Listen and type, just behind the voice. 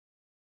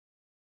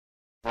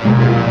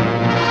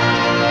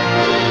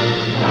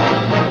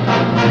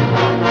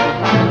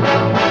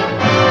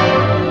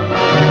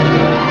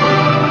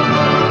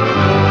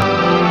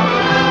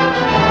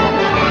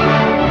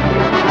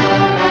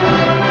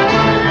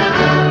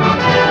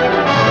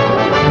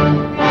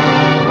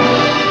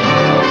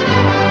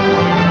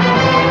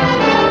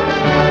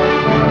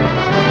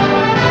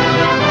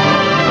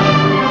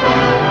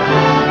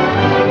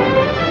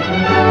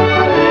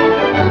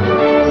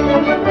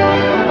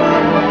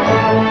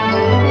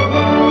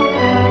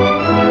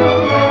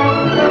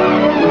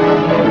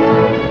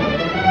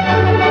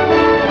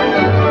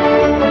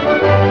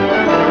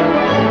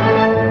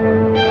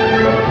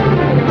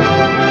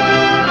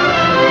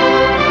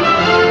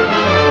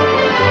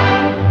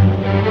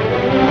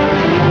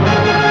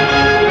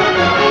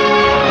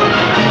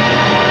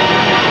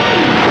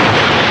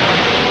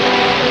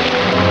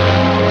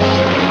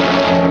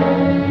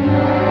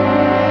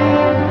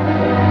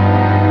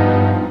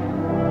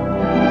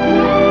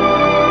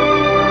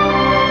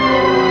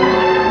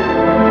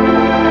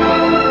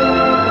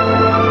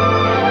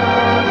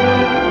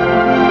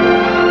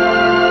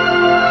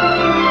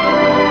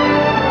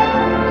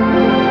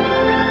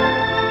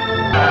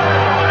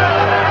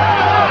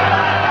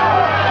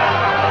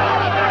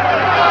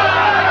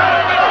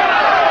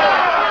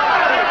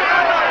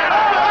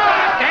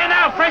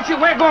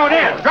going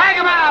in. Drag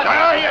him out.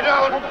 No, you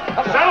don't.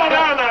 Settle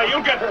down now.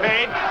 You'll get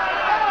paid.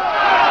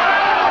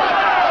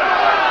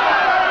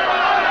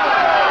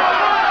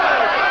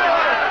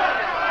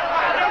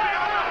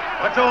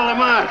 What's all the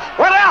march?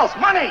 What else?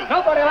 Money.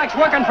 Nobody likes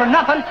working for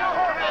nothing.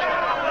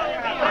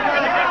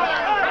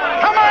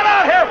 Come on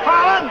out here,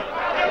 Fallon.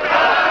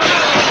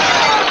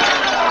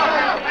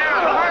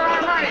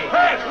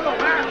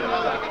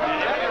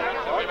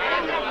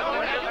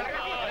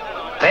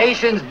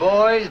 Patience,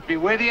 boys. Be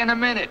with you in a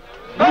minute.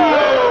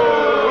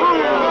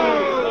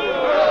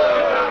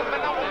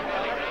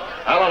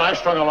 Alan, I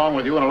strung along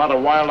with you in a lot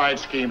of wild-eyed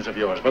schemes of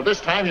yours, but this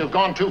time you've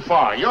gone too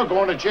far. You're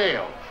going to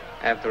jail.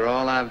 After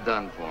all I've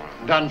done for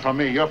him. Done for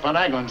me. Your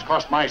finagling's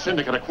cost my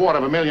syndicate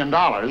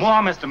 $250,000.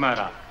 More, Mr.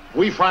 Murdoch.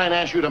 We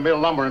financed you to mill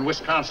lumber in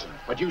Wisconsin,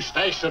 but you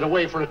stashed it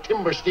away for a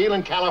timber steal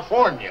in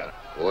California.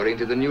 According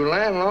to the new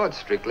land law, it's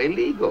strictly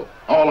legal.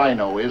 All I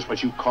know is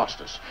what you cost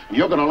us.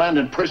 You're going to land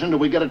in prison till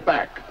we get it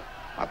back.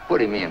 Now,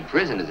 putting me in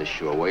prison is a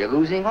sure way of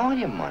losing all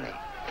your money.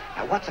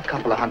 Now, what's a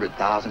couple of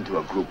 $100,000 to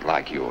a group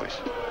like yours?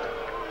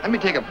 Let me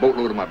take a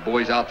boatload of my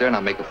boys out there and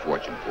I'll make a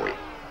fortune for you.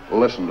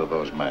 Listen to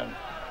those men.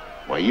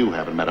 Why, you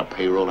haven't met a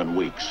payroll in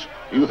weeks.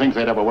 You think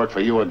they'd ever work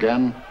for you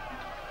again?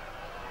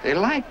 They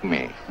like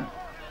me.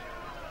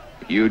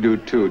 You do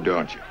too,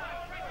 don't you?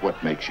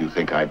 What makes you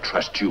think I'd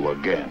trust you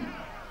again?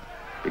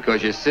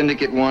 Because your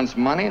syndicate wants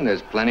money and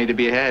there's plenty to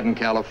be had in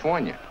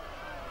California.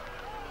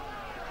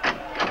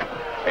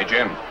 Hey,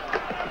 Jim.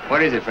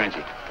 What is it,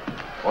 Frenchie?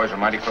 Boys are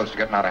mighty close to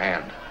getting out of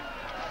hand.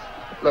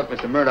 Look,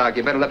 Mr. Murdoch,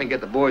 you better let me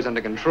get the boys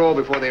under control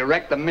before they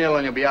wreck the mill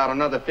and you'll be out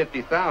another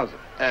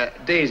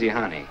 $50,000. Daisy,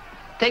 honey,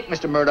 take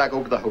Mr. Murdoch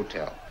over to the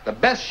hotel. The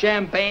best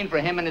champagne for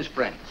him and his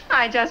friends.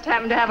 I just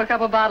happen to have a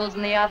couple bottles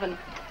in the oven.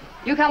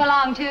 You come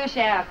along too,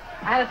 Sheriff.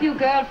 I have a few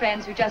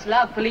girlfriends who just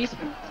love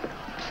policemen.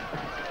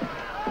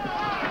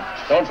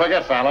 Don't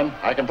forget, Fallon,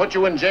 I can put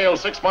you in jail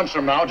 6 months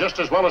from now just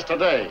as well as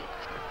today.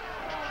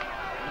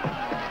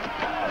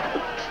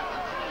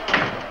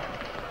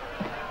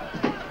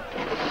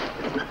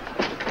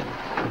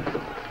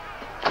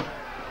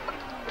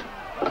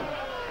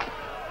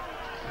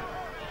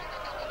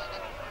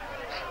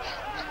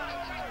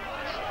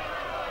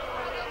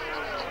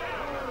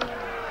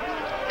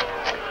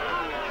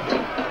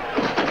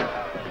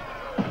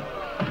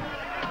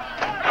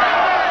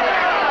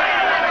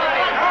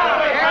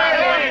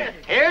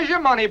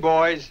 Money,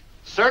 boys.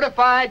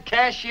 Certified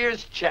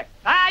cashier's check.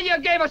 Ah, you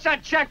gave us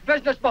that check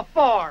business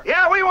before.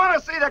 Yeah, we want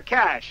to see the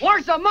cash.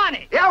 Where's the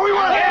money? Yeah, we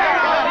want to see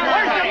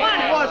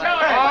Where's the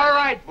money? All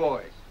right,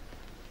 boys.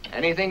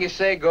 Anything you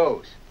say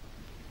goes.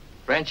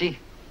 Frenchie,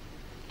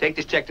 take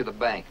this check to the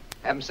bank.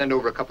 Have them send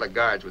over a couple of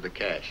guards with the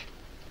cash.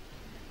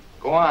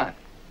 Go on.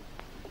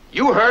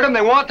 You heard them.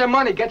 They want their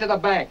money. Get to the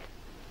bank.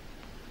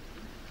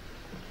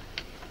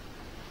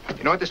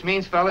 You know what this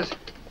means, fellas?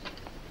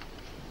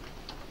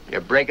 You're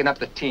breaking up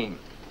the team.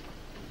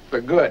 For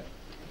good.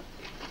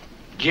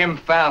 Jim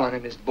Fallon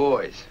and his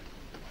boys.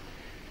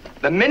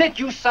 The minute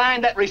you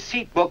sign that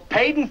receipt book,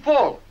 paid in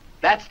full,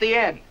 that's the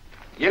end.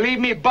 You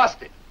leave me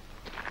busted.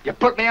 You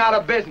put me out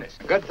of business.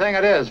 Good thing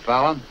it is,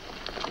 Fallon.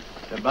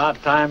 It's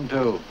about time,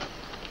 too.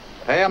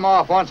 Pay him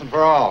off once and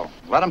for all.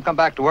 Let him come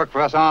back to work for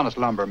us honest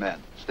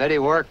lumbermen. Steady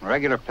work and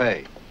regular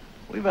pay.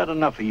 We've had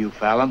enough of you,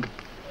 Fallon.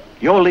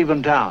 You're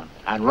leaving town,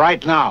 and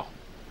right now.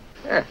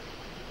 Yeah.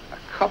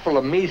 Couple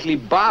of measly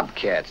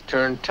bobcats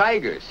turned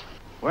tigers.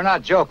 We're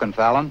not joking,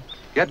 Fallon.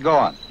 Get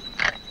going.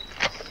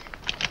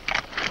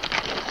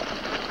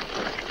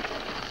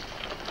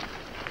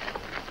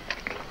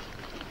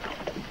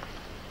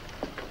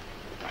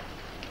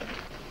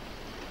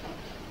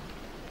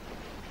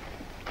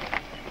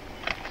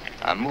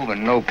 I'm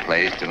moving no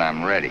place till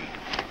I'm ready.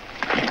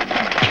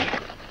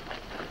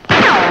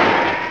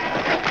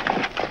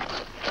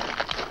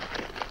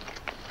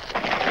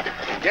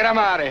 Get him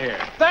out of here.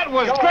 That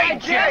was great,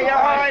 Jim. Yeah,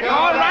 all right.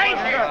 All right?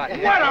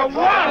 What a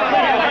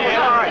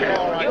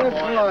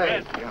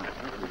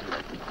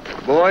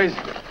wallop. Boys,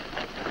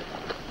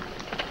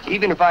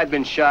 even if I'd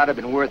been shot, it'd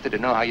been worth it to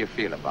know how you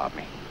feel about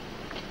me.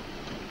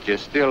 You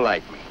still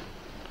like me.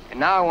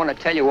 And now I want to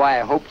tell you why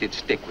I hoped you'd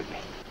stick with me.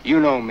 You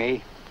know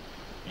me.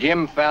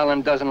 Jim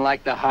Fallon doesn't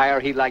like to hire,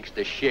 he likes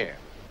to share.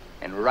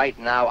 And right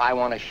now, I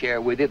want to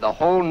share with you the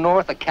whole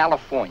north of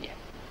California.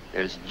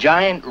 There's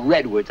giant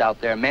redwoods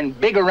out there, men,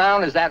 big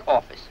around as that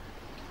office.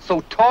 So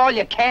tall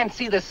you can't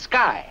see the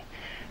sky.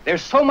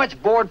 There's so much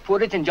board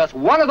footage in just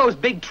one of those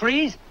big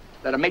trees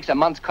that it makes a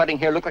month's cutting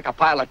here look like a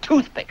pile of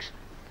toothpicks.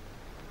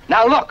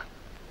 Now look,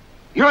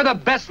 you're the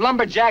best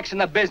lumberjacks in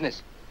the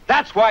business.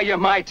 That's why you're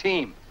my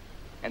team.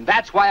 And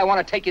that's why I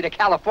want to take you to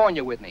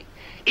California with me.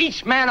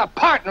 Each man a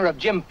partner of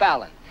Jim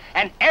Fallon.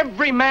 And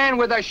every man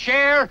with a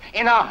share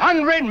in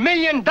 $100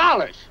 million.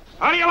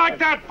 How do you like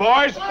that,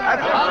 boys?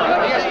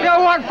 You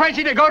still want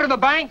Frenchie to go to the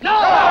bank?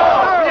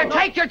 No! You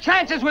take your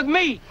chances with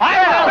me.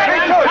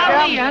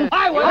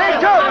 I will.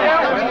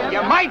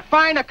 You might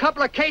find a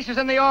couple of cases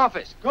in the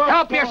office.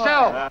 Help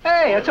yourself.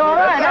 Hey, it's all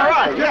right. All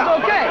right. It's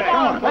okay. Come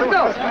on, let's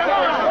go.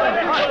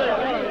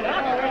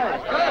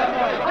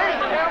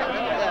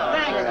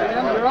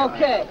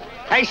 Okay.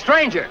 Hey,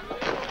 stranger.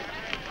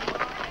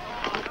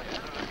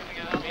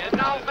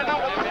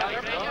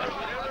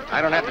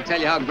 I don't have to tell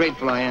you how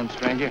grateful I am,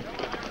 stranger.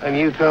 I'm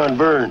Yukon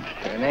Burns.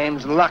 Your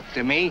name's Luck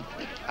to me.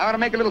 I want to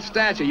make a little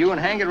statue of you and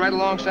hang it right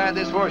alongside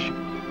this horseshoe.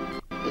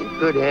 You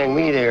could hang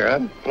me there.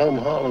 I'm plumb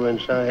hollow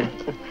inside.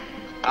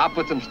 I'll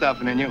put some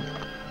stuffing in you.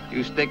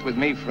 You stick with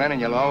me, friend,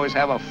 and you'll always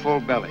have a full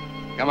belly.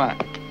 Come on.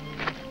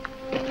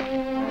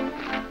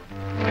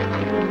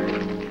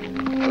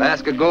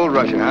 Alaska gold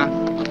rusher, huh?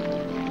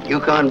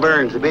 Yukon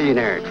Burns, the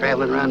billionaire,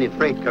 traveling around in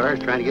freight cars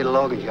trying to get a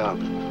logging job.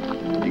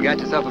 You got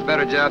yourself a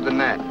better job than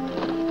that.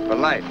 For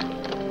life.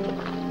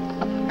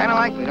 Kind of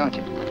like me, don't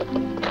you?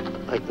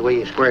 Like the way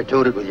you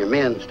square-toted with your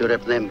men, stood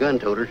up to them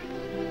gun-toters.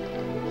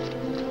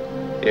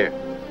 Here.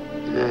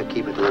 Yeah,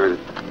 keep it learning.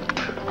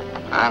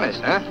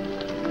 Honest, huh?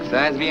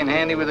 Besides being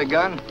handy with a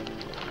gun,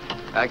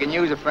 I can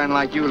use a friend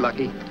like you,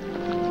 Lucky.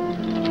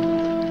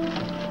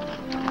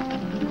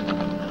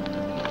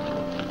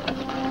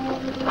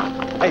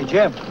 Hey,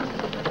 Jim.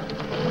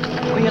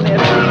 We in there.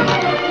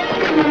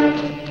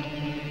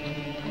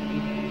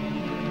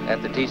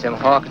 Have to teach them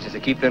Hawkinses to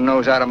keep their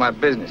nose out of my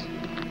business.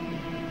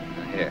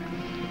 Here,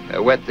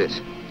 wet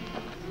this.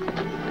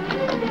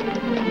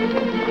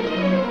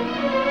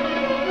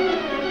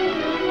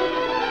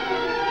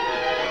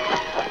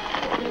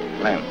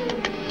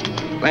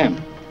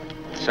 Lem,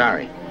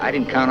 sorry. I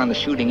didn't count on the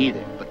shooting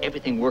either, but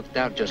everything worked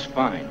out just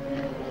fine.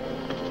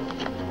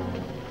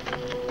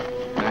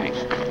 Thanks.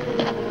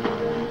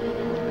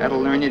 That'll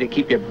learn you to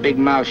keep your big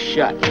mouth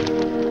shut.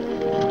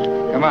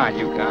 Come on,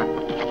 Yukon.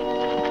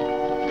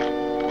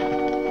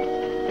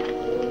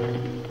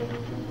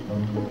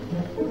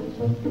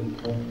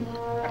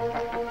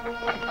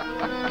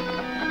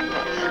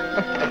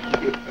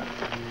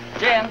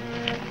 Jim.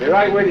 Be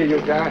right with you,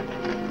 Yukon.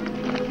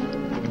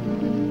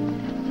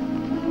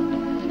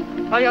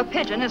 Well, your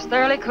pigeon is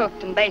thoroughly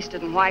cooked and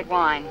basted in white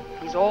wine.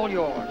 He's all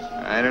yours.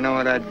 I don't know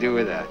what I'd do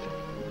with that.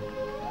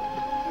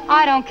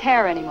 I don't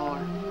care anymore.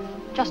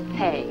 Just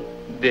pay.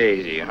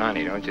 Daisy,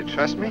 honey, don't you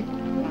trust me?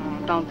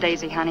 Oh, don't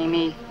daisy honey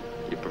me.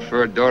 You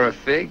prefer Dora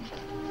Fig?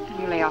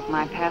 You lay off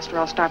my past or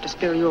I'll start to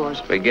spill yours.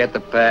 Forget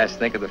the past,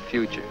 think of the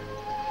future.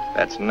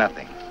 That's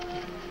nothing.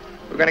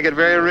 We're gonna get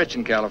very rich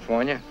in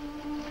California.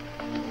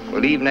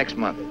 We'll leave next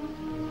month.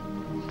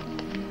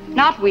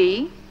 Not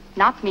we,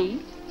 not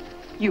me,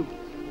 you.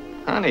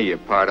 Honey, you're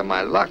part of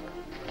my luck.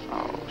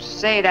 Oh,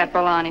 say that,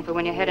 Bolani, for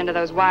when you head into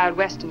those wild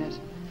Westerners.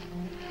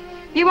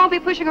 You won't be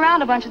pushing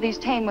around a bunch of these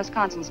tame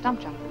Wisconsin stump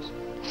jumpers.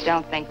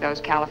 Don't think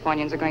those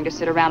Californians are going to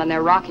sit around in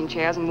their rocking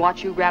chairs and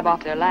watch you grab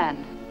off their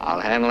land. I'll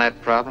handle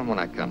that problem when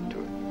I come to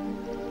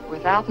it.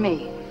 Without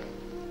me.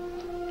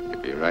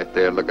 You'll be right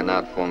there looking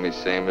out for me,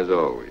 same as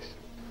always.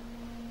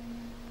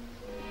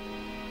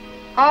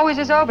 Always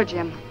is over,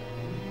 Jim.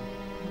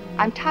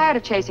 I'm tired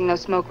of chasing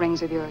those smoke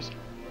rings of yours.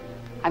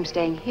 I'm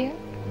staying here,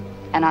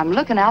 and I'm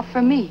looking out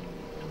for me.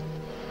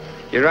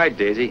 You're right,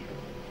 Daisy.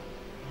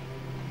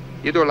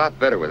 You do a lot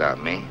better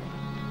without me.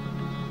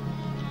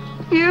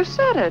 You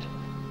said it.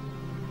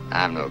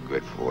 I'm no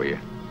good for you.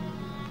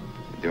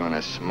 You're doing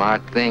a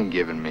smart thing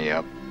giving me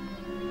up.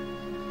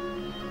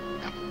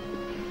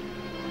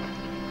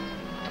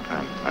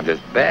 I'm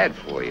just bad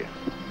for you.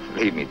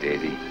 Believe me,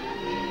 Daisy.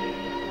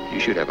 You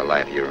should have a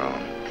life of your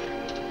own.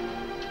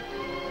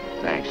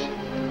 Thanks.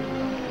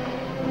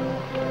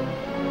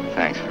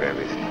 Thanks for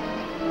everything.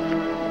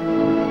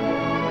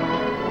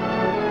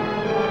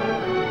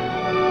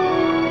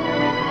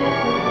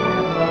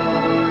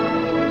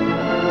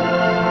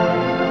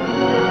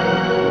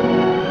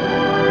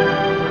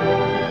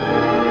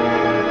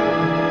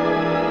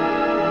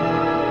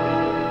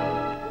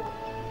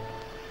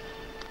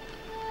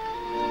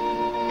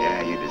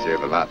 Yeah, you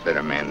deserve a lot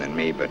better man than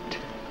me, but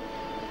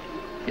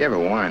if you ever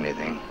want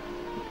anything,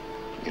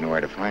 you know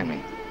where to find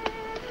me.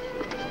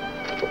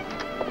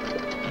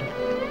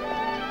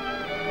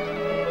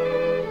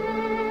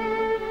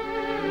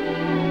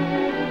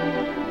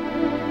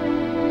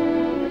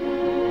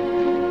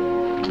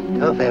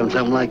 Tough having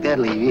something like that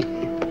leave you.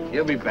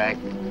 He'll be back.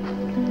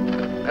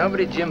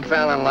 Nobody Jim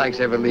Fallon likes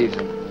ever leaves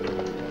him.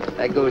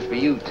 That goes for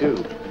you, too.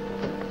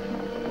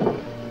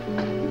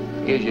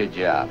 Here's your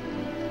job.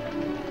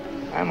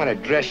 I'm gonna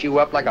dress you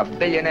up like a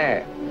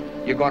billionaire.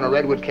 You're going to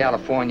Redwood,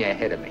 California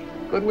ahead of me.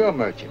 Goodwill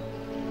merchant.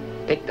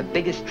 Pick the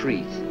biggest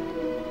trees.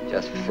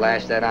 Just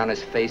flash that on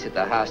his face at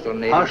the hostile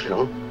neighbors.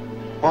 Hostile?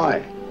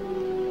 Why?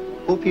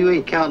 Hope you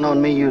ain't counting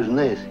on me using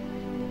this.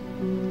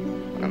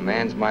 When a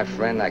man's my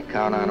friend, I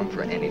count on him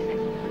for anything.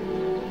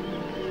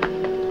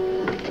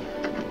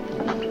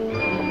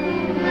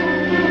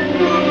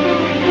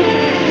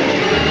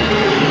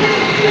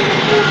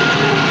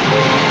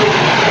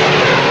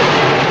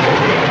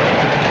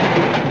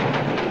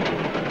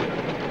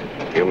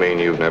 You mean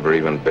you've never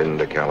even been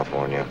to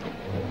California?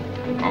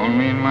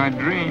 Only in my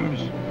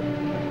dreams.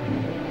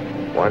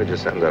 Why did you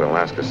send that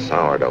Alaska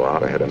sourdough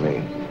out ahead of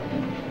me?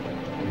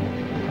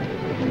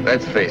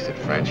 Let's face it,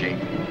 Frenchie.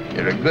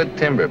 You're a good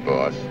timber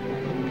boss.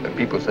 But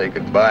people say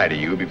goodbye to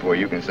you before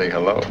you can say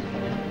hello.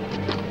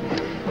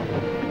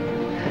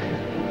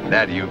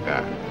 That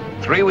Yukon.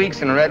 3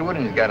 weeks in Redwood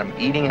and he's got him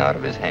eating out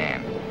of his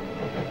hand.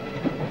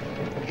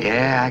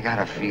 Yeah, I got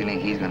a feeling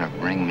he's gonna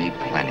bring me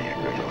plenty of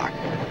good luck.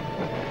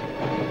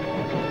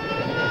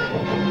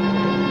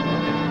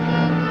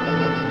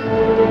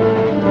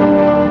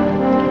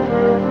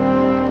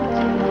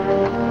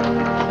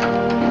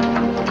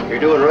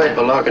 You're doing right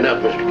by locking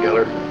up, Mr.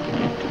 Keller.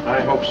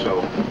 I hope so.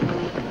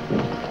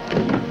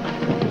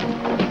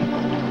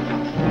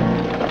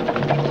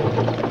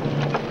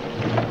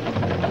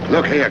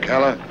 Look here,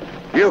 Keller.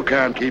 You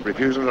can't keep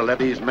refusing to let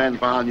these men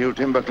file new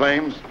timber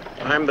claims.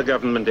 I'm the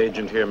government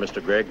agent here,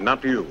 Mr. Gregg,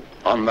 not you.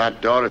 On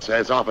that door, it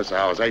says office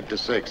hours, 8 to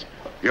 6.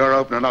 You're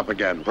opening up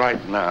again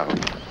right now.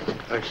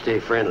 I'd stay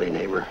friendly,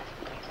 neighbor.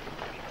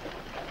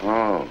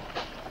 Oh,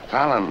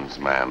 Fallon's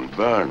man,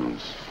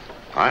 Burns.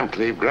 I'm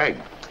Cleve Gregg.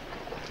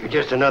 You're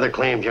just another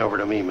claim jumper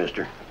to me,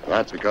 mister.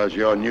 That's because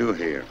you're new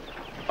here.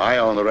 I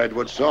own the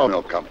Redwood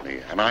Sawmill Company,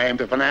 and I aim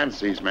to finance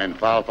these men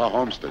filed for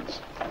homesteads.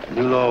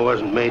 New law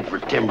wasn't made for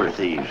timber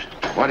thieves.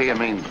 What do you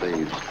mean,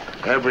 thieves?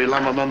 Every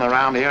lumberman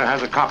around here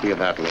has a copy of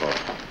that law.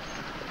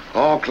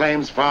 All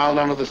claims filed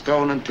under the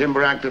Stone and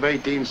Timber Act of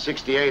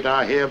 1868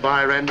 are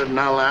hereby rendered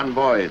null and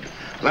void.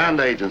 Land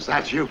agents,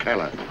 that's you,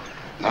 Keller,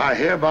 are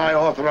hereby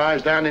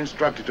authorized and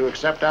instructed to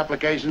accept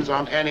applications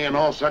on any and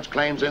all such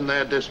claims in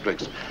their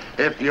districts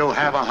if you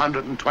have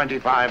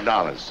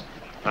 $125.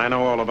 I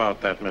know all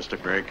about that,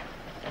 Mr. Gregg.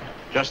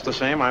 Just the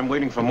same, I'm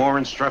waiting for more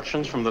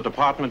instructions from the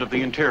Department of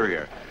the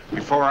Interior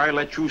before I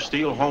let you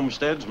steal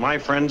homesteads my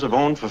friends have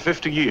owned for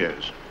 50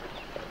 years.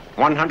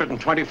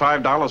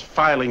 $125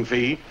 filing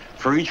fee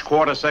for each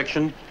quarter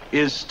section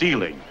is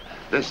stealing.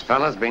 This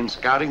fella's been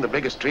scouting the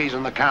biggest trees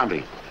in the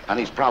county, and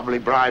he's probably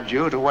bribed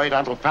you to wait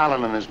until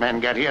Fallon and his men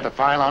get here to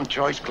file on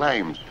choice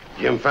claims.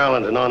 Jim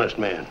Fallon's an honest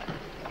man.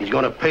 He's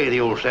going to pay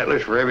the old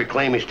settlers for every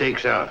claim he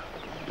stakes out.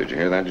 Did you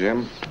hear that,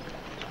 Jim?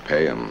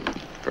 Pay him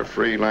for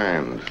free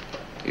land.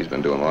 He's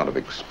been doing a lot of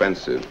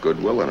expensive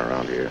goodwilling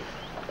around here.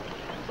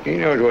 He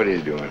knows what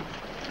he's doing.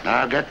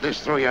 Now get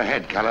this through your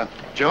head, Keller.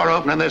 You're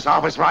opening this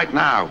office right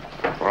now,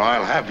 or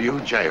I'll have you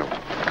jailed.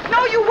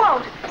 No, you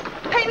won't.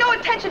 Pay no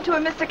attention to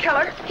him, Mr.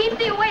 Keller. Keep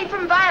thee away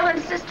from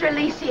violence, Sister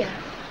Alicia.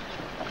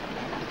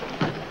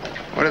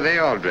 What are they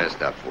all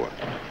dressed up for?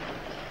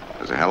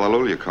 There's a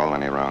hallelujah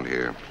colony around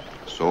here.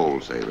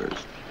 Soul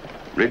savers.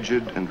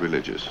 Rigid and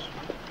religious.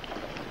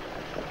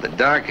 The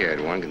dark-haired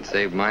one can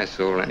save my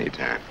soul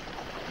anytime.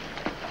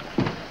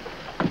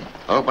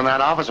 Open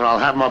that office or I'll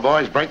have my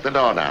boys break the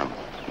door down.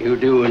 You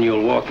do and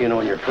you'll walk in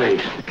on your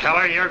face.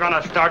 Keller, you're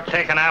gonna start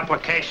taking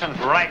applications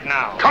right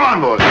now. Come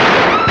on, boys.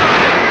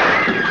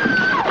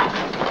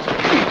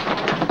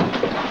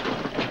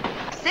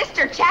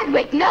 Sister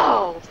Chadwick,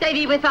 no. Stay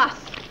thee with us.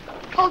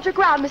 Hold your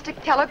ground, Mr.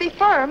 Keller. Be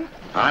firm.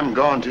 I'm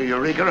going to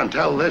Eureka and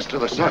tell this to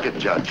the circuit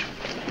judge.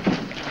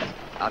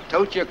 I'll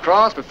tote you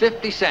across for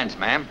 50 cents,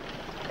 ma'am.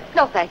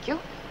 No, thank you.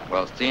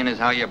 Well, seeing as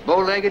how you're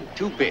bow-legged,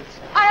 2 bits.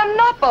 I am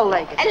not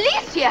bow-legged.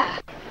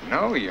 Alicia!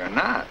 No, you're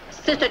not.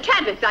 Sister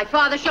Chadwick, thy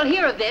father shall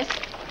hear of this.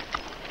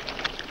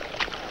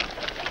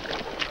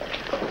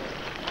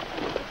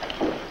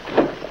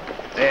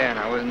 There,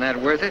 now, wasn't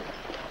that worth it?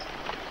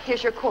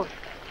 Here's your quarter.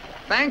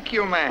 Thank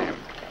you, ma'am.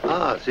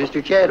 Ah,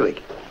 Sister Chadwick.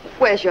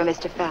 Where's your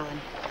Mr. Fallon?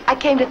 I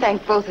came to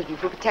thank both of you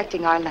for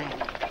protecting our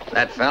land.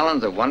 That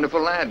Fallon's a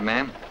wonderful lad,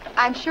 ma'am.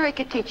 I'm sure he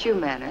could teach you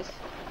manners.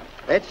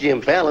 That's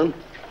Jim Fallon.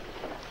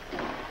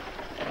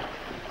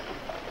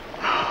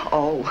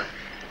 Oh,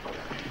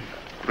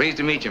 Pleased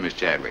to meet you, Miss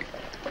Chadwick.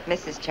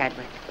 Mrs.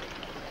 Chadwick.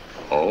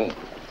 Oh?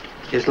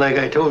 Just like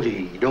I told you,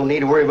 you don't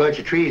need to worry about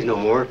your trees no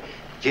more.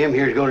 Jim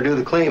here's going to do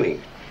the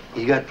claiming.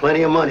 He's got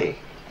plenty of money.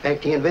 In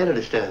fact, he invented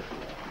the stuff.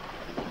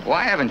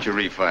 Why haven't you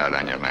refiled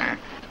on your land?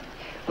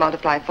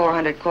 Multiply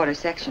 400 quarter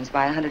sections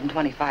by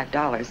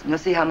 $125, and you'll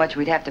see how much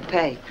we'd have to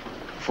pay.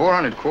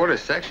 400 quarter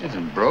sections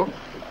and broke?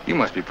 You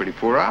must be pretty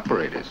poor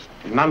operators.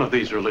 None of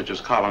these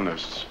religious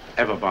colonists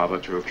ever bother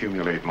to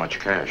accumulate much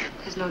cash.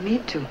 There's no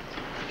need to.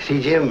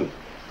 See, Jim,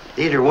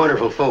 these are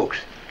wonderful folks.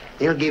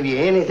 They'll give you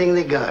anything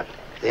they got.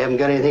 If they haven't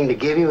got anything to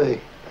give you,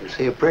 they'll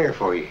say a prayer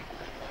for you.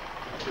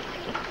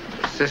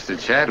 Sister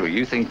Chadwick,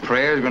 you think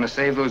prayer is going to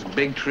save those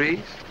big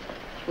trees?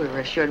 We were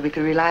assured we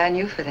could rely on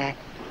you for that.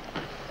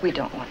 We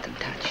don't want them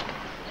touched.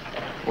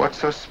 What's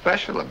so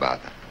special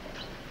about them?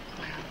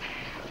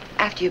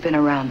 After you've been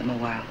around them a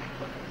while,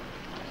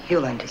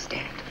 you'll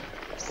understand.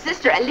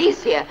 Sister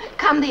Alicia,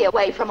 come thee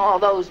away from all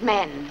those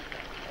men.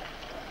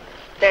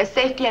 There's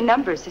safety in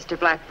numbers, Sister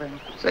Blackburn.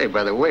 Say,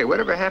 by the way,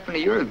 whatever happened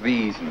to your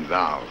these and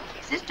thous?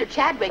 Sister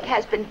Chadwick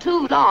has been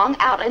too long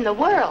out in the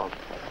world.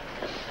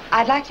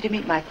 I'd like you to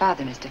meet my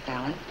father, Mr.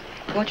 Fallon.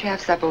 Won't you have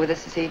supper with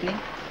us this evening?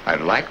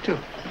 I'd like to.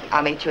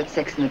 I'll meet you at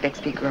 6 in the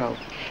Bixby Grove.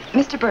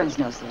 Mr. Burns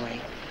knows the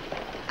way.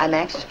 I'm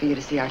anxious for you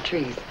to see our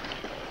trees.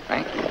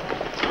 Thank you.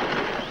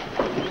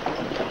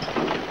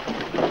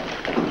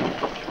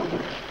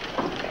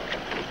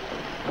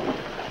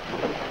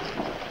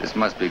 This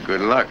must be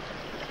good luck.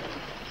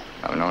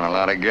 I've known a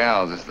lot of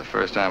gals. This is the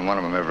first time one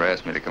of them ever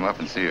asked me to come up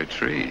and see her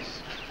trees.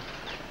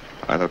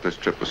 I thought this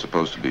trip was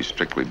supposed to be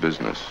strictly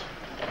business.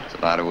 It's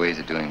a lot of ways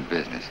of doing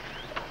business.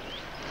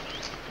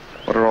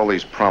 What are all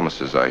these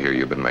promises I hear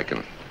you've been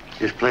making?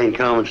 Just plain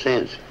common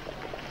sense.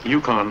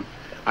 Yukon,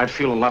 I'd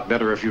feel a lot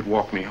better if you'd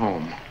walk me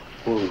home.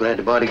 Well, I'm glad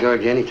to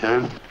bodyguard you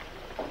anytime.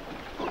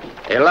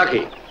 Hey,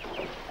 Lucky.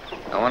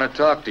 I want to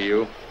talk to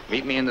you.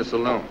 Meet me in the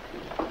saloon.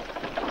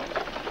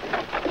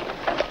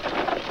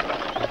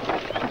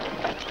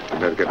 You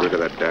better get rid of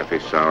that daffy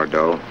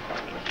sourdough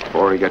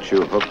before he gets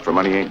you hooked for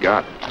money he ain't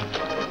got.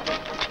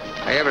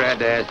 I ever had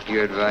to ask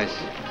your advice?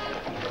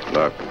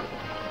 Look,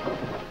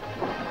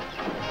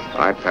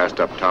 I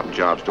passed up top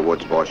jobs to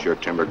Woods boss your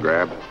timber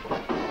grab.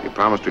 He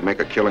promised we'd make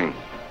a killing.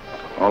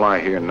 All I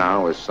hear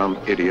now is some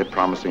idiot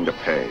promising to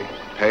pay.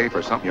 Pay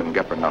for something you can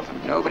get for nothing.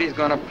 Nobody's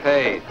gonna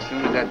pay. As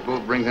soon as that bull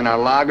brings in our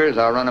loggers,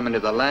 I'll run them into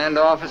the land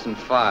office and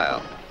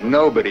file.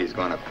 Nobody's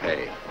gonna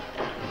pay.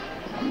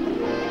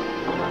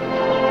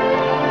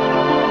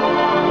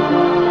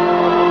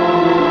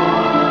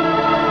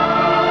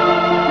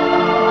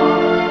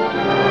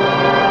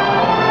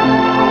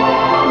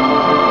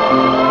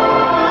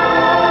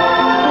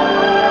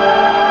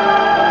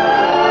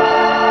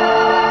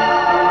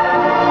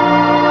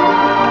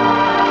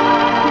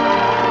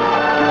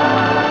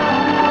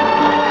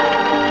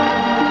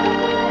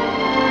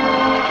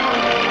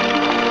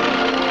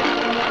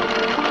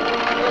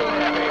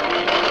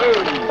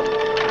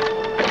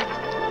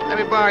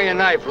 Borrow your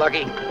knife,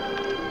 Lucky.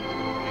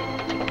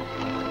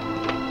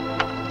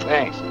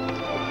 Thanks.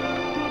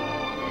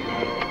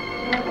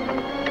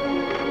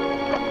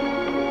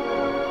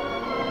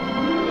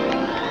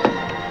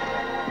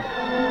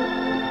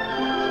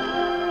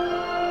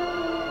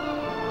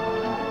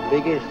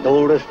 Biggest,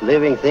 oldest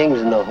living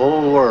things in the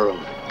whole world.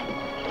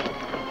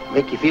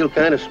 Make you feel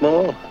kind of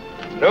small?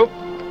 Nope.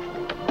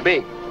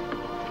 Big.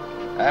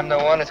 I'm the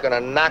one that's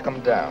gonna knock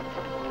them down.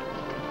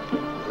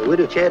 The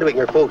widow Chadwick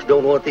and her folks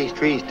don't want these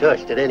trees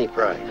touched at any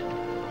price.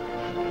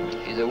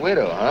 She's a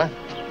widow, huh?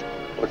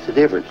 What's the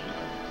difference?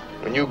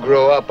 When you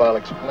grow up, I'll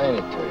explain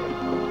it to you.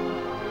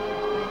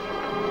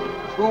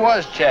 Who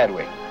was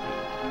Chadwick?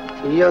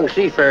 A young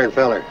seafaring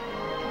feller.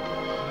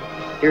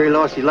 Here he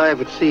lost his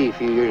life at sea a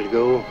few years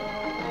ago.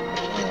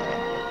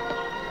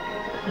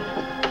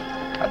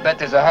 I bet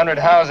there's 100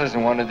 houses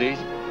in one of these.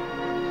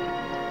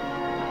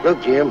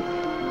 Look, Jim.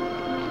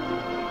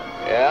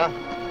 Yeah?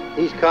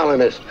 These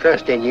colonists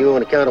trust in you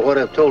on account of what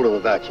I've told them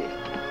about you.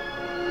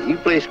 You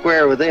play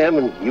square with them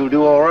and you'll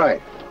do all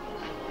right.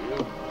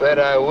 You bet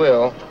I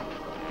will.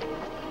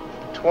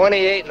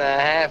 28 and a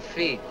half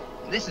feet.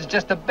 This is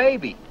just a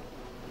baby.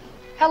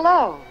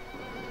 Hello.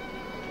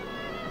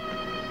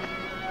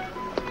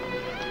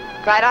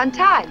 Right on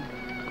time.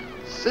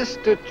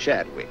 Sister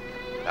Chadwick.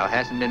 Thou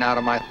hasn't been out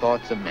of my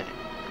thoughts a minute.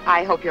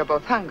 I hope you're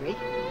both hungry.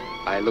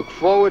 I look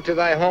forward to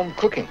thy home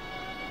cooking.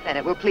 Then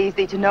it will please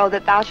thee to know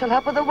that thou shalt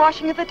help with the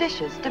washing of the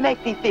dishes to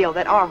make thee feel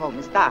that our home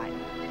is thine.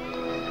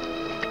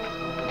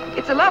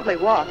 It's a lovely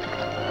walk.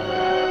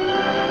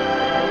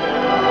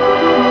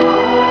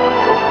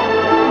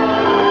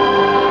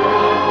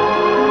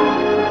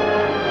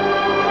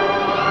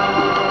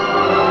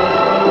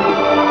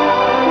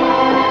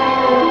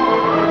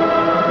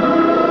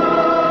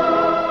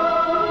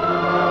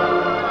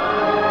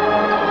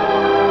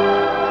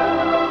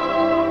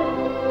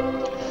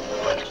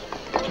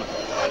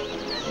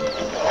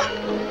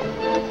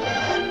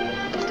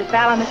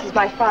 Fallon, this is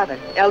my father,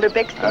 Elder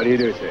Bixby. How do you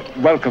do, sir?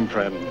 Welcome,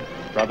 friend.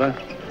 Brother?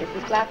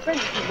 Mrs. Blackburn,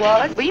 Mrs.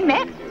 Wallace. We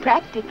met,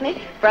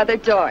 practically. Brother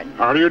Dorn.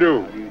 How do you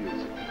do?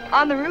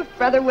 On the roof,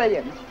 Brother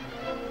Williams.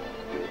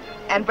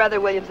 And Brother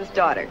Williams'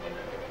 daughter.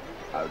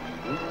 How do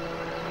you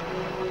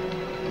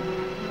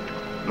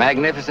do?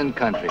 Magnificent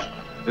country.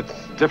 It's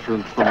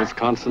different from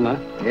Wisconsin, huh?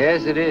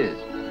 Yes, it is.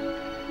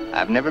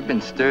 I've never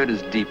been stirred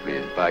as deeply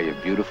as by your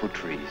beautiful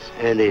trees.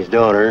 And his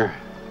daughter.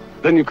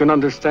 Then you can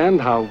understand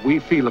how we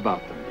feel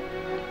about them.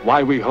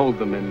 Why we hold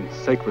them in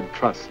sacred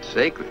trust.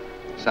 Sacred?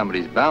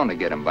 Somebody's bound to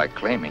get them by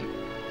claiming.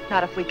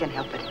 Not if we can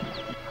help it.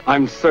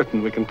 I'm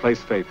certain we can place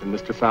faith in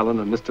Mr. Fallon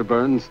and Mr.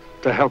 Burns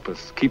to help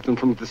us keep them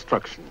from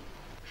destruction.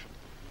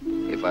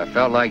 If I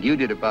felt like you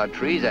did about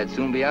trees, I'd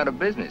soon be out of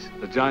business.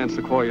 The giant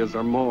sequoias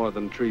are more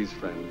than trees,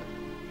 friend.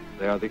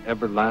 They are the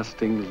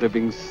everlasting,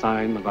 living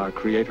sign of our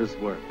Creator's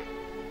work.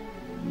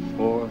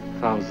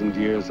 4,000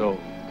 years old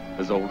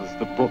as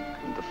the book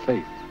and the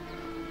faith.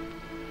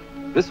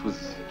 This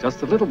was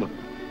just a little one.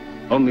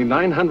 Only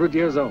 900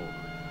 years old,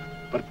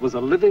 but it was a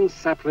living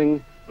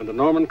sapling when the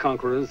Norman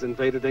conquerors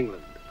invaded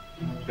England.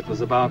 It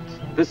was about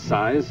this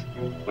size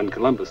when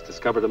Columbus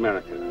discovered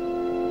America.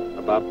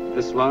 About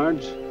this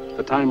large,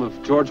 the time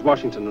of George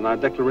Washington and our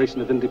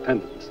Declaration of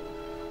Independence.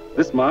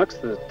 This marks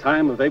the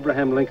time of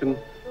Abraham Lincoln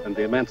and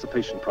the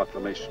Emancipation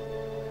Proclamation.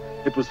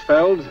 It was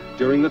felled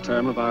during the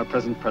term of our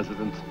present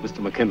president, Mr.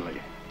 McKinley.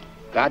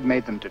 God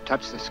made them to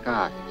touch the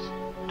skies,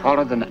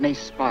 taller than any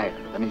spire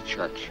of any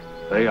church.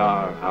 They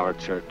are our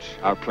church,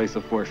 our place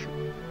of worship.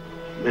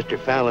 Mr.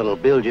 Fallon will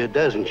build you a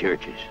dozen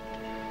churches.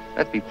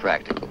 Let's be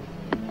practical.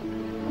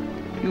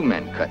 You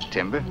men cut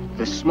timber.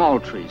 The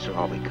small trees are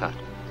all we cut.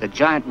 The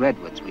giant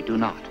redwoods we do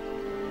not.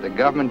 The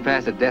government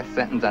passed a death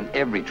sentence on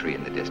every tree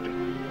in the district.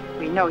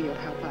 We know you'll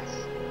help us.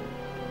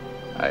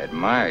 I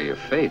admire your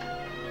faith.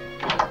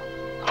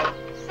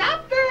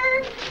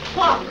 Supper!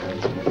 Walk.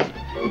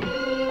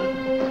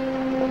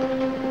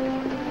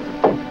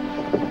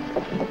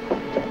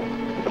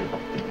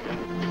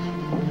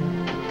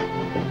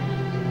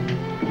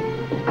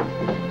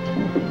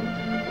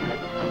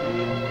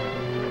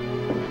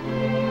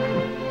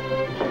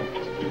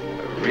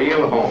 A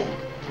real home.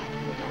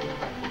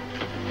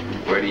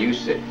 Where do you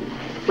sit?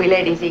 We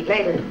ladies eat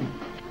later.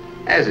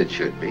 As it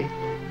should be.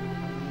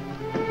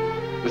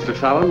 Mr.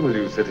 Fallon, will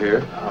you sit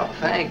here? Oh,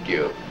 thank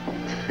you.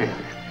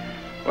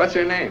 What's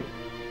her name?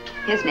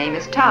 His name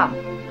is Tom.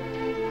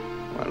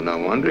 Well, no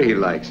wonder he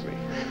likes me.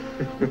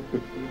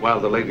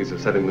 While the ladies are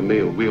setting the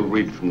meal, we'll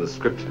read from the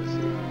scriptures.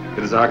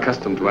 It is our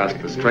custom to ask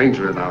the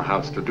stranger in our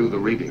house to do the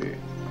reading.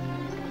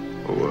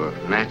 Oh,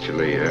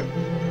 naturally,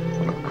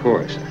 well, of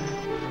course.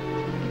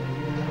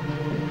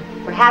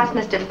 Perhaps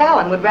Mr.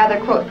 Fallon would rather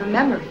quote from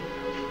memory.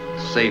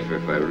 Safer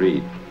if I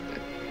read.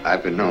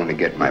 I've been known to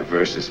get my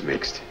verses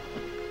mixed.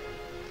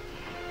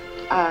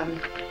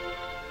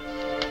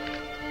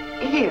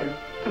 Here,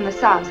 from the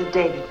Psalms of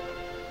David.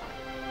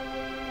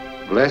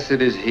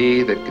 Blessed is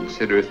he that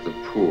considereth the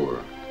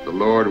poor. The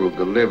Lord will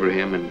deliver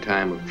him in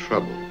time of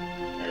trouble.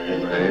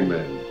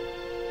 Amen.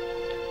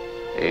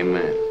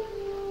 Amen.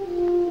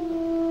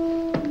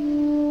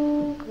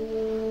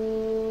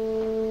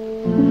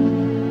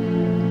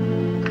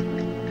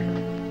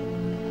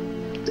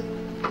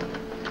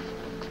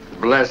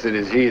 Blessed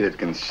is he that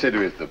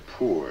considereth the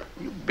poor.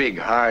 You big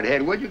hard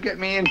head, what'd you get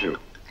me into?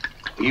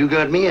 You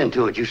got me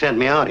into it. You sent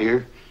me out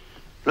here.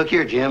 Look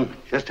here, Jim.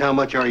 Just how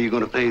much are you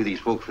going to pay these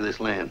folks for this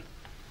land?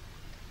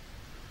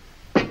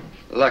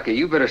 Lucky,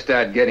 you better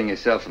start getting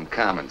yourself some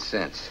common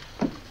sense.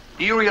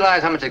 Do you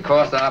realize how much it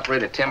costs to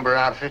operate a timber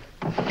outfit?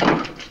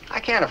 I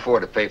can't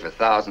afford to pay for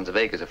thousands of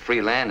acres of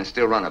free land and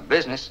still run a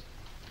business.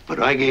 But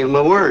I gave him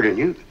my word, and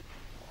you...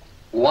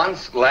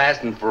 Once,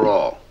 last, and for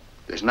all.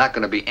 There's not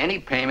going to be any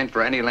payment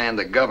for any land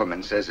the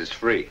government says is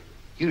free.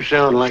 You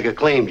sound like a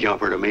claim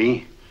jumper to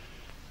me.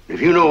 If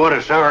you know what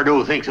a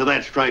sourdough thinks of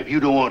that stripe, you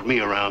don't want me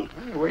around.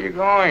 Hey, where you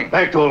going?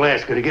 Back to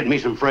Alaska to get me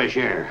some fresh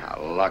air. How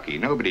lucky.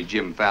 Nobody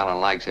Jim Fallon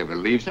likes ever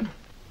leaves him.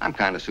 I'm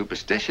kind of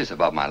superstitious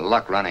about my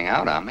luck running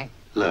out on me.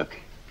 Look,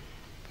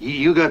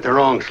 you got the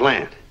wrong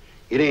slant.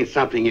 It ain't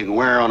something you can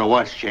wear on a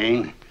watch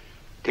chain.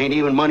 Tain't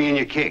even money in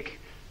your kick.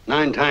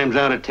 9 times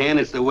out of 10,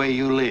 it's the way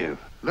you live.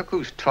 Look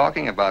who's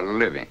talking about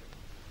living.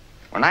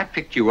 When I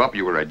picked you up,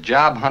 you were a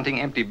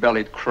job-hunting,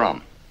 empty-bellied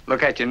crumb.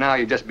 Look at you now,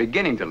 you're just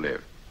beginning to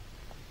live.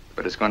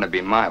 But it's going to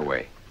be my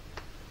way.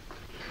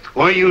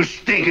 Why, you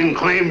stinking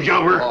claim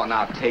jumper? Oh,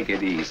 now take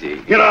it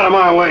easy. Get out of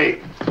my way.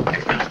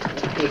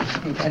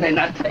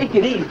 Now take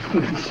it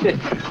easy.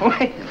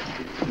 Wait.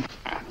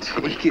 Now,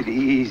 take it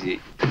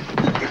easy.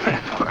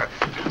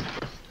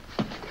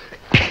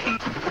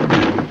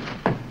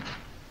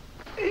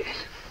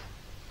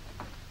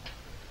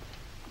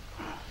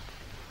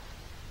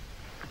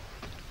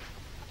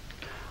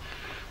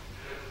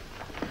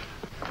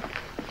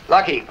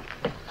 Lucky.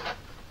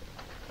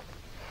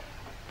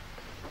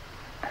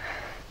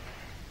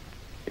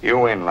 You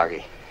win,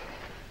 Lucky.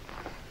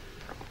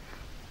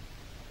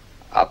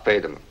 I'll pay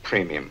them a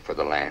premium for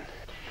the land.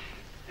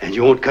 And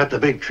you won't cut the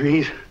big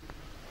trees?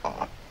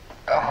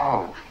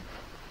 Oh.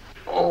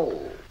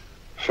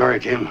 Sorry,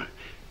 Jim.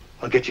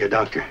 I'll get you a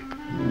doctor.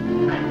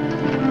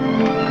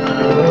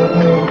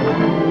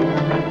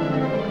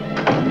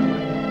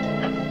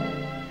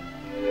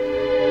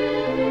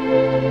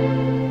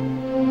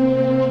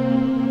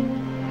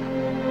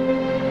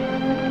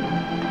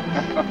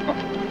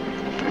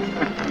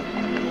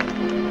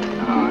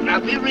 Now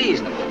be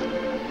reasonable.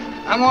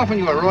 I'm offering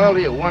you a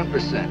royalty of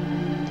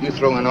 1%. You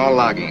throw in all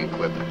logging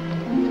equipment.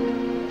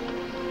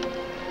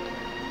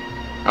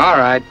 All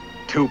right,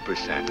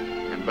 2%.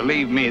 And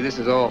believe me, this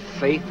is all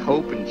faith,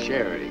 hope, and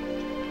charity.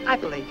 I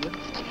believe you.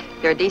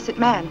 You're a decent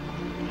man.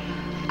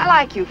 I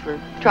like you for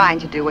trying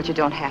to do what you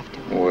don't have to.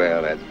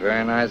 Well, that's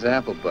very nice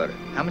apple butter.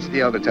 How much did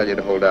the elder tell you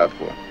to hold out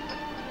for?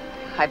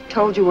 I've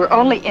told you we're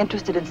only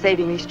interested in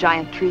saving these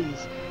giant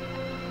trees.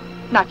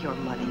 Not your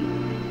money.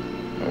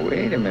 Oh,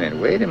 wait a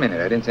minute.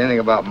 I didn't say anything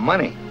about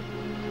money.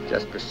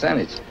 Just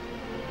percentage.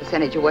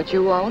 Percentage of what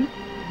you own?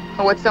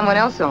 Or what someone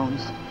else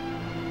owns?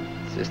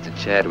 Sister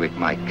Chadwick,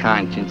 my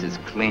conscience is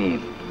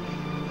clean.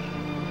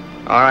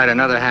 All right,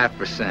 another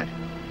 0.5%.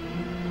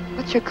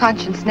 What's your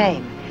conscience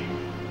name?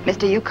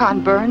 Mr. Yukon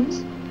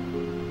Burns?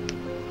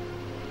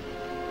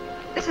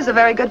 This is a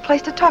very good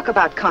place to talk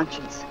about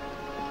conscience.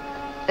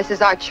 This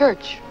is our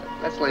church.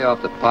 Let's lay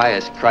off the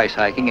pious price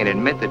hiking and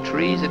admit that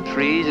trees are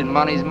trees and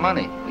money's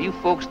money. You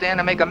folks stand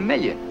to make $1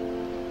 million.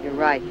 You're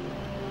right.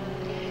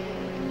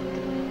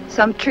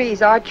 Some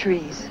trees are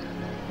trees.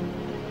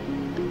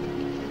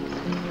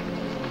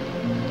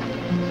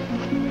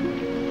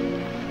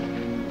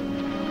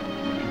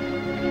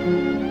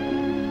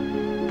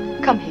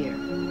 Come here.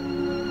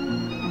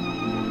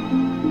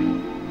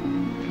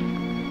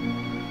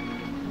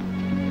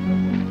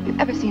 You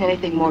ever seen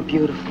anything more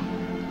beautiful?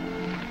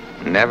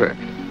 Never.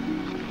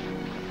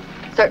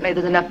 Certainly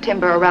there's enough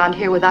timber around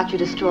here without you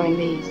destroying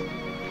these.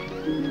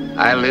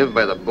 I live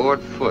by the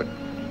board foot.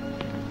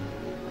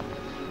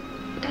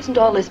 Doesn't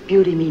all this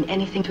beauty mean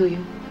anything to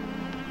you?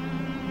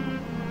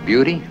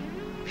 Beauty?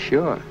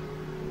 Sure.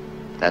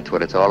 That's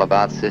what it's all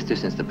about, sister,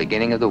 since the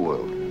beginning of the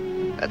world.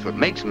 That's what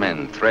makes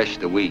men thresh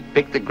the wheat,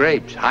 pick the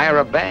grapes, hire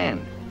a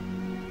band.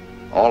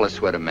 All the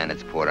sweat of men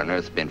that's poured on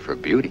earth's been for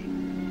beauty.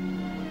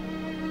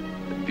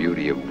 The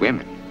beauty of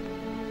women.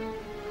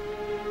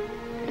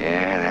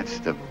 Yeah, that's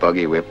the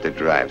buggy whip that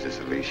drives us,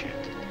 Alicia.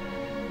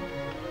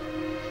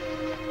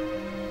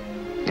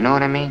 You know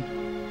what I mean?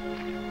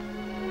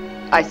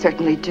 I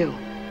certainly do.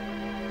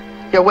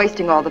 You're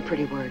wasting all the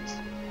pretty words.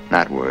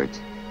 Not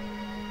words.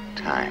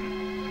 Time.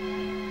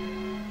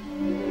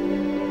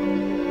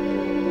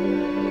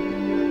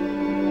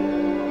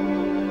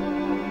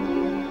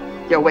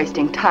 You're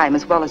wasting time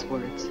as well as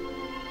words.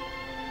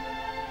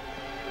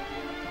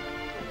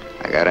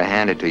 I gotta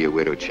hand it to you,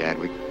 Widow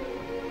Chadwick.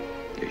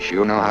 You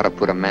sure know how to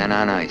put a man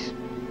on ice.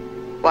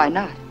 Why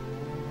not?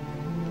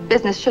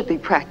 Business should be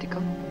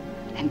practical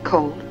and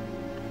cold.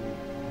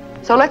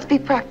 So let's be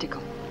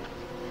practical.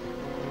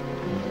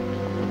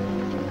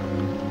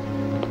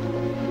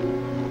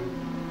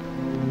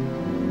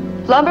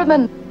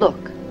 Lumberman,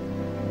 look.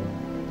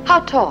 How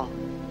tall?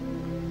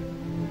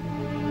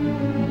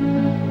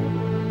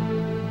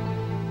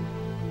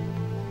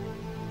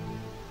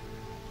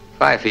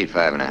 "5 feet,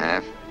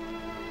 5.5.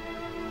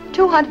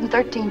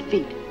 213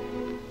 feet.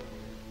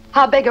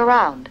 How big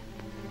around?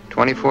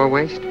 24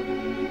 waist?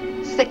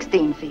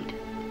 16 feet.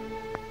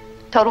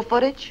 Total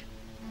footage?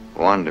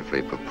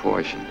 Wonderfully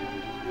proportioned.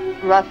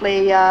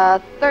 Roughly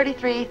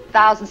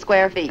 33,000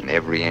 square feet. And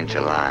every inch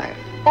alive.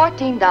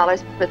 $14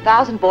 per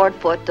 1,000 board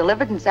foot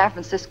delivered in San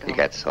Francisco. You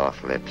got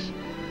soft lips.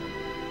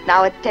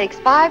 Now, it takes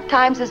 5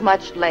 times as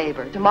much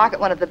labor to market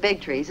one of the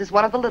big trees as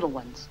one of the little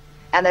ones.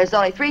 And there's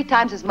only 3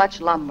 times as much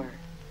lumber.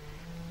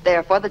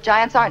 Therefore, the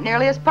giants aren't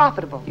nearly as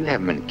profitable. You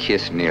haven't been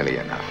kissed nearly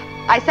enough.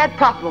 I said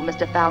profitable,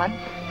 Mr. Fallon.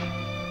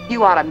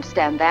 You ought to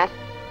understand that.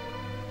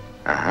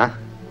 Uh-huh.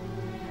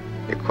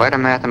 You're quite a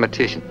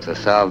mathematician to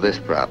solve this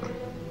problem.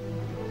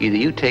 Either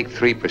you take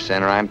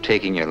 3% or I'm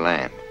taking your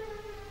land.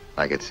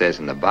 Like it says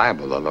in the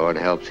Bible, the Lord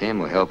helps him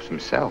who helps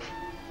himself.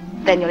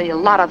 Then you'll need a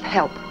lot of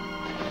help.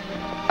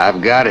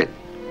 I've got it.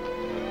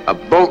 A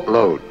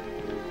boatload.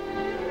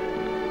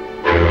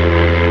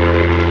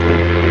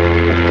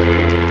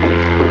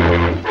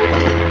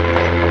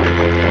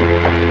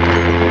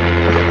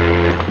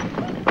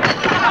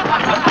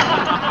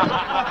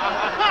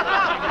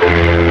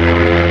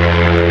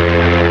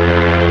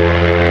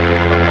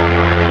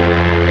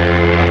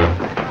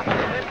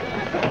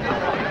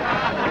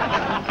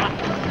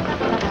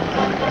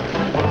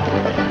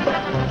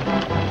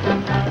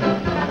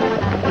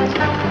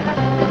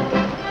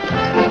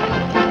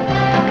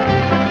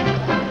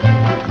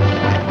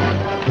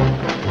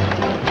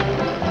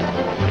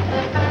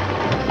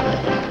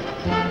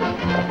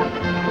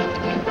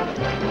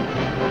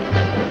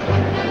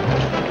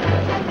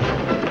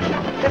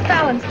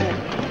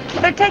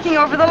 They're taking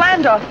over the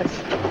land office.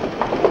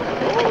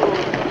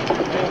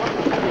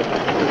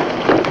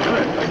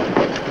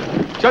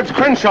 Judge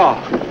Crenshaw!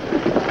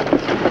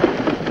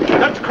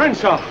 Judge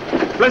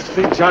Crenshaw! Bless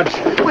thee, Judge.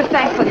 We're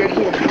thankful you're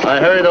here. I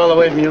hurried all the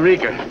way from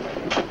Eureka.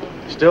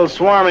 Still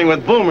swarming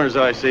with boomers,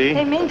 I see.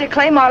 They mean to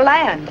claim our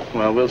land.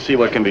 Well, we'll see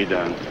what can be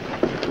done.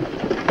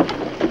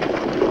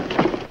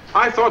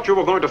 I thought you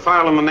were going to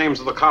file in the names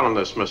of the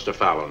colonists, Mr.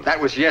 Fallon. That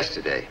was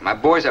yesterday. My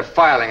boys are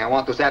filing. I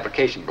want those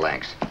application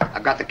blanks.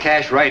 I've got the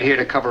cash right here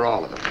to cover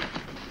all of them.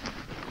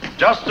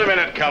 Just a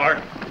minute,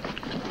 Keller.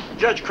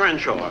 Judge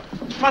Crenshaw,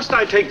 must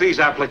I take these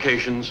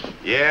applications?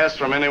 Yes,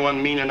 from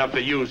anyone mean enough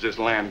to use this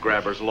land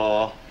grabber's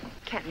law.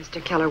 Can't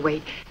Mr. Keller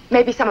wait?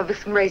 Maybe some of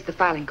us can raise the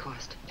filing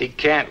cost. He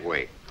can't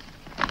wait.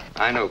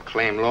 I know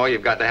claim law.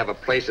 You've got to have a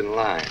place in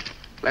line.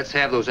 Let's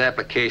have those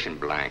application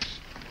blanks.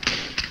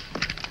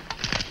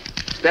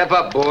 Step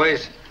up,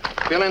 boys.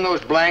 Fill in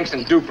those blanks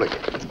and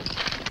duplicate.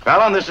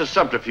 Fallon, this is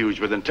subterfuge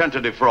with intent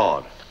to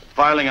defraud.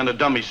 Filing under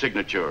dummy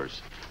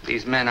signatures.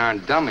 These men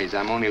aren't dummies.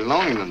 I'm only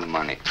loaning them the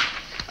money.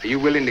 Are you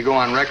willing to go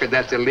on record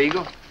that's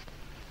illegal?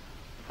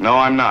 No,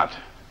 I'm not.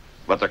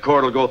 But the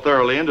court will go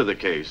thoroughly into the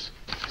case.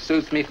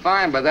 Suits me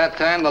fine. By that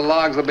time, the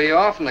logs will be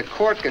off and the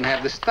court can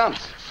have the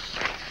stumps.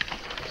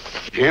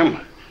 Jim,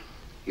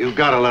 you've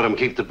got to let them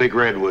keep the big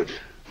redwoods.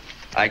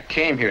 I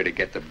came here to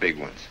get the big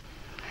ones.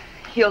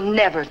 You'll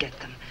never get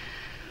them.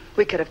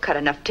 We could have cut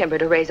enough timber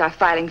to raise our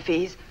filing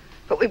fees,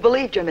 but we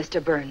believed you,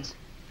 Mr. Burns.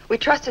 We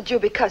trusted you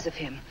because of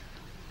him.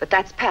 But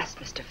that's past,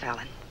 Mr.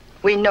 Fallon.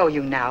 We know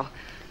you now.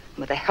 And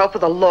with the help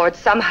of the Lord,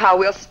 somehow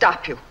we'll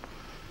stop you.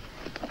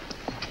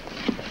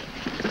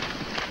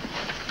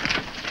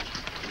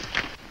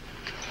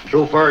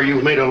 So far,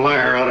 you've made a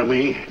liar out of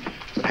me.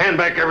 Hand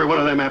back every one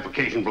of them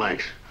application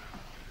blanks.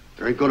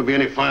 There ain't going to be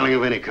any filing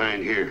of any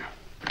kind here.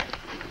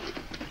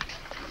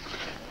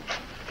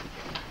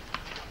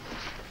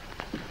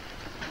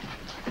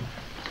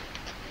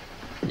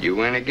 You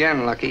win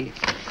again, Lucky.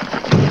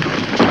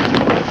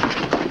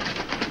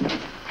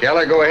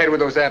 Keller, go ahead with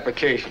those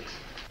applications.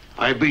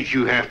 I beat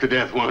you half to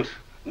death once.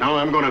 Now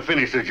I'm going to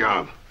finish the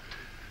job.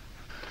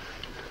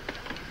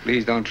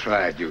 Please don't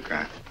try it,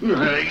 Yukon.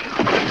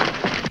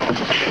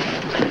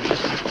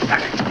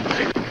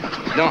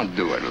 Don't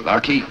do it,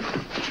 Lucky.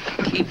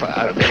 Keep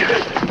out of it.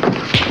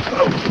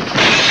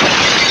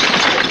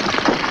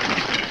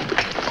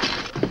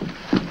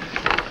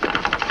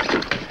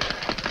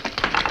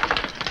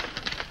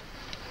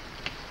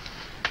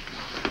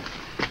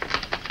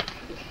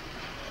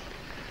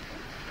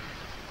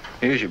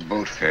 Here's your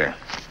boat fare.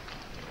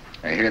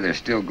 I hear there's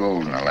still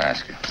gold in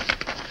Alaska.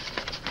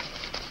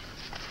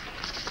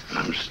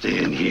 I'm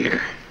staying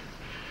here.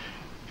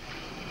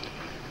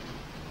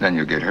 Then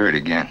you'll get hurt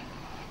again.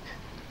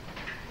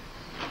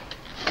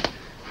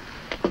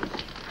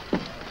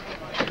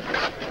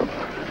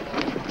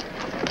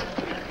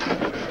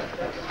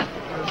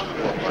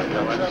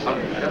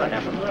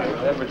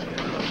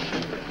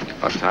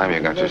 About time you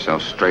got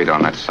yourself straight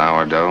on that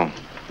sourdough.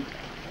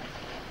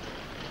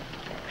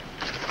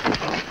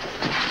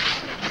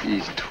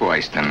 He's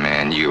twice the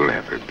man you'll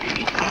ever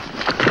be.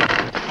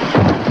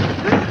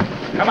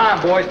 Come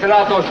on, boys, fill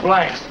out those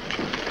blanks.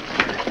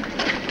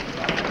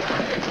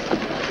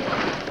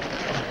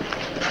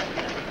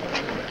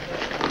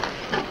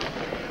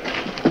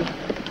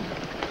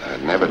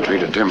 I'd never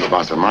treat a timber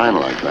boss of mine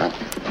like that.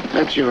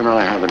 Let you and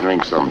I have a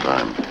drink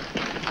sometime.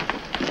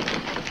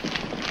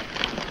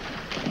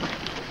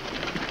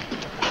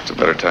 It's a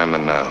better time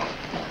than now.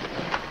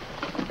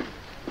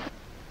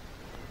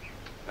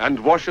 And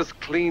wash us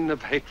clean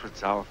of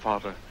hatreds, our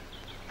Father,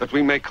 that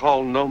we may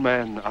call no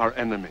man our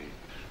enemy.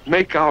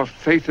 Make our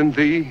faith in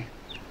thee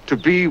to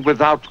be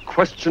without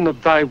question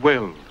of thy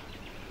will,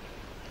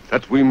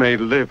 that we may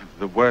live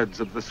the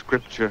words of the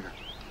Scripture.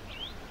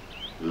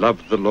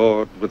 Love the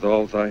Lord with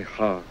all thy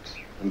heart,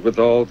 and with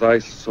all thy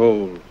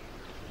soul,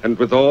 and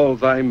with all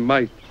thy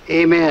might.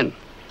 Amen.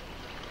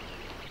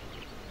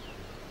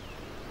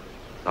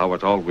 Thou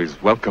art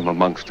always welcome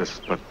amongst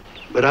us,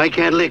 But I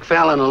can't lick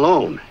Fallon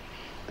alone.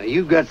 Now,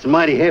 you've got some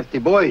mighty hefty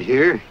boys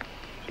here,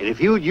 and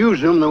if you'd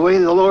use them the way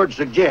the Lord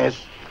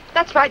suggests...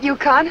 That's right,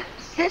 Yukon.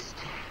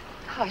 Sister.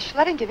 Hush,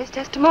 let him give his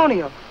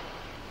testimonial.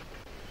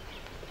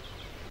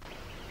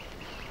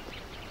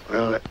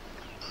 Well,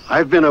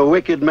 I've been a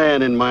wicked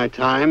man in my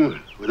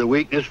time, with a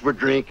weakness for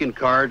drink and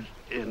cards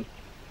and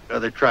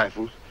other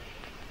trifles.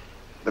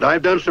 But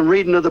I've done some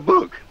reading of the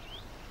book.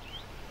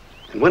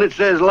 And when it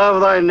says,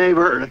 love thy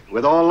neighbor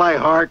with all thy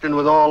heart and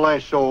with all thy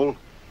soul,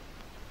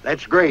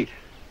 that's great.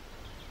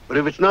 But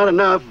if it's not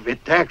enough,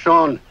 it tacks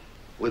on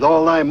with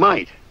all thy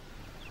might.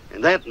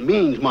 And that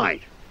means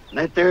might. And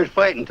that there's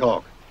fighting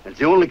talk. It's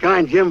the only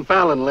kind Jim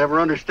Fallon will ever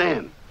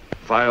understand.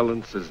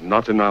 violence is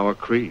not in our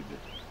creed.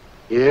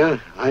 Yeah,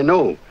 I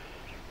know.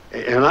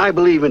 And I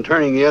believe in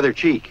turning the other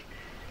cheek.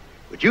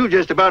 But you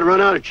just about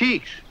run out of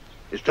cheeks.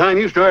 It's time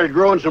you started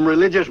growing some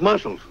religious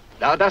muscles.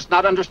 Thou dost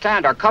not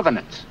understand our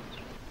covenants.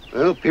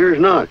 Well, appears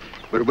not.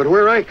 But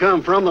where I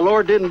come from, the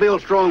Lord didn't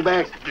build strong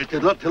backs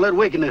to let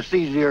wickedness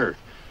seize the earth.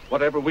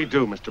 Whatever we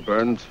do, Mr.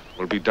 Burns,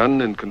 will be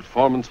done in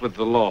conformance with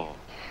the law.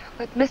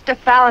 But Mr.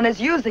 Fallon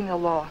is using the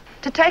law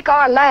to take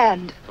our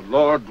land. The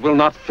Lord will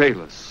not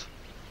fail us.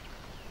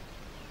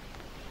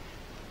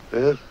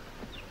 Well,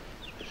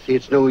 I see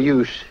it's no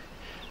use.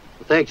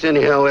 Well, thanks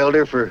anyhow,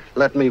 Elder, for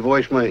letting me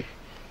voice my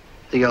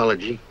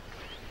theology.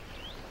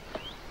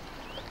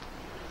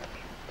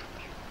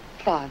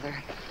 Father.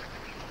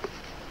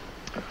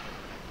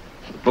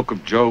 The book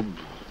of Job,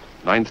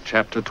 9th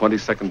chapter,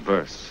 22nd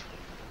verse.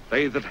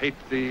 They that hate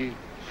thee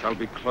shall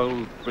be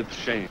clothed with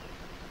shame.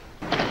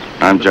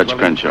 I'm Judge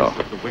Crenshaw.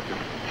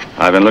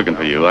 I've been looking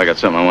for you. I got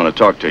something I want to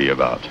talk to you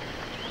about.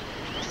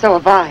 So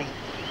have I.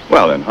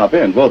 Well, then, hop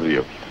in, both of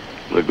you.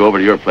 We'll go over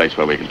to your place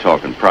where we can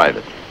talk in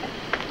private.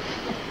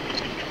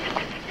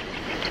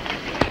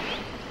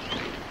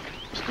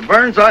 Mr.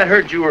 Burns, I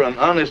heard you were an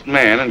honest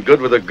man and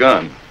good with a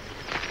gun.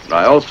 But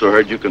I also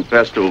heard you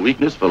confess to a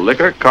weakness for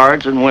liquor,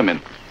 cards, and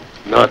women.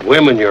 Not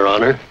women, Your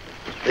Honor.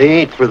 They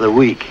ain't for the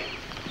weak.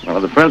 One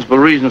of the principal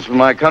reasons for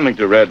my coming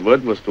to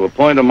Redwood was to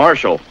appoint a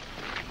marshal.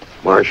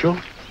 Marshal?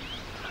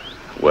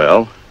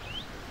 Well?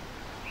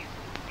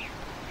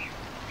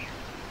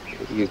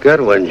 You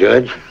got one,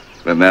 Judge.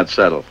 Then that's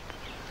settled.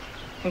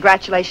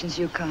 Congratulations,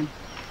 Yukon.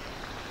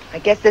 I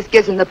guess this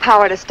gives him the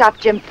power to stop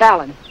Jim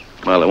Fallon.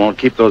 Well, it won't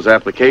keep those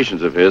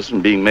applications of his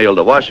from being mailed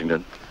to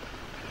Washington.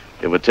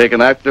 It would take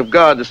an act of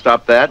God to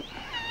stop that.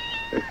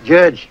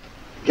 Judge,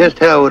 just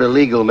how would a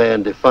legal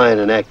man define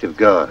an act of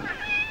God?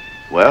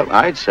 Well,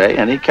 I'd say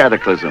any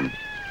cataclysm,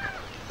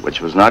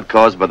 which was not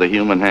caused by the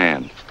human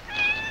hand.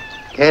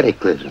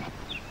 Cataclysm?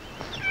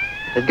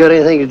 That got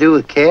anything to do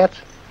with cats?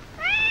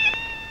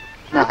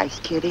 Nice,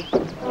 kitty.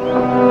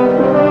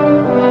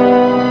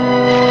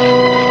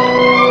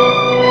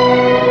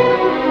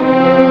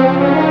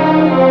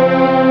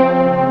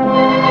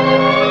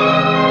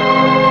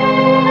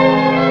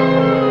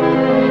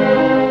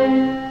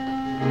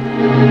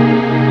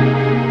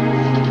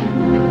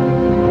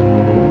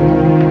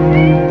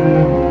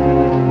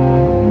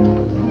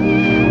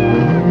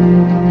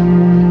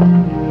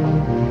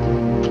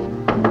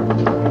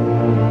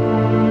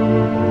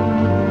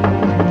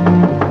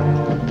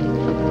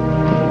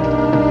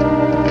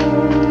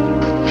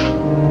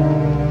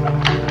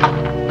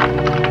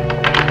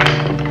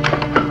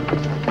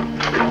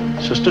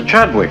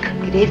 Chadwick.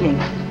 Good evening.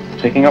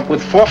 Taking up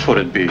with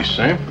four-footed beasts,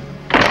 eh?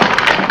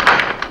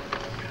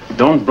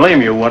 Don't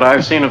blame you what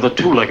I've seen of the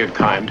two-legged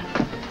kind.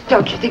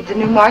 Don't you think the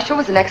new marshal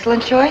was an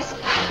excellent choice?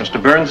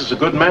 Mr. Burns is a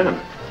good man.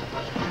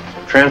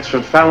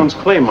 Transferred Fallon's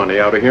clay money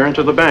out of here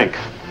into the bank.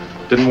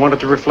 Didn't want it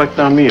to reflect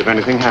on me if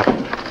anything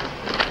happened.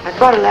 I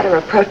brought a letter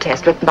of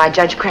protest written by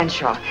Judge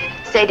Crenshaw,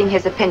 stating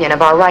his opinion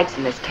of our rights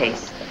in this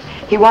case.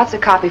 He wants a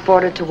copy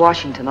forwarded to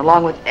Washington,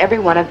 along with every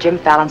one of Jim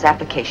Fallon's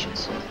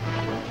applications.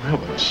 Well,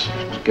 it's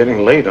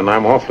getting late and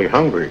I'm awfully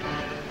hungry.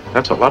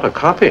 That's a lot of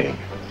copying.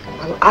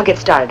 Well, I'll get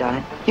started on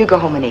it. You go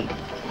home and eat.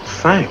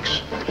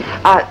 Thanks.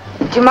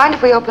 Do you mind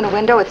if we open a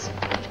window? It's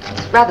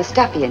rather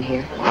stuffy in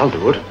here. I'll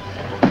do it.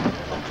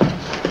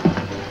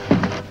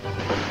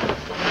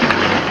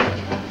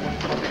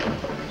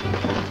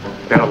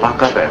 Better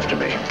lock up after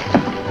me.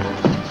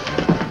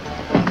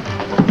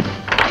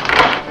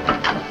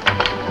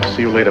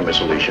 See you later,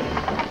 Miss Alicia.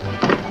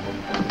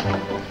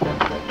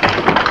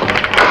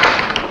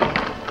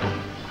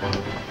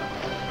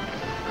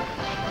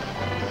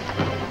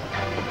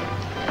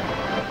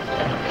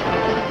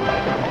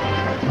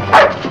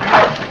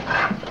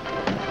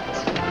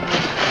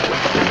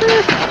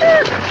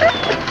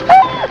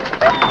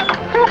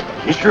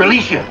 Mr.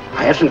 Alicia,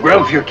 I have some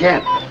grub for your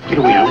cat. Get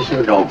away now, this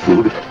isn't dog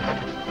food.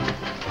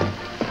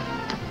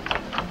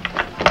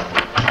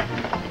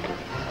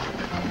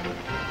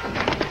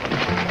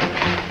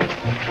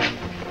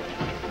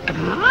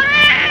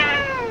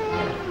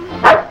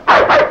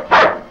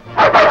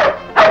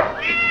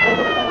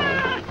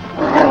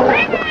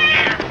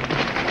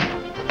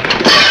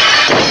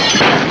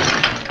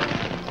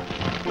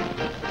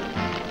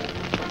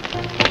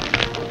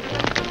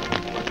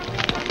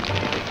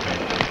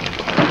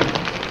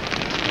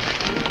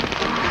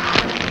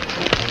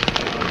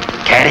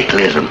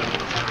 Cataclysm.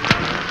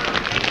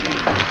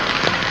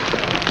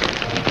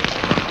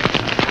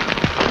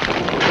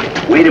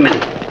 Wait a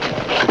minute.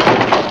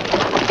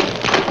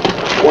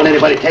 Don't want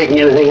anybody taking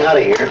anything out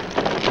of here.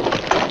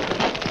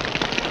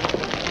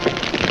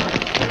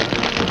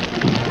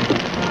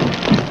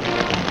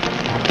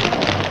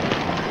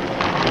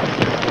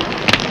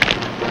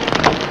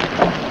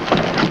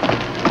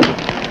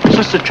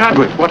 Sister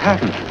Chadwick, what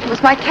happened? It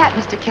was my cat,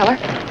 Mr. Killer,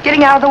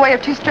 getting out of the way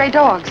of two stray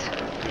dogs.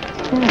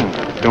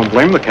 Don't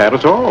blame the cat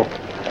at all.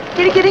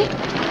 Kitty, kitty.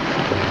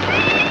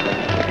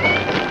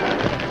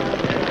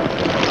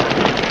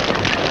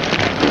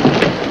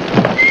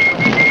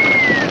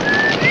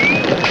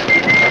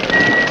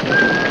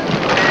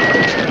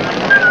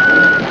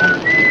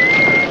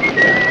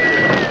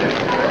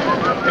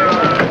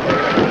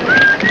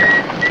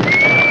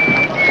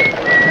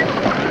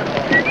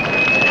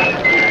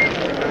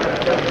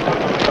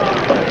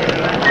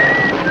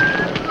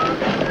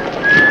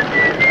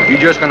 You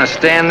just gonna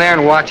stand there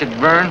and watch it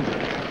burn?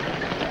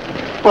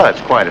 Well,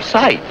 it's quite a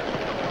sight.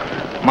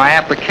 My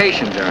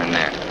applications are in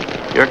there.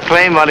 Your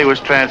claim money was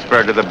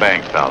transferred to the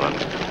bank, Fallon.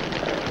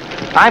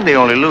 I'm the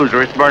only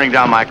loser. It's burning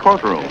down my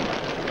courtroom.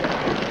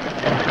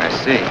 I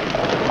see.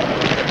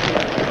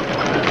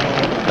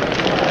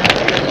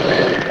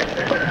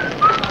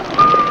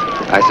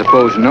 I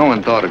suppose no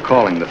one thought of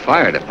calling the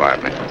fire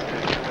department.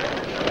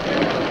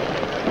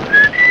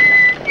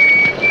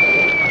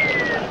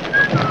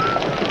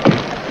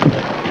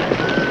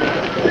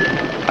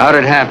 How'd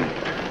it happen?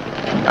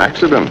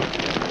 Accident.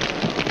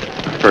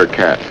 For a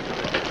cat.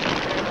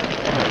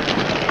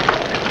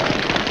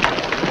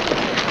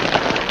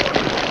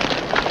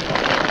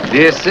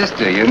 Dear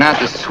sister, you're not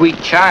the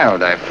sweet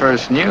child I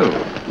first knew.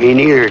 Me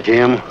neither,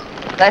 Jim.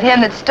 Let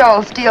him that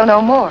stole steal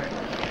no more.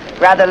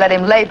 Rather let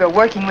him labor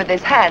working with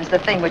his hands the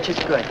thing which is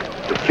good.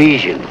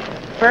 Ephesians.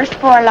 First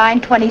floor,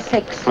 line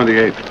 26.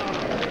 28.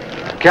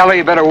 Kelly,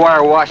 you better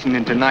wire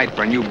Washington tonight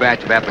for a new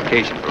batch of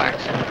application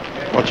blanks.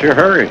 What's your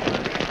hurry?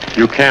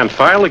 You can't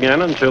file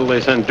again until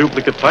they send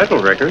duplicate title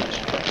records.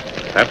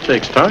 That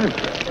takes time.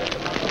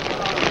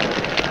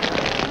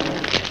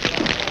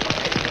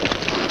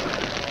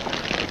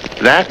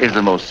 That is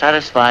the most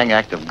satisfying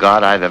act of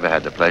God I've ever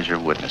had the pleasure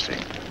of witnessing.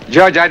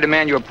 Judge, I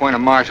demand you appoint a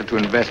marshal to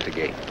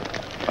investigate.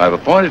 I've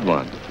appointed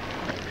one.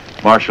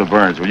 Marshal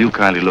Burns, will you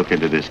kindly look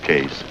into this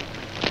case?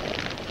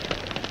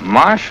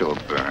 Marshal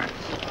Burns?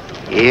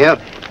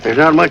 Yep. There's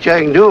not much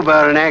I can do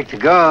about an act of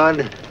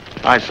God.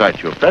 I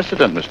cite you a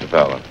precedent, Mr.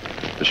 Fallon.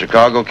 The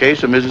Chicago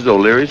case of Mrs.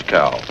 O'Leary's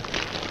cow.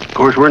 Of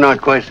course, we're not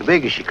quite so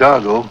big as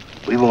Chicago.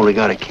 We've only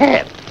got a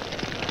cat.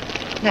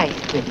 Nice,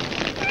 kitty.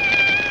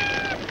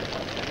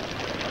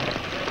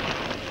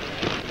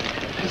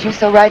 As you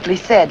so rightly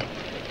said,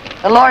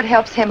 the Lord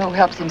helps him who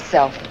helps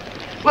himself.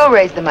 We'll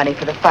raise the money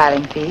for the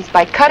filing fees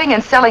by cutting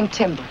and selling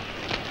timber.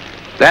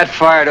 That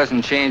fire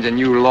doesn't change a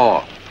new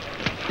law.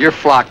 Your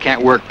flock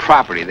can't work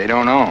property they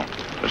don't own.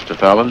 Mr.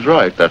 Fallon's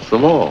right. That's the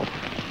law.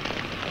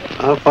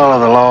 I'll follow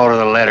the law to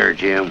the letter,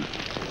 Jim.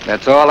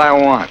 That's all I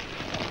want.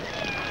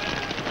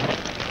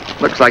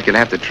 Looks like you'd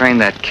have to train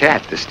that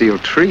cat to steal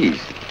trees.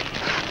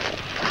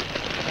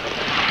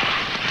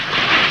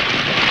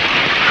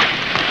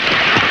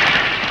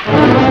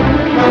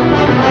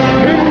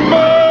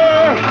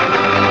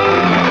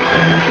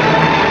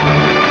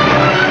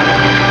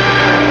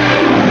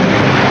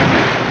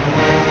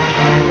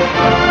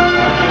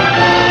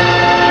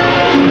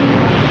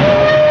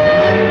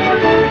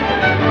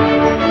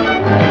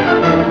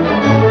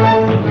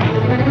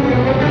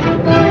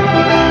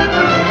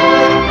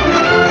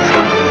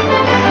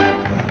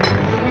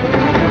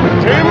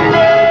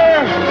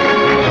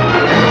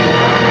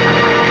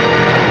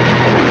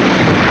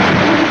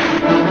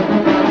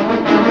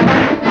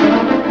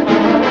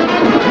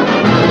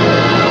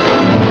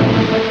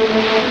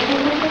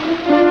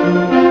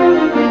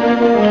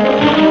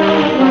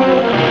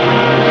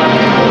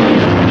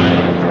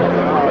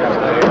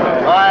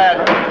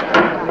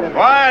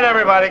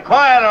 everybody,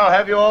 quiet, and I'll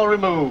have you all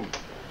removed.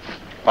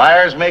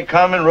 Fires may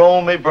come and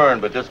Rome may burn,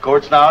 but this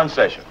court's now in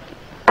session.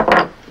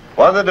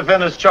 What are the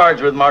defendants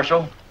charged with,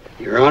 Marshal?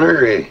 Your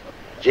Honor,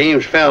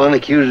 James Fallon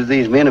accuses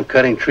these men of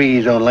cutting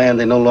trees on land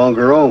they no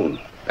longer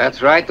own.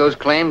 That's right. Those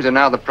claims are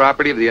now the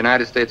property of the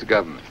United States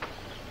government.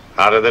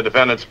 How did the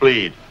defendants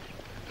plead?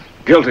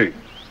 Guilty.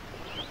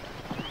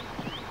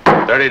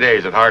 30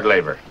 days of hard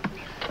labor.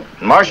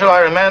 Marshal, I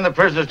remand the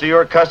prisoners to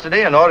your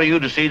custody and order you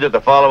to see that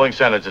the following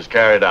sentence is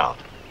carried out.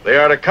 They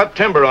are to cut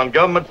timber on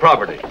government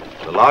property.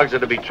 The logs are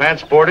to be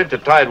transported to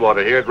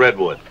Tidewater here at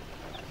Redwood.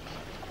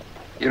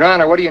 Your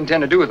Honor, what do you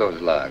intend to do with those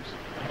logs?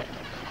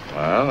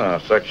 Well,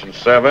 Section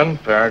 7,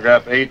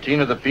 Paragraph 18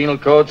 of the Penal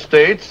Code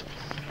states,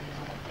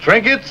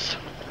 trinkets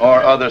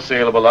or other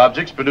saleable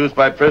objects produced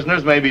by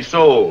prisoners may be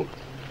sold,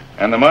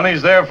 and the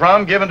monies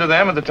therefrom given to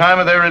them at the time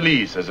of their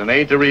release as an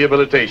aid to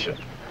rehabilitation.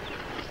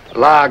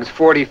 Logs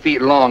 40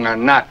 feet long are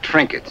not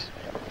trinkets.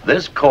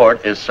 This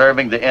court is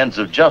serving the ends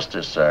of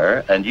justice,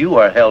 sir, and you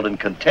are held in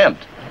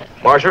contempt.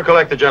 Marshal,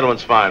 collect the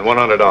gentleman's fine,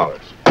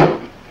 $100.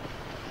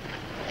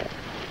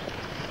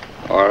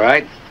 All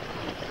right.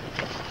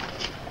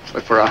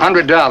 But for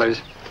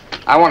 $100,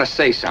 I want to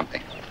say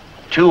something.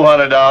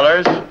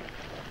 $200.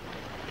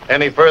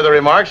 Any further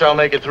remarks, I'll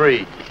make it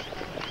 3.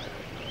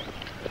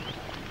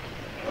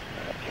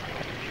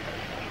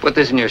 Put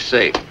this in your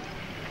safe.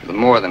 It'll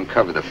more than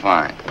cover the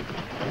fine.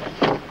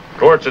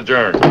 Court's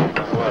adjourned.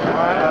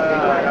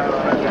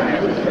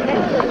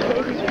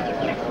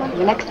 In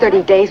the next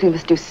 30 days, we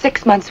must do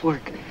 6 months'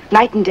 work,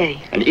 night and day.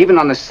 And even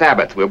on the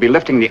Sabbath, we'll be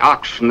lifting the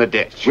ox from the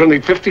ditch. We'll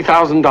need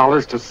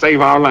 $50,000 to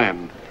save our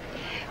land.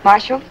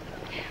 Marshal,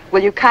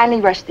 will you kindly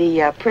rush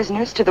the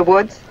prisoners to the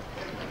woods?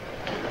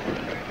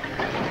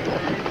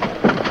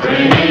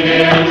 Bring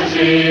in the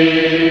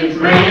sheaves,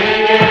 bring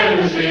in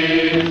the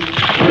sheaves.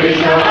 We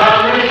shall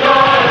have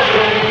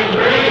rejoicing.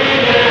 Bring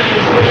in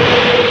the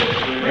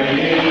sheaves, bring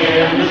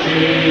in the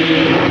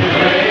sheaves,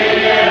 bring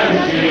in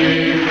the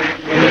sheaves.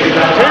 We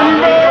shall have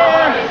rejoicing.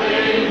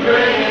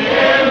 Bring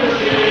in the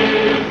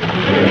sheaves,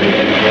 bring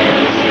in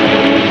the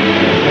sheaves.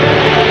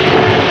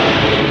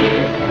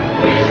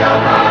 We shall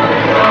have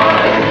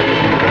rejoicing.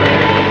 Bring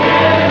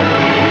in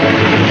the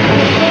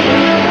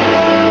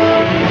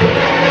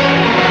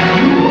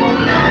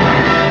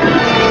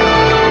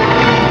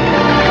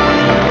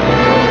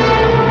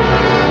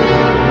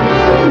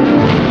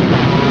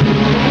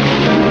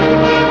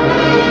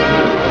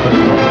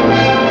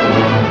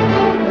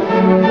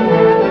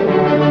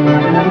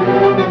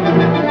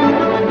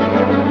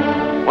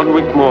One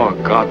week more,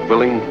 God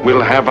willing,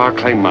 we'll have our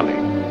claim money.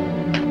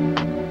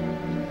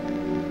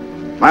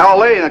 My old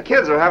lady and the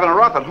kids are having a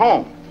rough at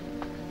home.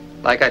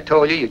 Like I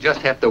told you, you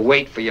just have to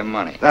wait for your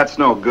money. That's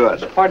no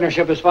good.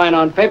 Partnership is fine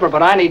on paper,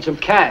 but I need some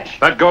cash.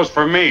 That goes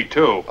for me,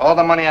 too. All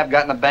the money I've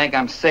got in the bank,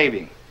 I'm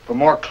saving for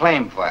more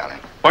claim filing.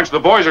 Bunch of the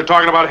boys are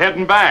talking about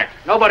heading back.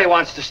 Nobody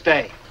wants to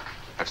stay.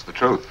 That's the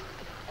truth.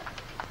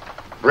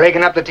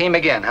 Breaking up the team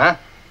again, huh?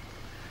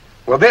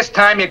 Well, this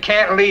time you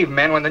can't leave,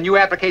 men. When the new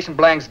application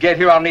blanks get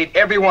here, I'll need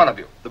every one of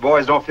you. The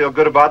boys don't feel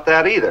good about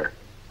that either.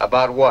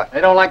 About what?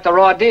 They don't like the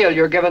raw deal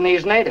you're giving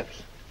these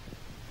natives.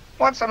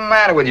 What's the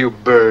matter with you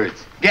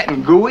birds?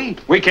 Getting gooey?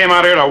 We came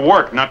out here to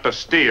work, not to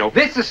steal.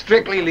 This is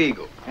strictly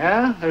legal.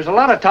 Yeah, there's a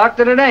lot of talk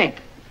that it ain't.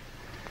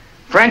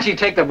 Frenchie,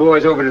 take the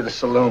boys over to the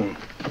saloon.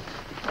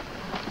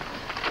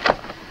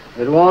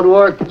 It won't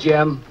work,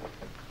 Jim.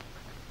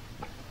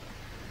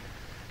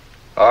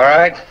 All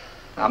right.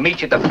 I'll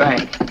meet you at the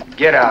bank.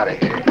 Get out of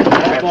here.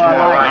 That's all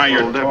Now right.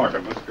 you're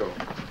talking. Let's go.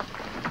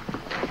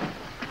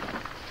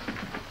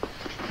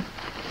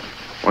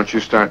 Once you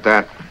start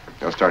that,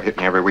 they'll start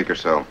hitting you every week or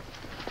so.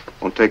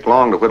 Won't take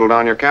long to whittle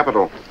down your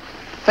capital.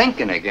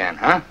 Thinking again,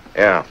 huh?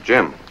 Yeah,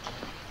 Jim.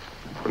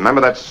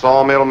 Remember that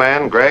sawmill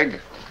man, Greg?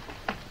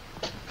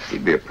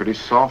 He'd be a pretty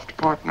soft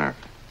partner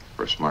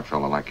for a smart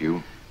fellow like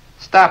you.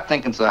 Stop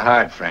thinking so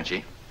hard,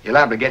 Frenchie. You're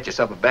liable to get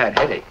yourself a bad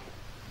headache.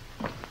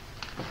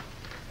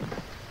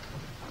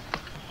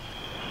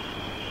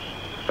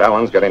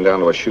 Fallon's getting down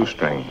to a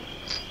shoestring.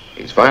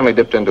 He's finally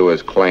dipped into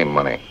his claim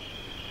money.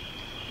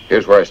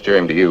 Here's where I steer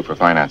him to you for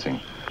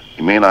financing.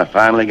 You mean I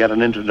finally get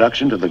an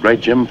introduction to the great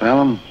Jim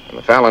Fallon? And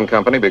the Fallon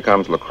Company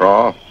becomes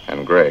LaCroix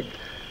and Gregg.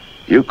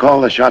 You call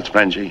the shots,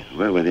 Frenchie.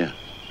 We're with you.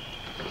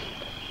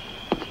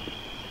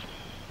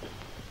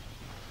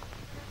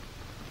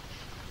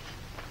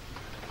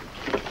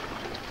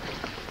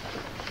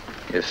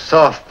 Your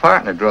soft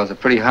partner draws a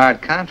pretty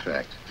hard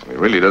contract. He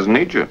really doesn't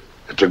need you.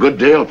 It's a good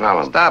deal,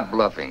 Fallon. Stop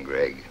bluffing,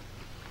 Gregg.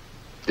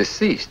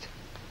 Deceased.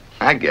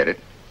 I get it.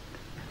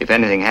 If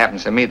anything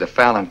happens to me, the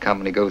Fallon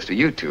Company goes to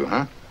you two,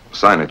 huh?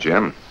 Sign it,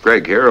 Jim.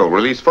 Gregg here will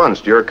release funds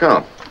to your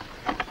account.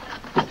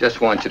 Just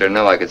want you to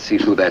know I could see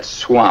through that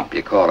swamp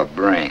you call a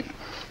brain.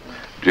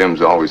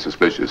 Jim's always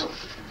suspicious.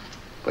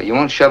 But you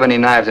won't shove any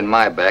knives in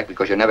my back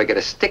because you'll never get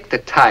a stick to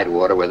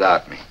Tidewater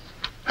without me.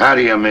 How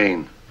do you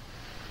mean?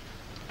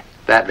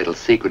 That little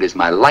secret is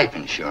my life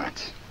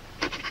insurance.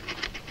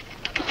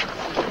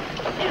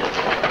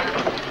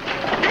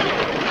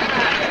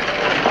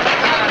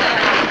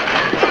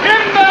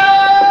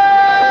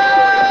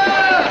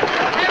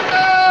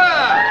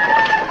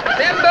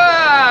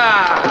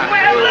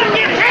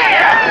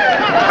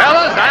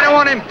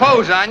 to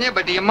impose on you,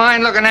 but do you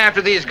mind looking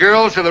after these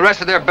girls till the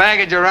rest of their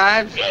baggage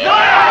arrives? Are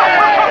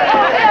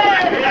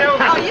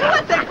you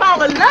what they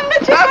call a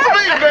lumberjack? That's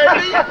me,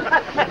 baby.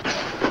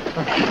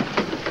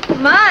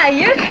 My,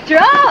 you're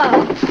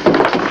strong.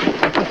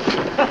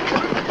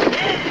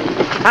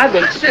 I've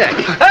been sick. Move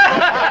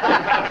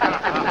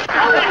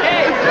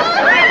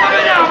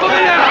it down.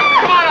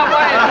 Come on, I'll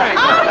buy a drink.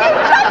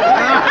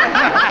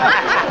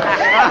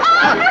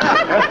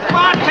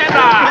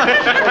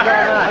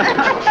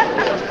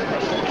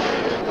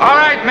 All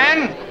right,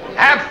 men,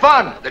 have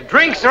fun. The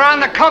drinks are on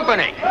the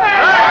company.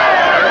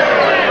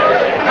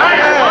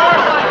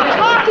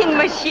 Talking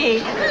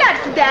machine.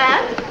 Let's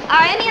dance.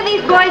 Are any of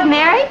these boys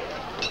married?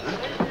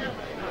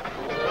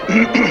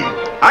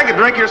 I could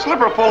drink your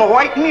slipper full of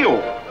white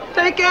mule.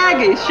 Take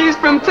Aggie. She's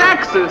from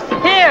Texas.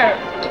 Here.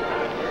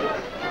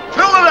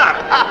 Fill it up.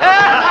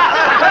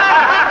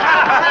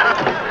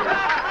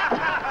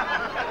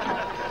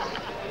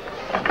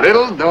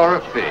 Little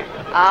Dora Fig.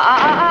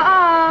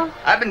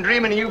 I've been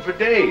dreaming of you for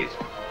days.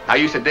 I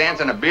used to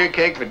dance on a beer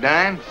cake for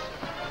dimes.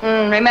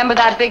 Remember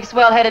that big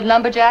swell-headed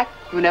lumberjack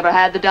who never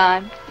had the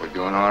dime? We're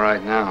doing all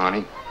right now,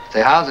 honey.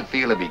 Say, how's it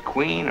feel to be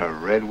queen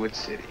of Redwood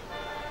City?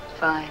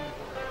 Fine.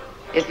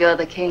 If you're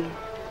the king.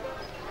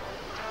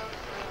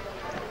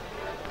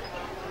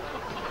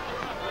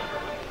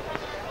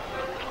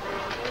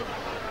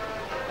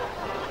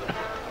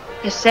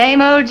 The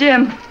same old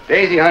Jim.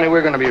 Daisy, honey,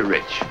 we're going to be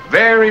rich.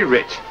 Very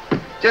rich.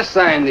 Just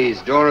sign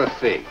these, Dora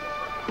Fig.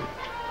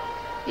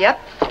 Yep.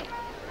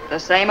 The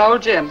same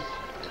old Jim.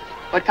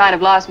 What kind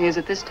of loss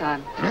music this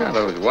time? Yeah,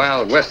 those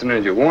wild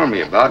Westerners you warned me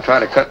about try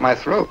to cut my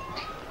throat.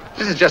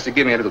 This is just to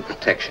give me a little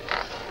protection.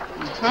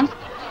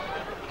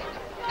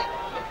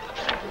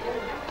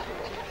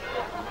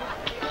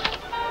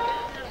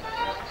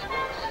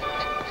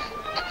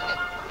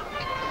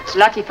 It's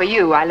lucky for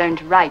you I learned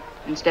to write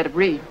instead of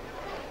read.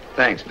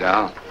 Thanks,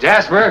 Doll.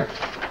 Jasper,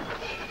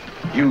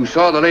 you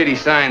saw the lady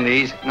sign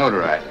these.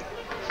 Notarize it.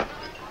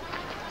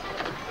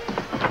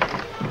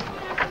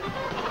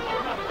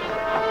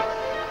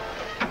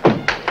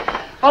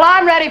 Well,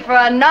 I'm ready for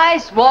a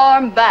nice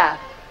warm bath.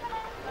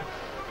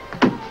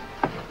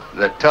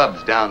 The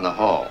tub's down the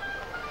hall.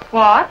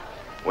 What?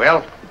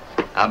 Well,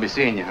 I'll be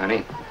seeing you,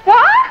 honey.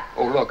 What?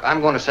 Oh, look,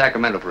 I'm going to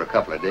Sacramento for a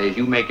couple of days.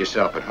 You make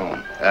yourself at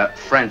home.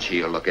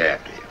 Frenchie will look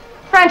after you.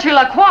 Frenchie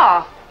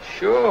Lacroix.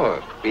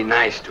 Sure. Be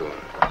nice to him.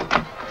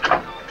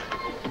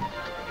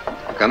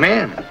 Come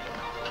in.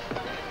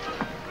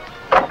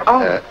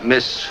 Oh.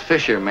 Miss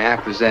Fisher, may I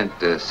present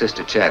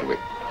Sister Chadwick?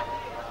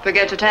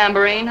 Forget your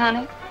tambourine,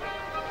 honey?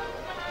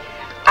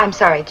 I'm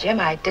sorry, Jim.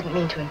 I didn't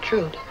mean to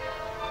intrude.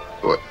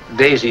 Well,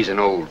 Daisy's an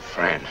old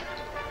friend.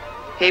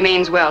 He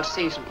means well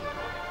seasoned.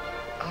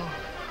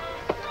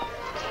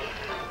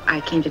 I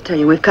came to tell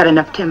you we've cut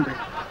enough timber.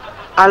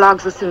 Our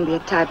logs will soon be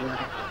at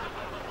tidewater.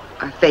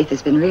 Our faith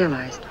has been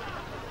realized.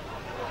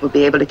 We'll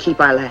be able to keep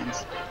our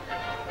lands.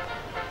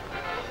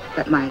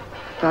 But my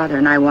father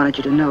and I wanted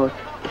you to know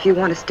if you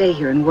want to stay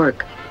here and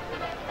work,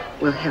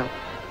 we'll help.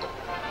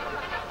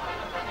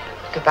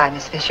 Goodbye,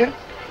 Miss Fisher.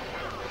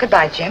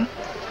 Goodbye, Jim.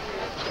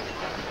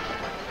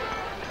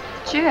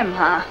 Jim,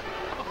 huh?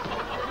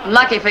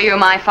 Lucky for you,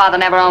 my father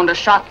never owned a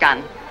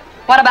shotgun.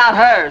 What about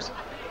hers?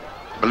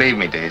 Believe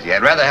me, Daisy,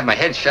 I'd rather have my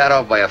head shot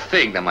off by a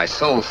fig than my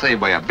soul saved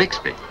by a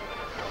Bixby.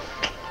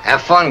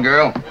 Have fun,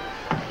 girl.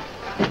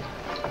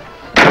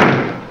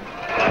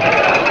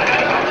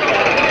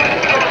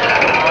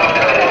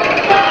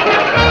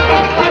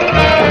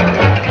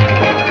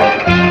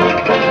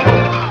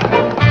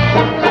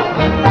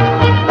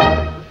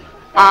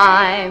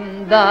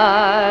 I'm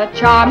the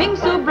charming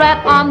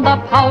soubrette on the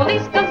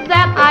Police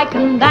Gazette. I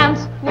can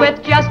dance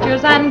with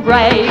gestures and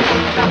grace.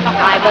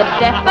 I've a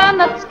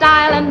definite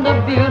style and a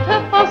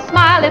beautiful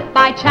smile. If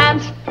by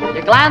chance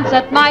you glance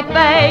at my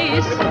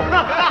face,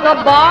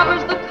 the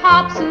barbers, the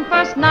cops, and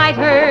first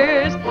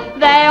nighters,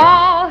 they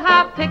all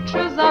have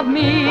pictures of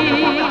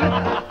me.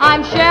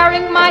 I'm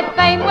sharing my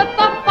fame with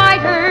the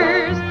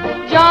fighters,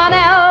 John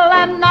L.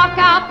 and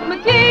Knockout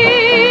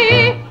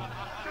McGee.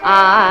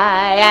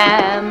 I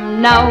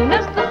am known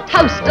as the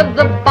toast of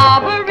the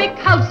Barbary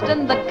Coast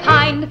and the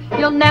kind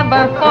you'll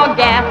never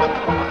forget.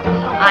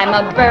 I'm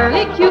a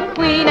burly cute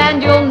queen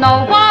and you'll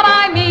know what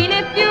I mean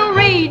if you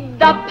read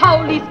the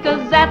Police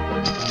Gazette.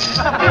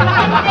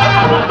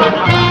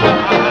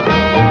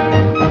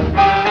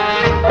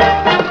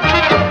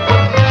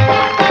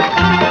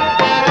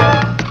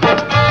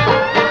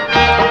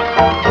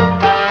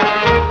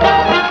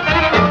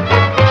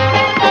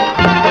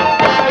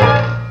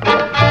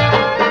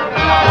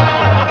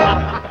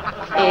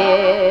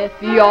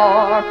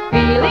 You're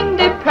feeling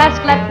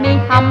depressed, let me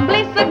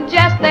humbly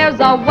suggest there's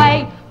a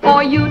way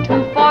for you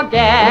to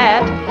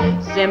forget.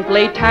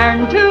 Simply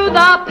turn to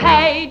the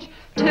page,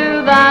 to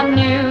the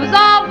news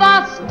of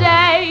the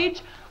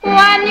stage,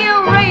 when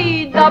you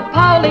read the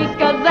Police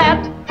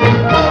Gazette.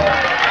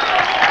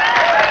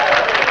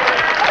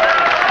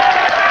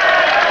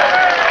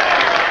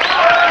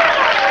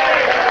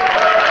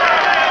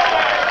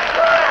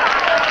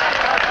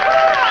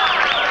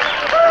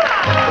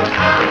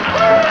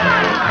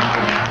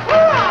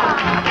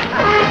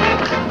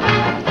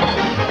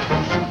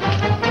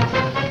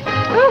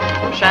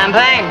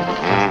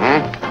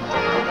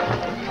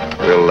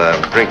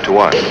 drink to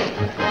us.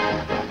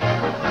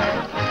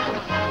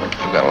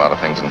 We've got a lot of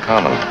things in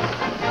common.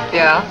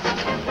 Yeah?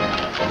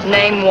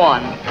 Name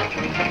one.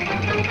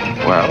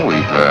 Well,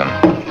 we've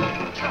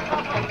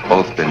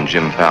both been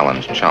Jim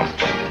Fallon's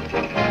chumps.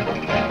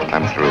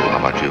 I'm through. How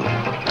about you?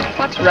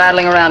 What's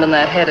rattling around in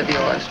that head of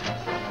yours?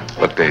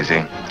 Look,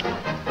 Daisy,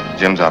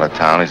 Jim's out of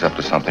town. He's up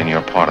to something.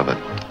 You're part of it.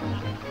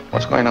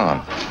 What's going on?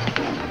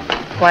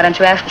 Why don't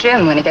you ask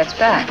Jim when he gets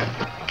back?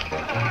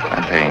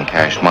 I'm paying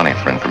cash money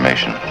for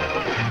information.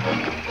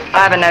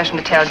 I have a notion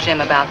to tell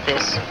Jim about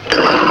this.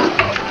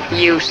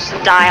 You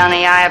sty on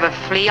the eye of a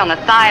flea, on the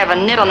thigh of a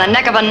nit, on the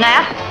neck of a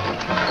gnat.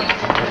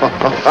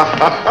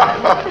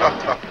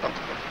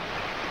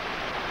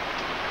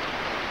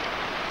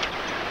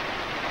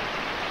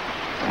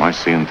 Am I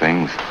seeing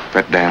things?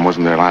 That dam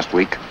wasn't there last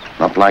week?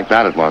 Not like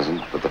that it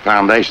wasn't, but the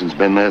foundation's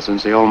been there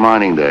since the old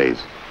mining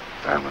days.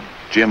 Fallon.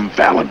 Jim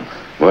Fallon.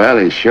 Well,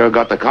 he's sure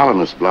got the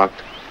colonists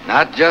blocked.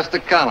 Not just the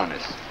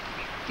colonists.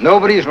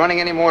 Nobody's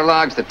running any more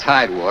logs to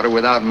Tidewater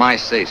without my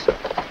say-so.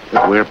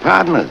 But we're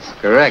partners.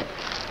 Correct.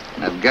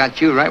 And I've got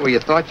you right where you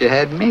thought you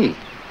had me.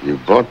 You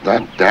bought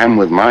that dam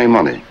with my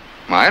money.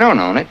 I don't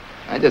own it.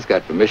 I just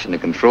got permission to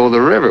control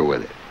the river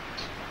with it.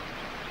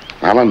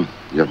 Fallon,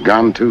 you've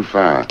gone too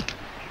far.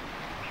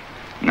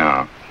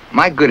 No.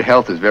 My good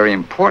health is very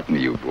important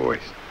to you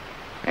boys.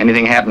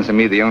 Anything happens to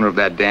me, the owner of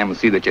that dam will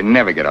see that you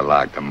never get a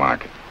log to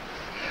market.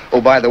 Oh,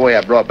 by the way,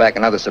 I brought back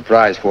another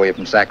surprise for you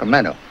from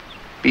Sacramento.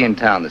 Be in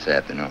town this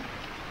afternoon.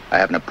 I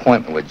have an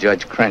appointment with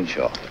Judge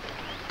Crenshaw.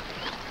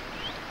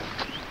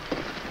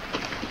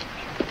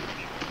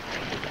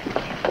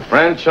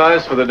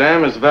 Franchise for the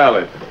dam is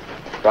valid.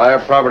 Prior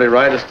property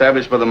right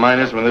established by the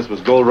miners when this was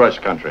gold rush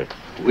country.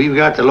 We've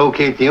got to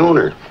locate the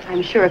owner.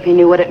 I'm sure if he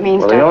knew what it means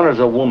Well, to... the owner's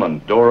a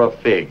woman, Dora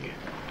Fig.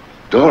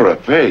 Dora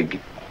Fig?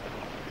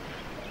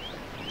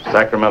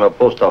 Sacramento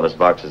post office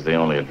box is the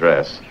only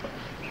address.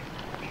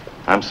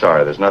 I'm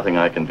sorry, there's nothing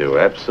I can do.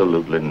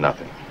 Absolutely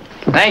nothing.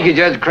 Thank you,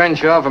 Judge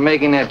Crenshaw, for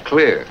making that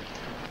clear.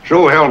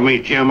 So help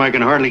me, Jim, I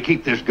can hardly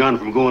keep this gun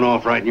from going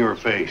off right in your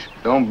face.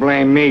 Don't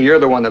blame me. You're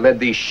the one that led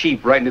these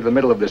sheep right into the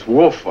middle of this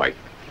wolf fight.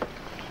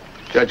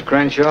 Judge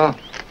Crenshaw,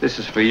 this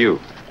is for you.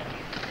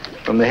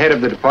 From the head of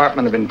the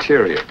Department of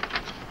Interior.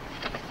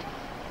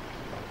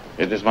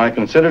 It is my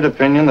considered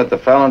opinion that the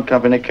Fallon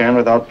Company can,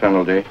 without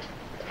penalty,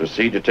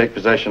 proceed to take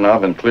possession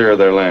of and clear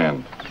their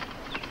land.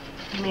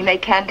 You mean they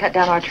can cut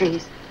down our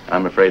trees?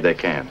 I'm afraid they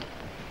can.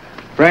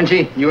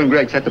 Frenchie, you and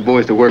Greg set the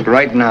boys to work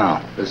right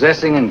now,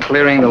 possessing and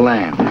clearing the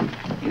land.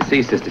 You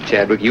see, Sister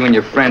Chadwick, you and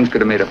your friends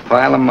could have made a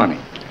pile of money.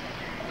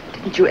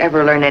 Didn't you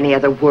ever learn any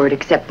other word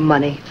except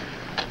money?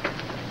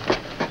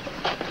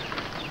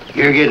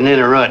 You're getting in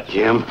a rut,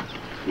 Jim.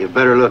 You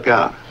better look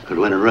out, because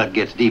when a rut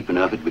gets deep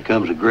enough, it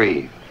becomes a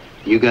grave.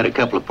 You got a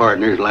couple of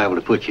partners liable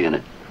to put you in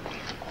it.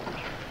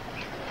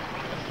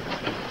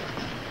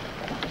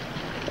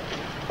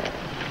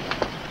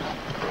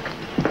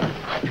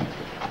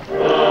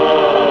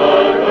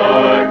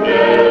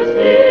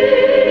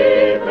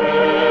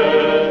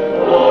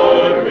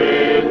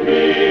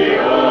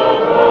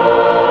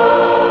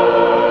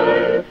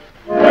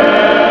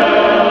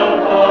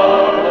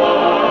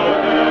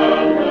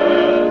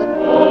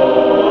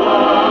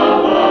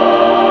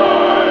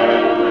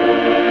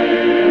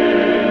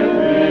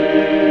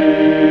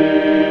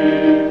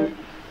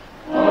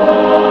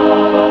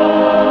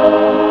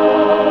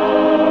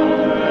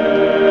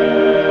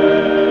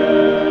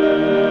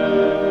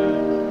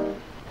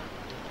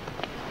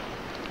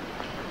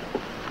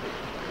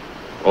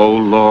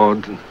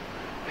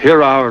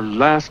 Hear our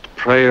last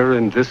prayer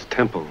in this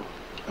temple.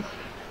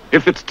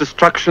 If its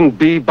destruction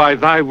be by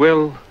thy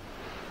will,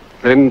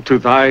 then to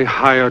thy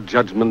higher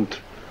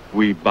judgment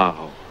we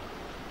bow.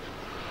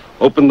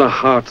 Open the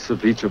hearts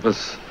of each of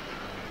us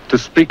to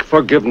speak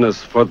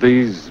forgiveness for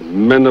these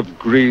men of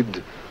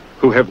greed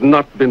who have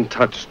not been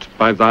touched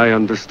by thy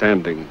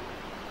understanding.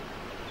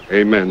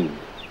 Amen.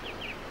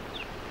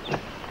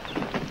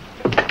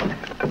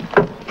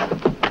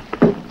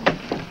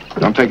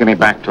 Don't take any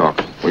back talk.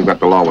 We've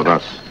got the law with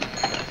us.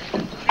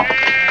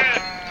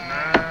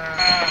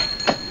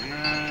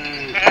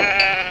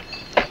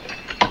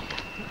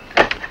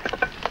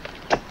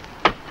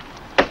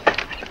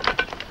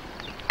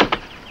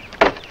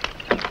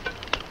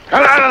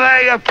 Get out of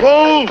there, you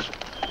fools!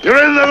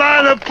 You're in the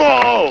line of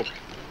fall!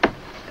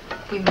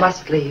 We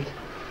must leave.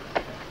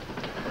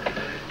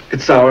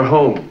 It's our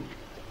home.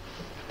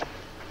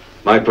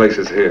 My place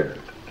is here.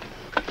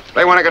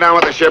 They want to go down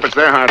with the ship. It's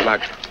their hard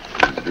luck.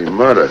 It'd be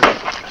murder.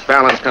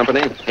 Fallon's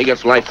company. He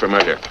gets life for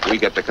murder. We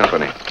get the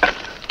company.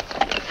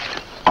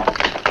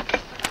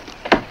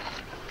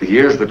 The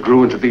years that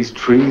grew into these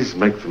trees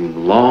make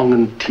them long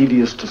and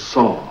tedious to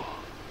saw.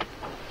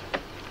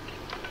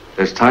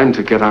 There's time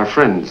to get our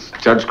friends,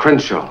 Judge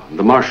Crenshaw and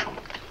the marshal.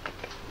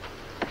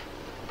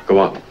 Go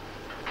on.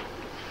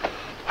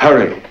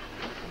 Hurry.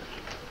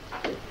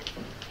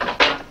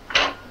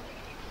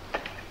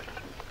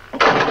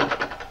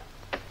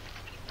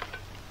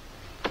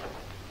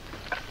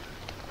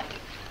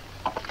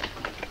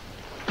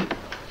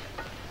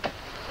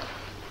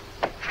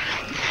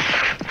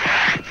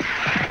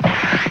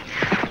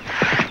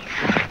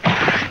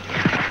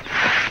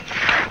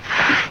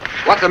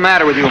 What's the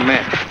matter with you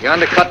men? You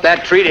undercut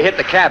that tree to hit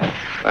the cabin.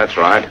 That's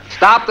right.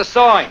 Stop the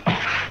sawing.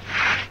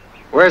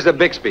 Where's the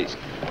Bixby's?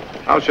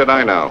 How should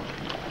I know?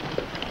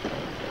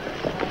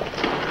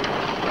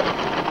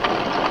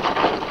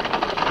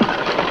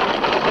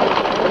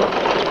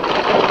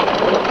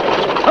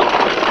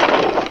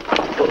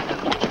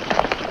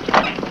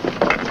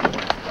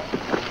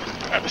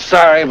 I'm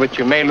sorry, but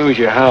you may lose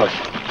your house.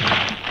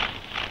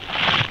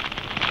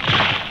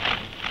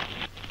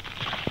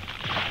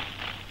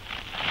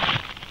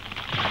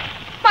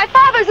 My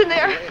father's in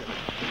there.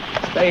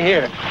 Stay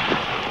here.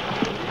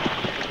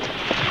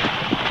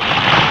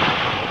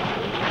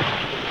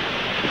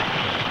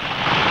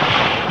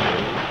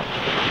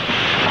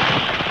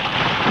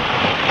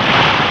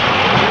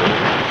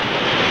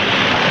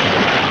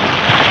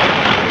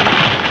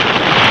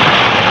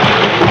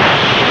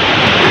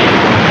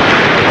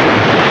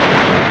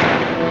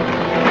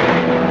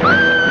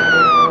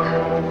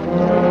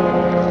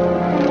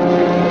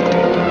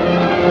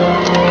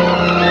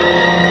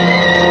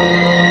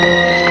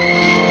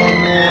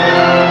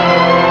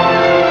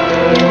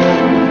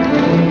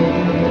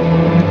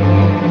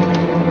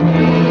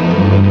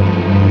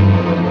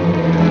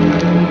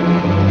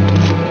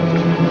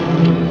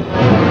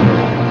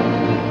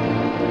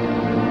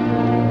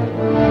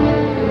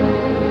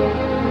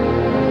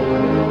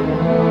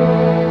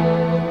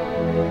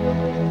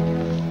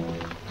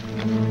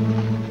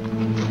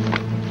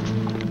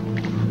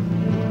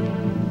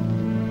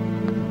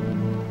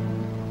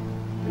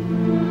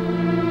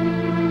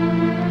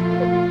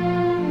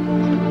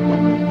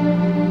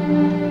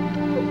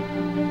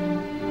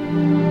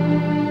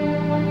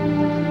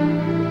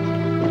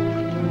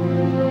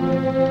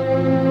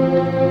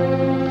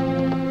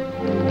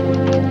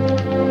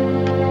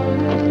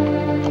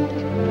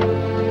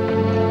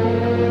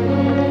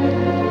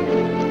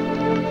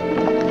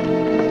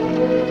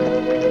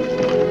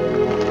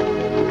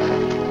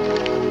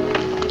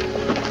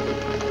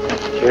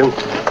 Jim,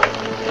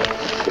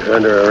 you're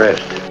under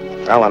arrest.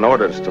 Fallon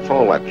ordered us to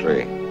follow that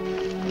tree.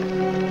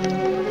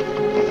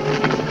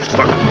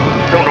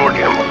 Don't know,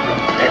 Jim.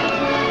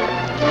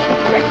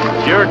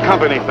 Your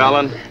company,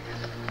 Fallon.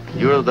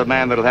 You're the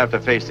man that'll have to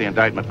face the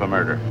indictment for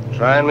murder.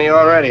 Trying me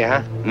already,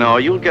 huh? No,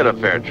 you'll get a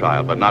fair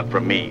trial, but not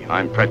from me.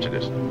 I'm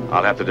prejudiced.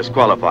 I'll have to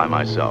disqualify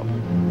myself.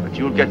 But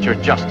you'll get your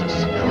justice.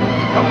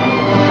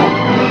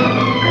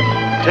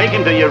 Take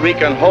him to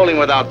Eureka and hold him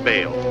without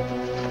bail.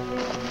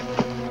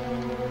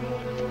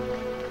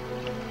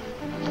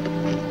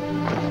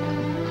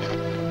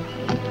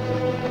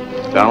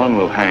 Fallon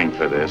will hang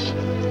for this.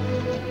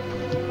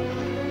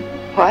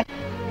 What?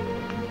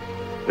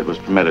 It was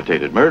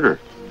premeditated murder.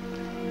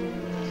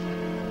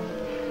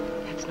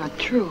 That's not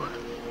true.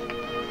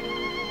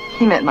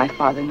 He meant my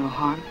father no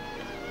harm.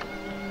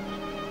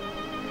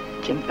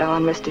 Jim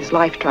Fallon risked his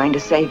life trying to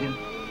save him.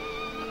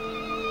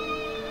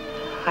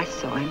 I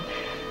saw him.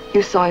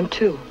 You saw him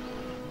too.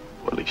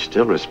 Well, he's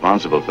still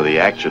responsible for the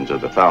actions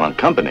of the Fallon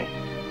Company.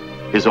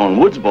 His own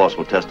woods boss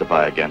will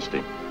testify against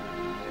him.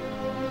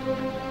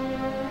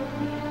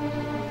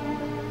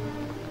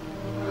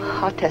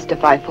 I'll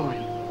testify for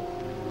him.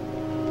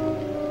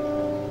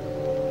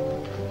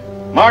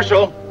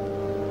 Marshal,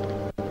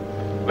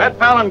 let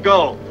Fallon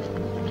go.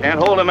 Can't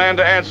hold a man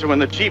to answer when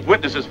the chief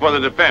witness is for the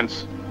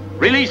defense.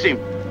 Release him.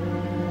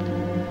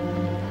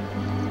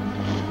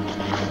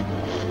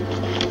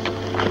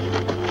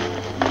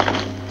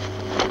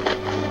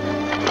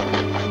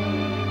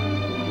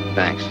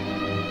 Thanks.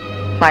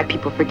 My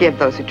people forgive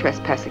those who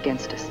trespass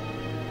against us.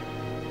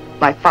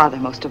 My father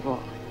most of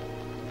all.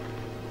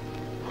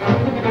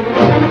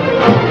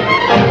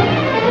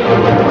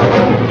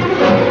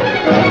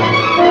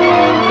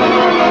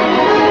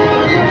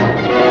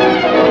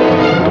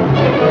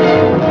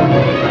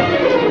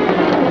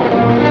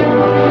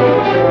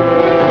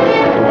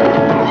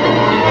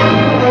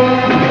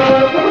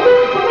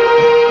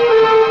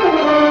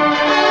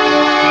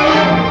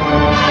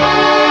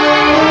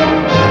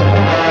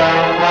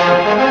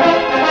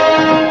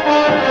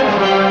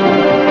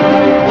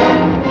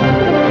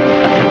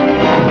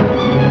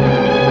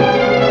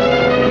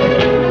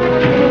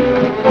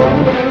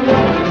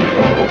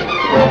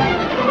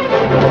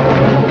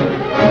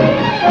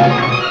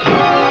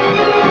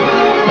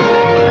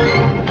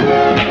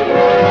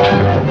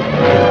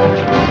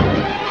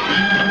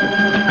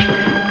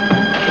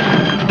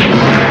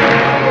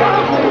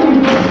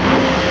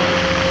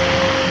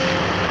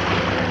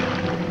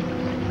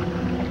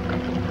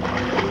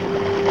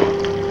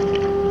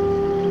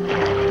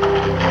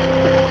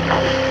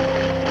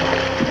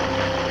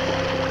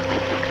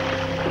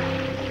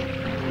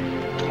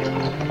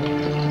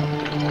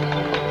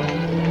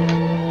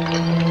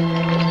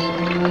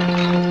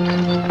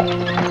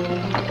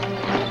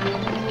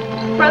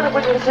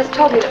 Just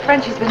told me that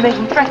Frenchie's been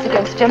making threats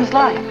against Jim's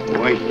life.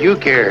 Why should you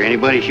care?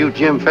 Anybody shoot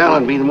Jim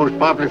Fallon, be the most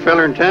popular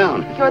fella in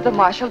town. You're the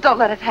marshal. Don't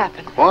let it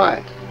happen.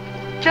 Why?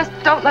 Just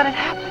don't let it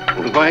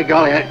happen. Well, by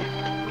golly,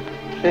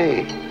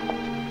 Say,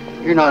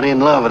 you're not in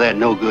love with that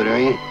no-good, are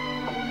you?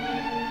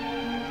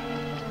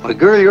 Why,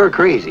 girl, you're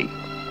crazy.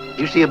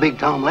 You see a big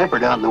Tom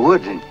leopard out in the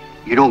woods, and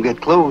You don't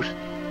get close.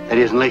 That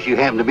is, unless you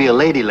happen to be a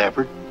lady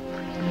leopard.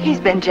 He's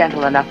been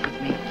gentle enough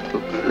with me.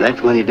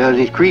 That's when he does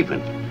his creeping.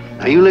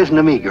 Now, you listen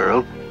to me,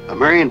 girl. A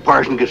Marion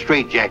Parson could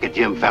straitjacket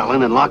Jim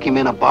Fallon and lock him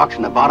in a box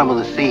in the bottom of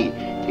the sea.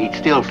 He'd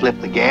still slip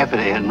the gaff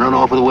and run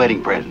off with the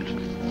wedding presents.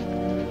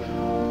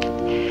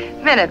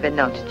 Men have been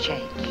known to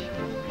change.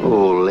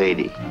 Oh,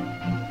 lady.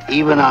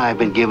 Even I've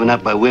been given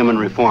up by women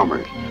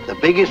reformers. The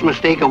biggest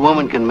mistake a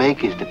woman can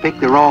make is to pick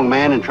the wrong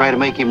man and try to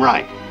make him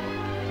right.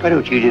 Why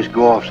don't you just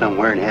go off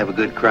somewhere and have a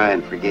good cry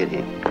and forget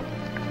him?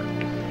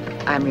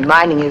 I'm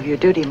reminding you of your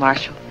duty,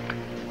 Marshal.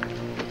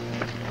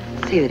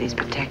 See that he's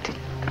protected.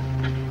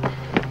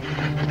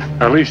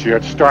 Alicia,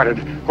 it started.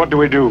 What do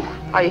we do?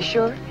 Are you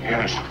sure?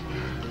 Yes.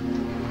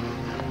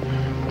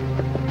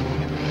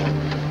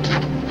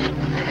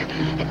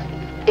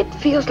 It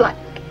feels like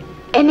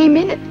any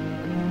minute.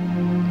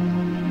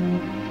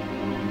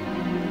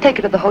 Take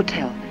her to the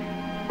hotel.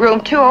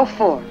 Room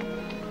 204.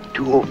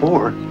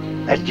 204?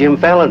 That's Jim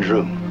Fallon's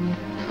room.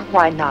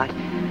 Why not?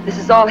 This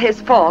is all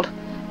his fault.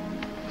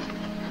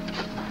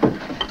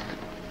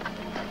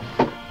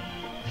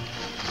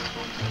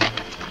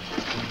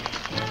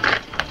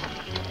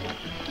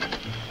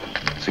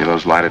 See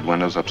those lighted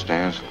windows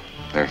upstairs?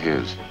 They're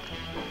his.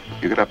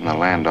 You get up in the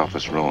land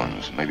office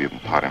ruins. Maybe you can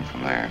pot him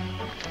from there.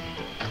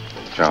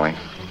 Charlie,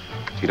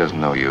 he doesn't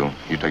know you.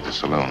 You take the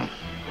saloon.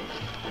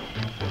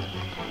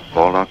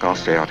 Baldock, I'll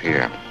stay out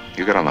here.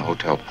 You get on the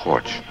hotel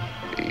porch.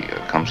 He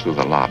comes through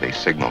the lobby.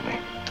 Signal me.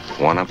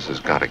 One of us has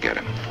got to get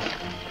him.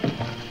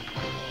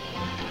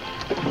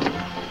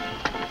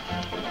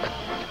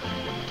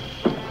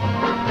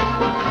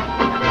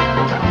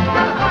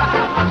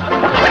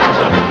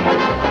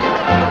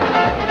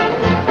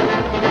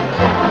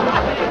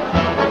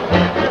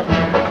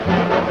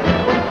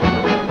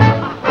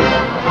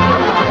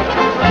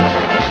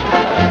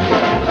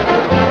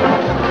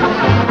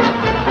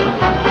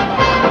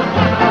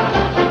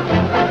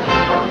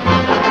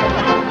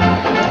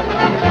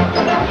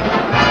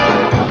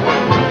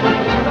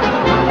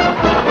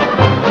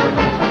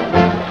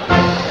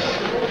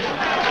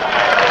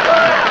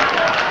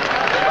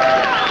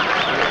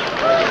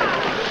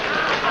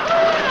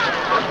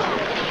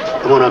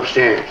 Come on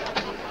upstairs.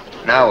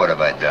 Now what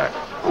have I done?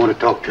 I want to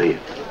talk to you.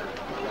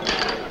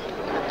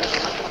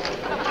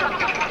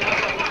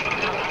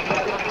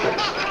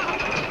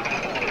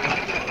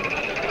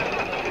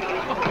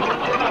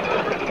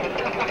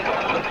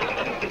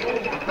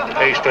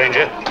 Hey,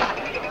 stranger.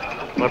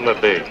 What'll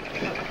it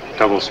be?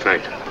 Double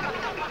straight.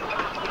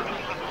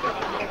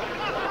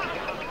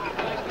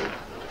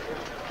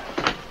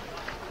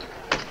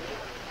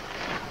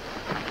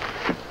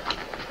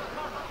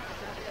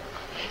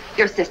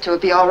 Your sister would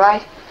be all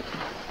right.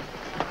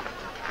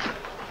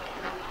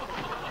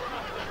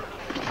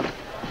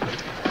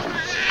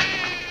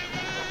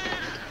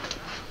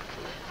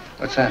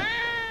 What's that?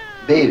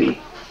 Baby.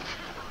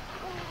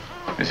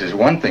 This is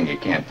one thing you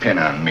can't pin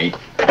on me.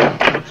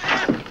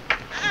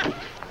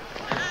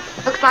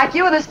 Looks like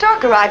you and the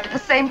stork arrived at the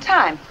same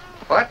time.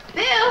 What?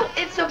 Bill,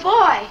 it's a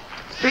boy.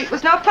 Street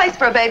was no place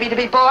for a baby to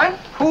be born.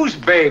 Whose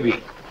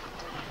baby?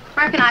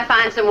 Where can I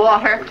find some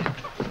water?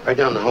 Right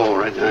down the hall,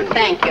 right there.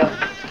 Thank you.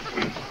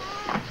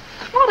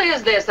 What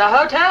is this, a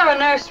hotel or a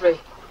nursery?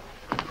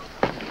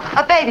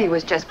 A baby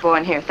was just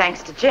born here,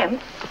 thanks to Jim.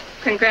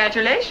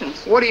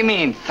 Congratulations. What do you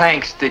mean,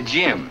 thanks to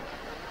Jim?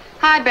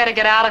 I'd better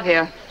get out of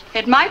here.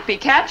 It might be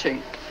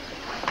catching.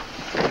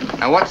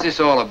 Now, what's this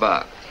all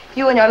about?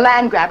 You and your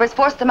land grabbers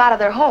forced them out of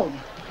their home.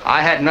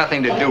 I had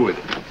nothing to do with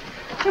it.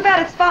 Too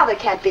bad its father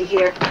can't be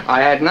here.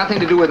 I had nothing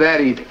to do with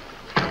that either.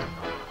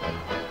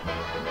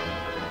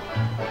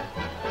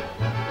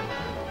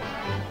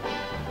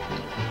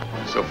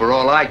 So for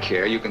all I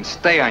care, you can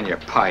stay on your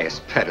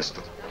pious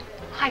pedestal.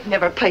 I've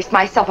never placed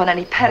myself on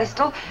any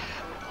pedestal.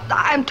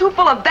 I'm too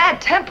full of bad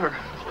temper.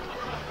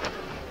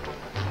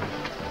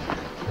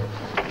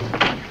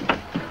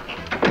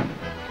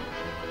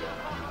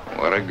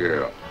 What a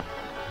girl.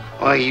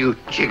 Why, you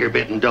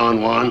chigger-bitten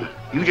Don Juan.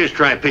 You just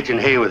try pitching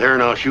hay with her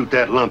and I'll shoot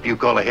that lump you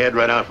call a head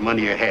right out from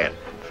under your hat.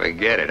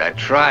 Forget it. I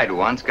tried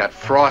once, got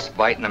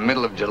frostbite in the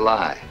middle of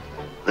July.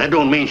 That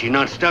don't mean she's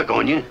not stuck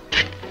on you.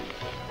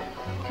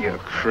 You're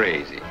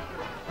crazy.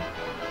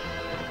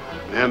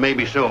 Yeah,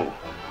 maybe so.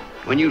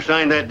 When you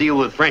signed that deal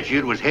with Frenchy,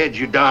 it was heads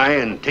you die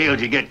and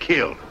tails you get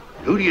killed.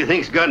 Who do you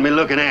think's got me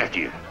looking after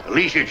you?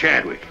 Alicia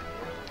Chadwick.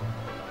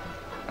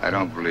 I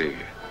don't believe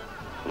you.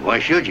 Why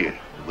should you?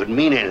 It wouldn't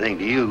mean anything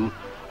to you.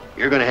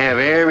 You're gonna have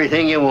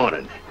everything you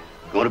wanted.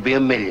 Going to be a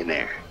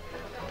millionaire.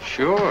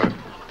 Sure.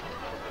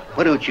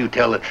 Why don't you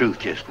tell the truth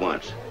just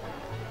once?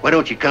 Why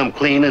don't you come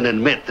clean and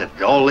admit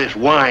that all this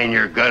wine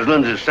you're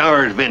guzzling's as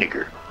sour as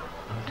vinegar?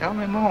 Tell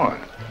me more.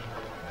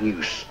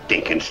 You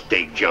stinking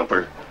steak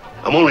jumper.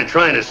 I'm only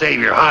trying to save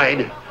your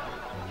hide.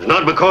 It's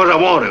not because I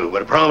want to,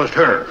 but I promised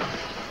her.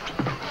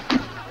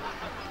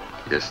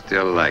 You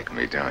still like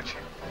me, don't you?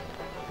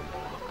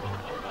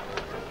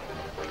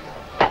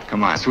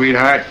 Come on,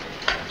 sweetheart.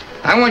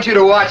 I want you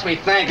to watch me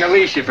thank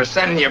Alicia for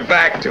sending you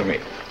back to me.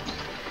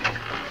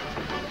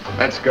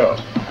 Let's go.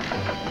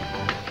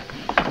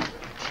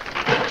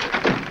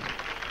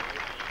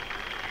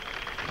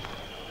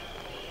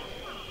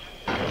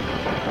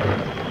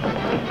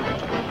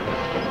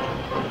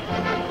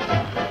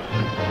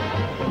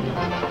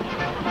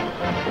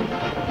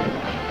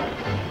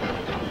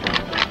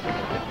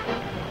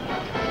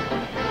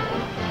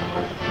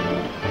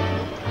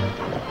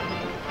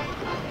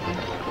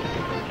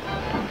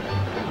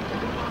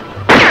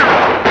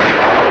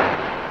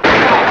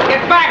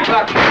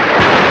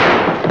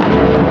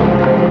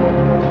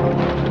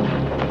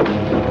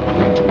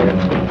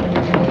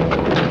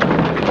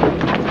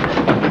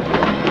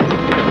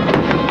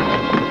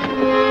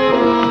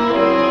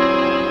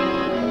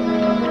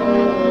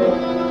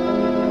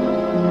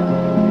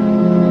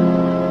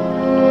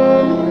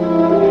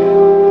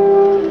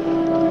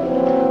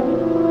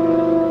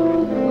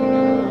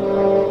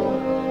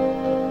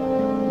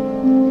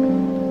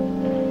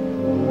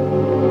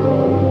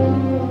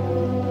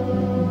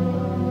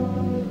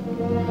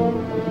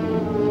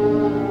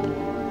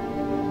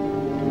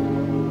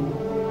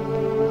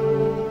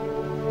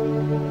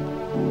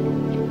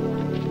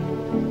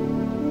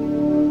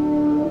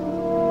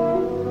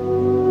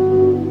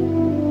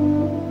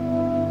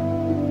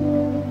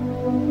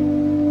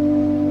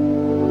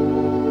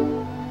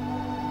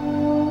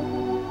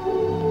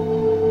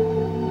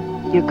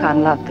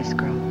 Yukon loved this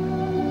girl.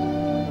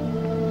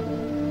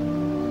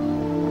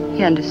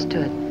 He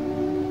understood.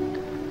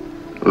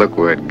 Look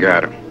where it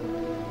got him.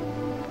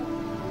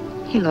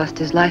 He lost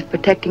his life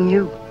protecting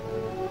you.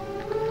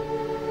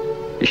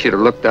 He should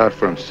have looked out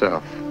for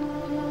himself.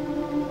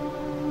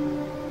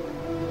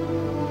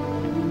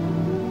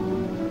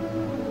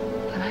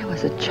 When I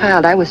was a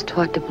child, I was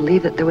taught to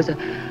believe that there was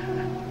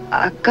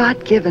a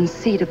God-given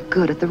seed of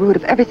good at the root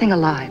of everything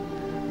alive.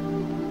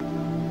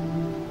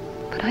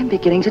 But I'm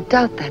beginning to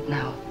doubt that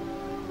now.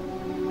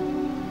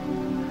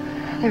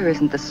 There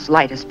isn't the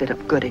slightest bit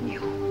of good in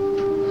you.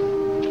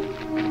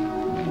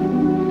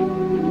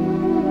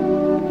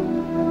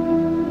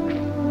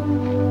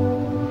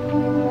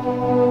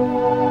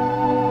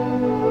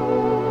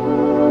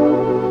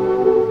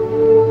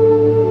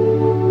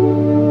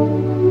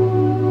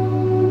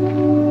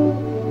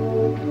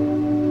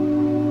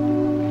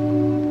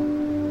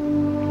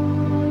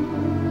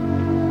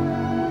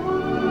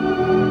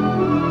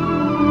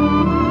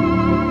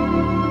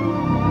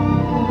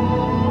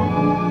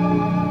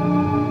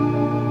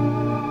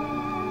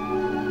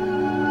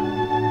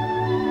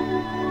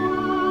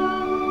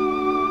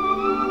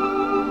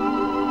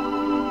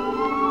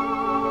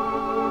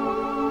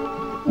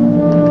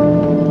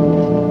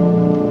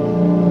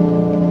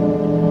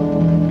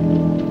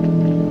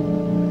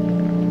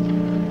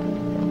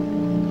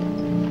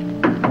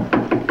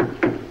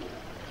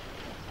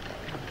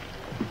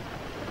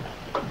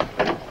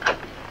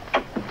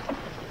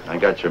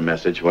 Got your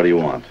message. What do you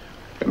want?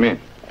 Come in.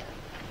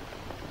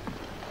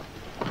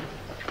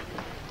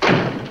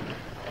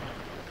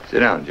 Sit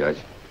down, Judge.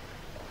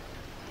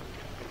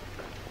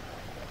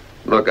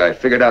 Look, I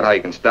figured out how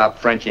you can stop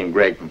Frenchie and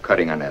Greg from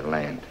cutting on that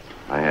land.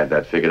 I had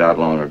that figured out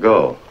long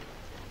ago.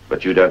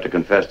 But you'd have to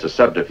confess to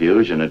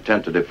subterfuge and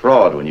attempt to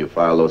defraud when you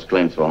file those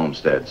claims for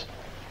homesteads.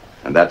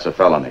 And that's a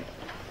felony.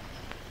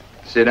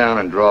 Sit down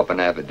and draw up an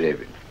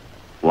affidavit.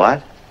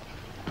 What?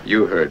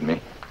 You heard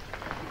me.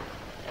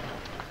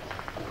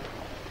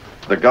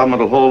 The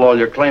government will hold all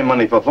your claim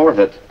money for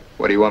forfeit.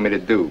 What do you want me to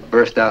do?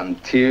 Burst out in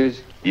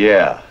tears?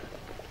 Yeah.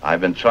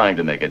 I've been trying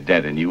to make a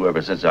dent in you ever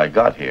since I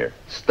got here.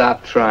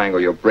 Stop trying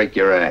or you'll break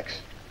your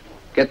axe.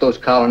 Get those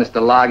colonists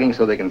to logging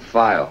so they can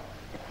file.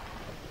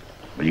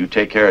 Will you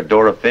take care of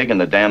Dora Fig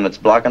and the dam that's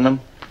blocking them?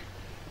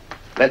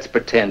 Let's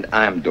pretend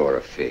I'm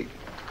Dora Fig.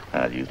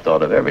 You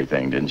thought of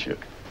everything, didn't you?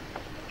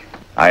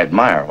 I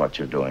admire what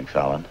you're doing,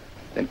 Fallon.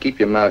 Then keep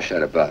your mouth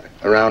shut about it.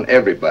 Around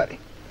everybody.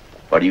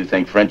 What do you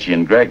think Frenchie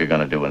and Greg are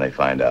going to do when they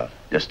find out?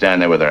 Just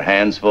stand there with their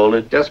hands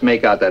folded? Just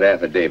make out that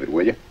affidavit,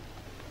 will you?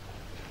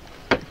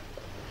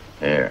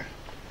 Here.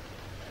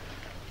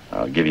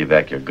 I'll give you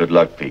back your good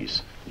luck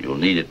piece. You'll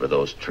need it with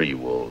those tree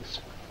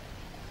wolves.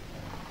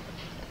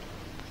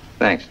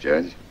 Thanks,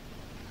 Judge.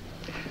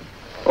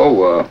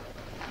 Oh,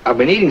 I've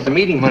been eating some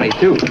eating money,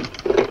 too.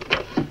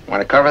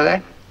 Want to cover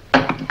that?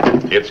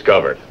 It's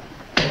covered.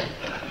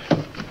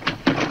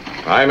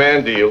 My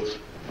man deals.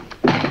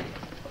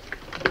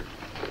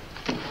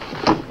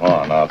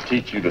 On, I'll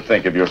teach you to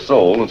think of your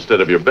soul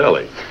instead of your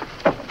belly.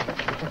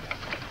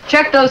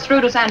 Check those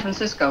through to San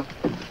Francisco.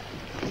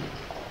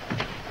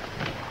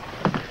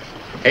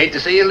 Hate to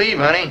see you leave,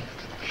 honey.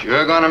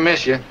 Sure gonna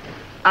miss you.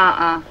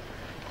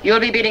 You'll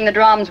be beating the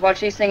drums while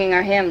she's singing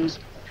her hymns.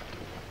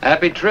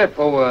 Happy trip.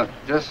 Oh,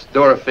 just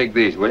Dora Fig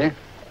these, will you?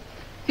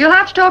 You'll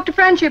have to talk to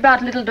Frenchie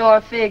about little Dora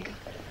Fig.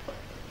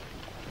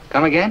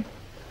 Come again?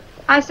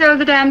 I sold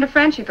the dam to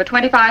Frenchie for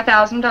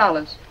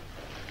 $25,000.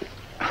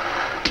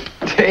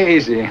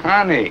 Daisy,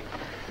 honey.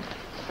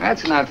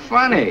 That's not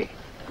funny.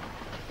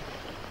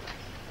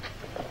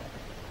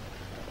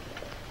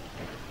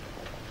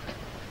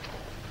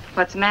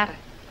 What's the matter?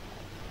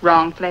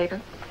 Wrong flavor?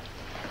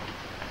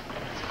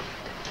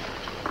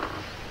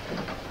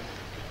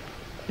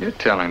 You're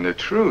telling the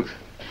truth.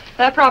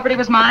 That property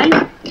was mine.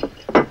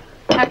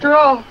 After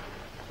all,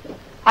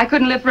 I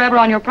couldn't live forever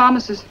on your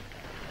promises.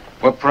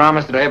 What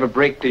promise did I ever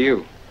break to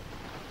you?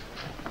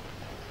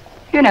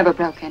 You never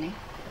broke any.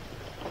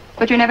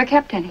 But you never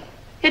kept any.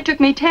 It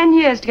took me 10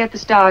 years to get the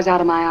stars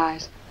out of my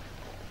eyes.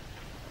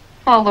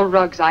 All the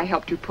rugs I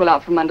helped you pull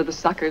out from under the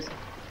suckers.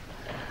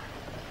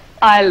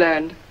 I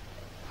learned.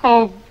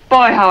 Oh,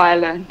 boy, how I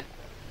learned.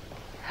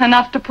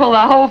 Enough to pull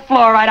the whole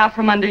floor right out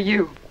from under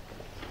you.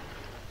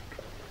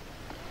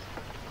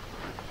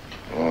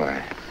 Boy,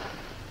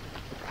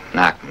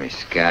 knocked me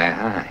sky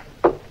high.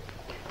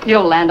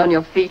 You'll land on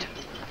your feet.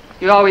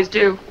 You always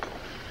do.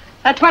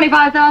 That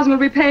 $25,000 will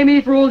repay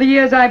me for all the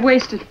years I've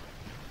wasted.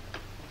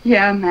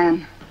 Yeah,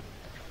 man.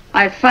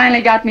 I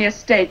finally got me a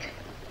stake.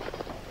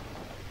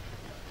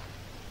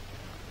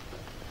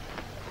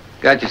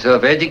 Got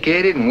yourself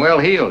educated and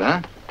well-heeled,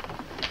 huh?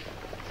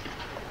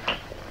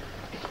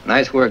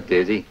 Nice work,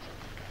 Daisy.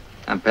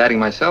 I'm patting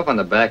myself on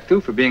the back,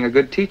 too, for being a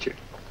good teacher.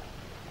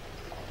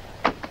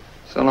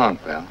 So long,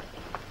 pal.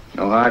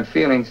 No hard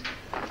feelings.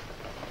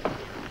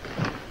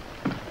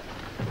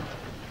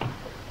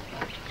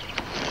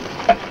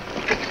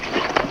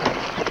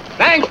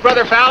 Thanks,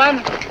 Brother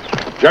Fallon.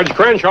 Judge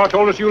Crenshaw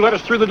told us you let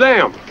us through the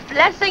dam.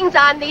 Blessings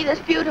on thee this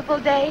beautiful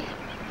day.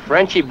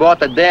 Frenchie bought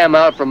the dam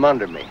out from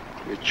under me.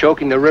 You're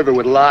choking the river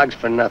with logs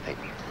for nothing.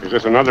 Is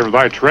this another of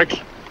thy tricks?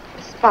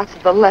 The spots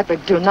of the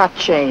leopard do not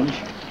change.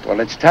 Well,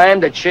 it's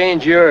time to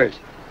change yours.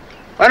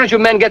 Why don't you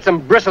men get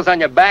some bristles on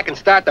your back and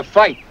start the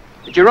fight?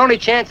 It's your only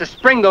chance to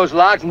spring those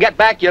logs and get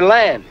back your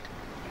land.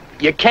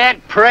 You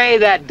can't pray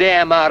that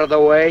dam out of the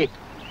way.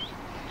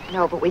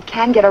 No, but we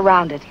can get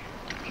around it.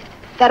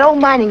 That old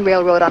mining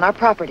railroad on our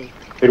property.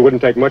 It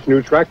wouldn't take much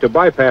new track to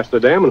bypass the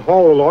dam and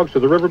haul the logs to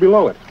the river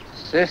below it.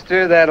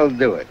 Sister, that'll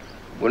do it.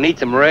 We'll need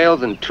some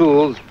rails and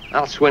tools.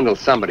 I'll swindle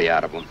somebody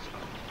out of them.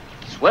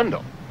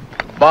 Swindle?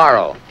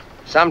 Borrow.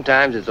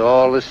 Sometimes it's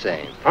all the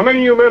same. How many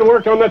of you men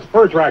worked on that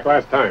spur track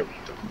last time?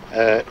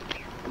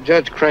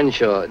 Judge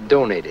Crenshaw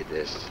donated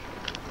this.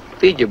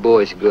 Feed your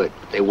boys good.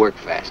 They work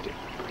faster.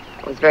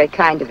 It was very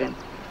kind of him.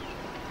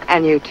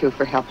 And you, too,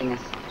 for helping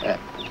us.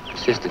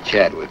 Sister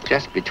Chadwick,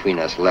 just between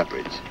us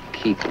leopards,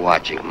 keep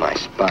watching my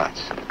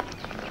spots.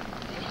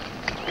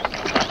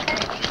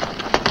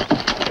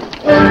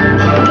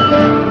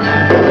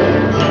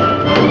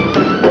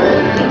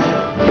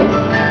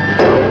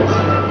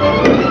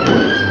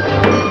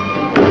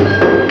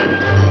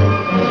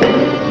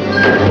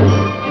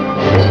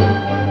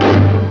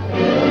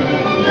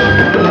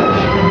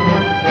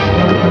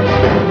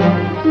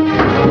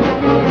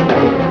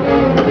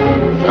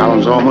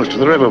 Fallon's almost to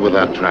the river with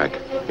that track.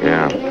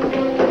 Yeah.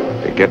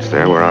 If it gets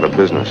there, we're out of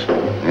business.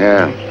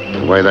 Yeah,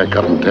 the way they're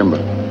cutting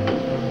timber.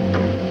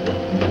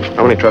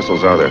 How many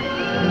trestles are there?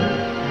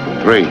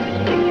 3.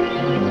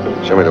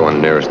 Show me the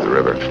one nearest the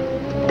river.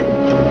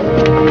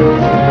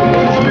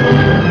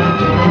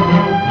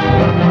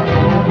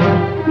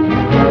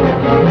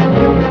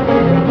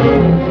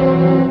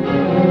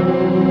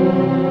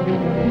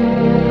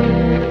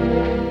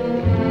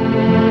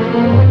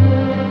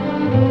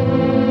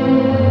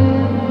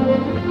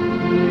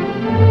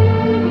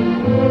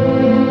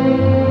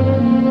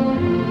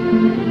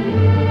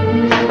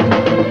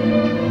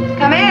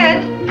 Come in.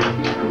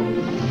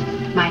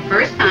 My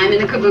first time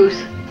in a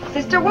caboose.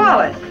 Sister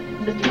Wallace.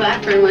 Mr.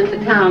 Blackburn went to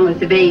town with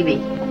the baby.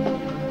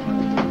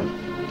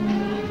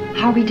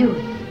 How are we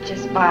doing?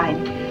 Just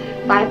fine.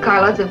 5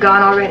 carloads have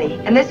gone already,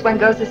 and this one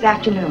goes this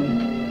afternoon.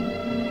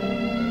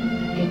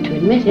 Hate to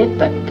admit it,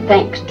 but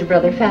thanks to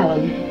Brother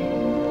Fallon.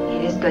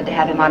 It is good to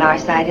have him on our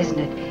side, isn't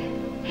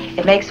it?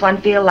 It makes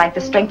one feel like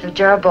the strength of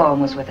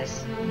Jeroboam was with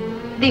us.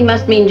 Thee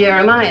must mean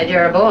Jeremiah.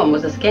 Jeroboam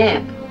was a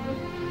scamp.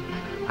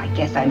 I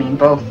guess I mean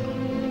both.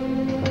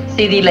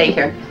 See thee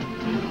later.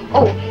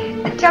 Oh,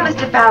 tell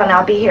Mr. Fallon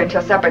I'll be here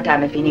until supper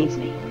time if he needs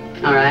me.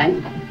 All right.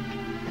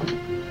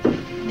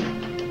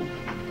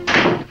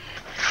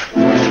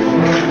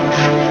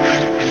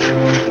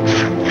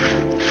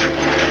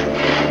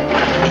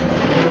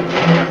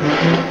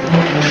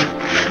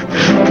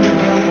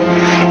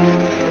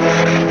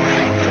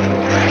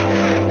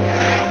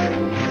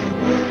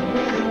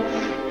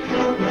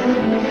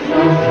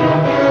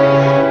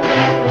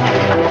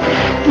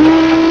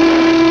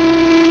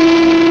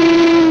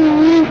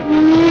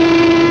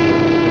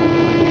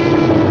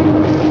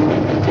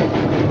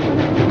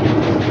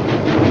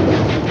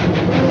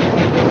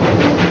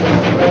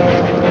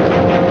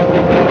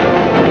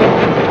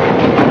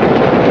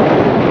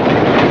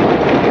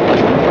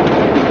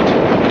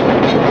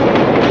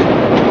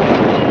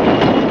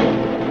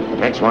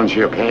 One's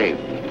your cave.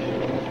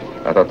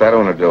 I thought that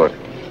one would do it.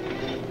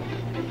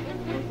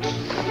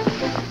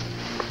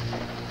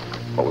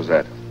 What was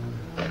that?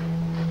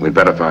 We'd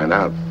better find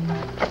out.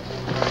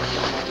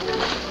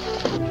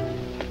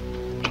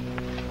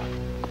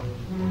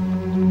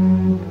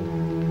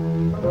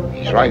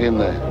 He's right in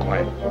there.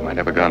 Quiet. Might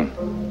have a gun.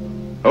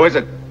 Who is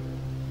it?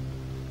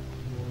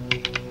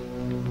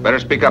 Better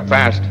speak up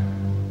fast.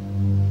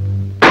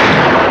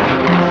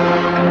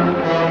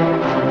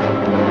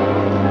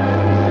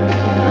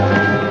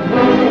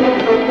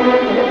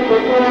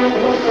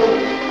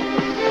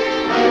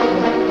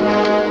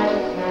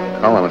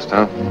 Colonist,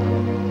 huh?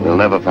 We'll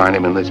never find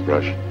him in this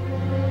brush.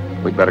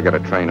 We'd better get a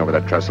train over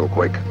that trestle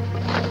quick.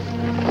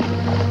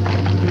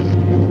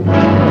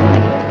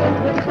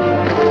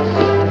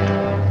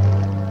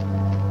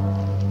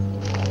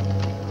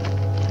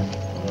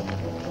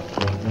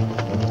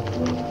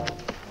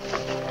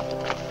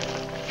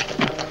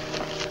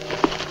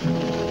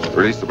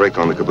 Release the brake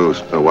on the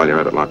caboose. While you're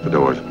at it, lock the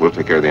doors. We'll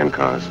take care of the end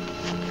cars.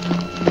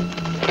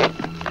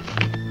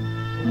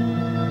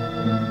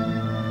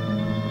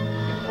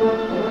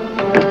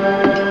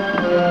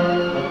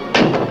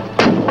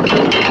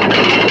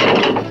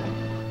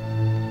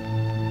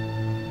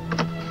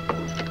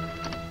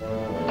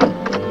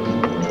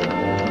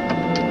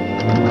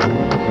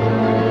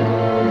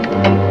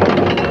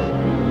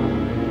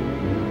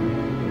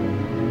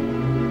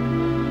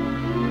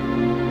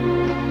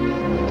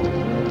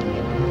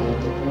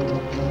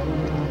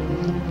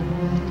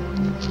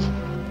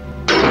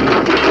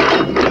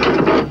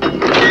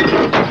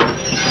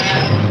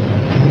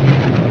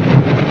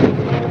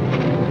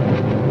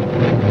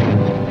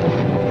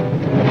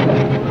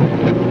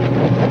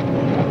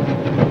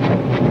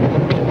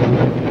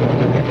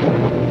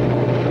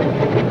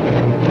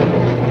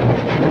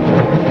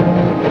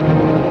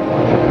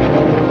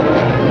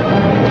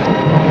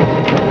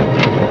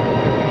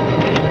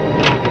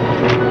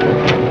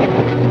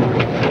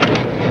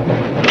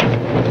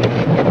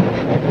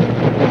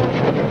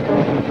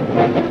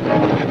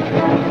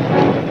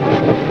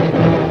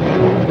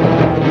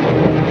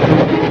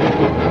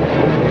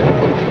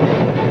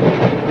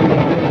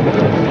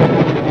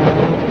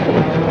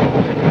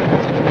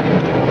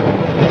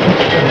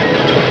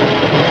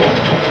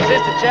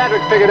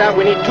 figured out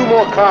we need 2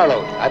 more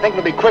carloads. I think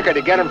it'll be quicker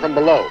to get them from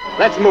below.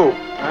 Let's move.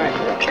 All right.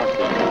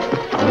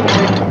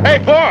 Hey,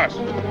 boss!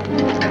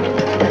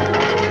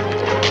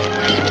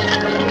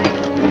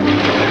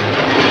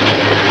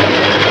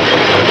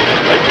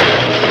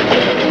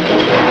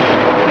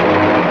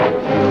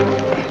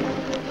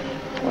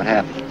 What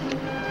happened?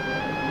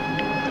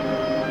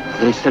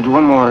 They said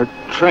one more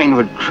train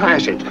would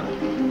crash it.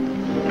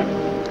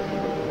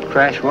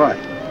 Crash what?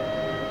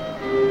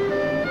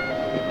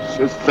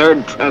 It's the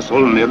 3rd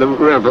trestle near the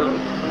river.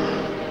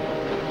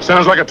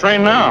 Sounds like a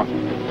train now.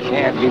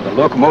 Can't be. The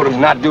locomotive's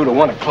not due to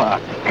 1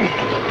 o'clock.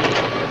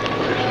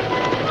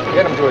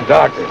 Get him to a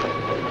doctor.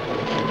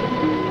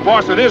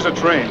 Boss, it is a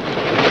train.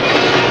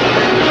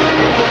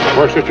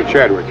 Where's Sister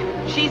Chadwick?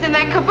 She's in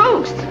that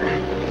caboose.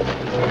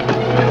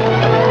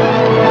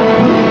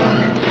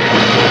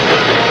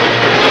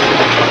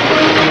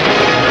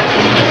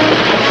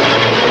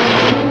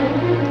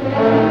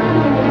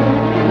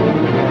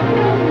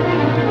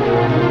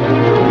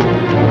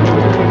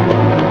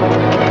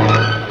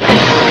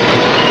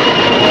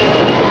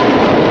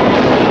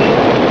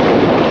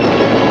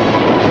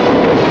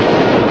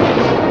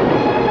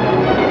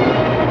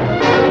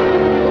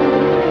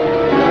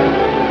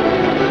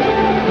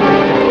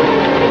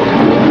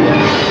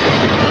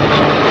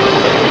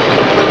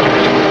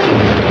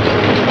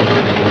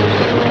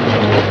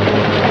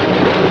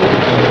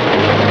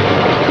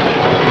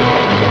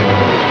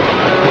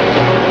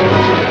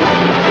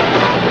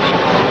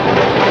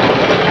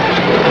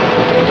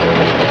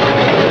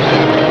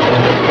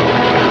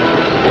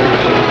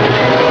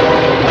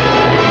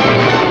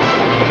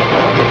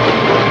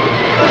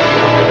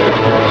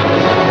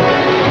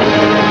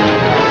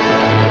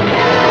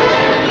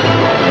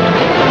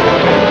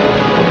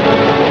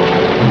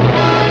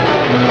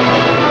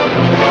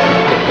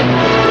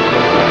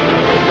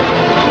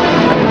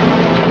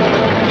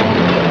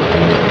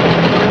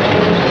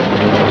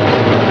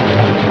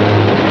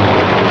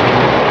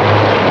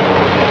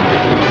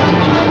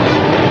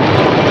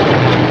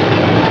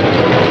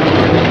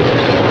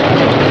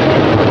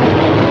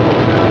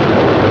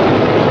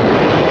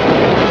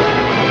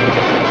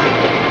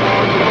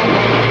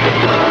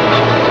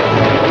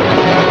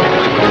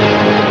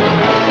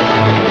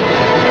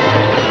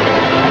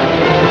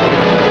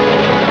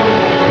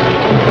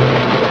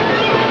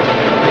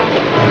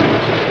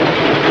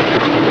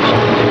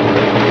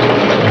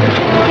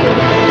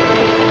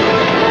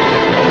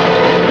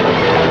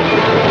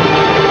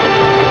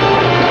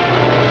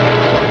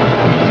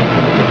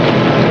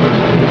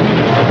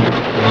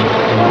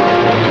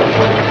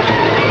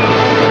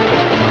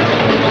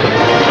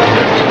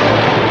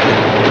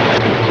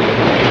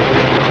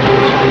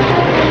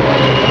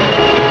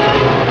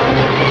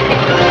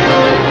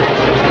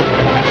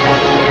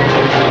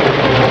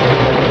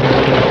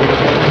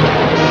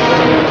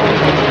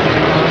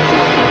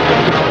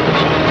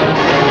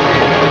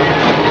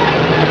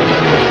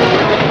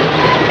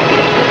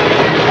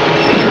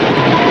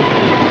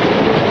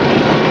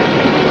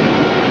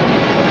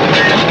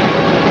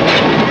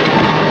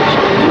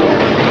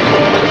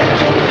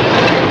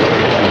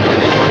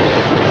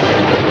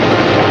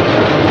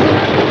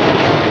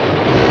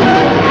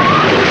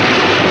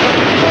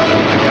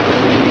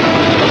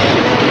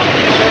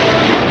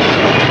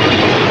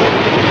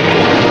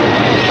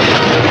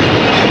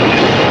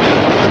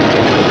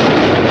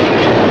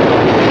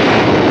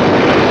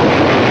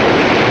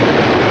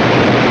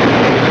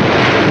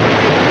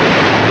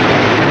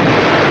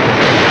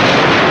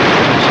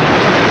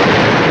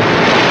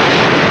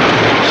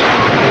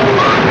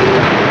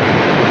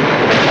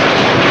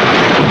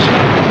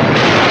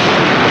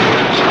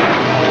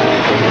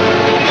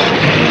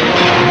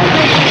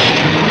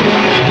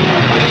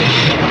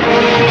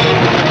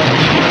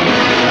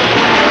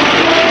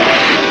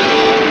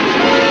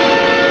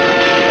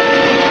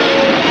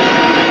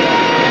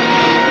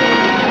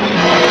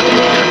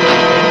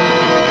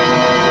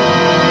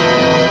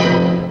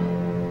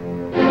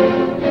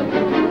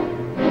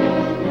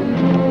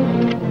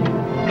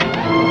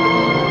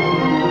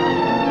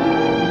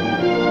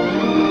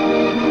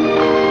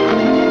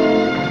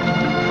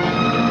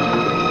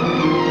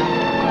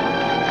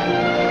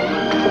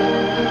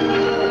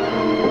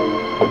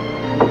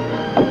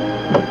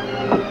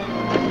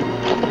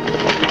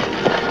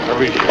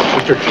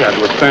 Mr.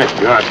 Chadwick, thank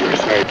God you're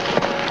safe.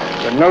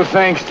 But no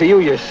thanks to you,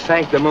 you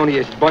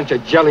sanctimonious bunch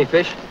of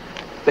jellyfish.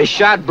 They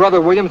shot Brother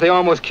Williams, they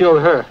almost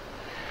killed her.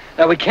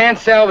 Now, we can't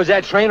salvage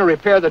that train or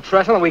repair the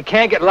trestle, and we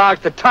can't get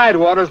logs to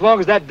Tidewater as long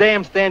as that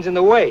dam stands in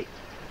the way.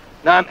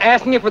 Now, I'm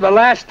asking you for the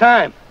last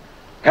time.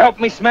 Help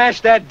me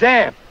smash that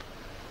dam.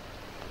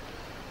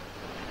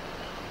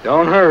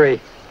 Don't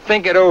hurry.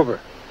 Think it over.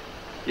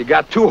 You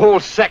got 2 whole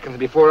seconds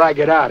before I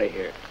get out of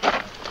here.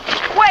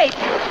 Wait!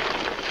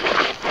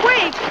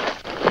 Wait!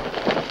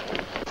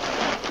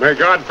 May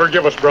God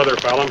forgive us, Brother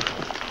Fallon.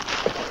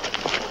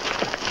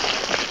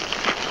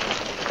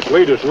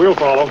 Lead us, we'll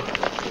follow.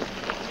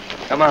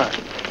 Come on.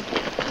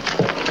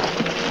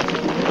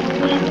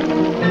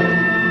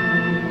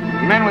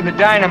 The men with the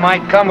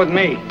dynamite, come with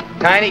me.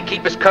 Tiny,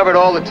 keep us covered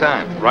all the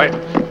time. Right.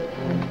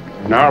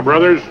 Now,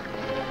 brothers,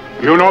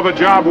 You know the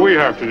job we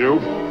have to do.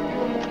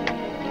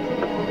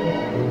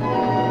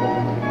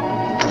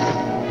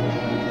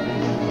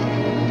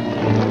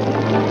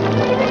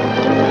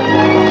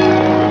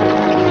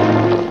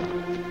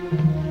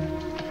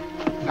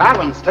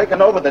 Fallon's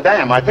taken over the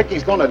dam. I think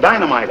he's going to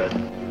dynamite it.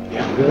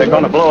 Yeah. They're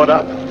going to blow it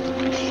up.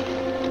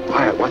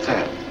 Quiet, what's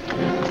that?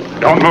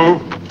 Don't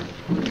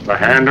move. The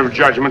hand of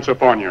judgment's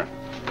upon you.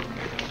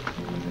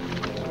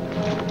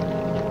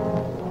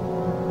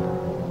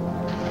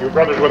 You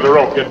brothers with the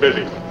rope, get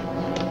busy.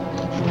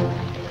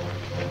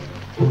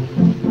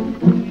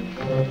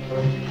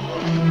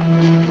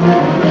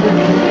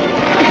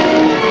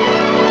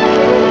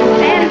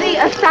 Stand thee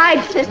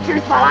aside,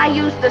 sisters, while I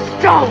use the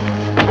stone.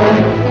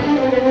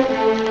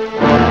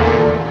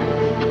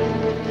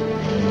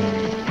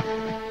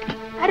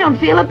 I don't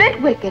feel a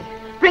bit wicked.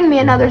 Bring me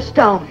another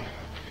stone.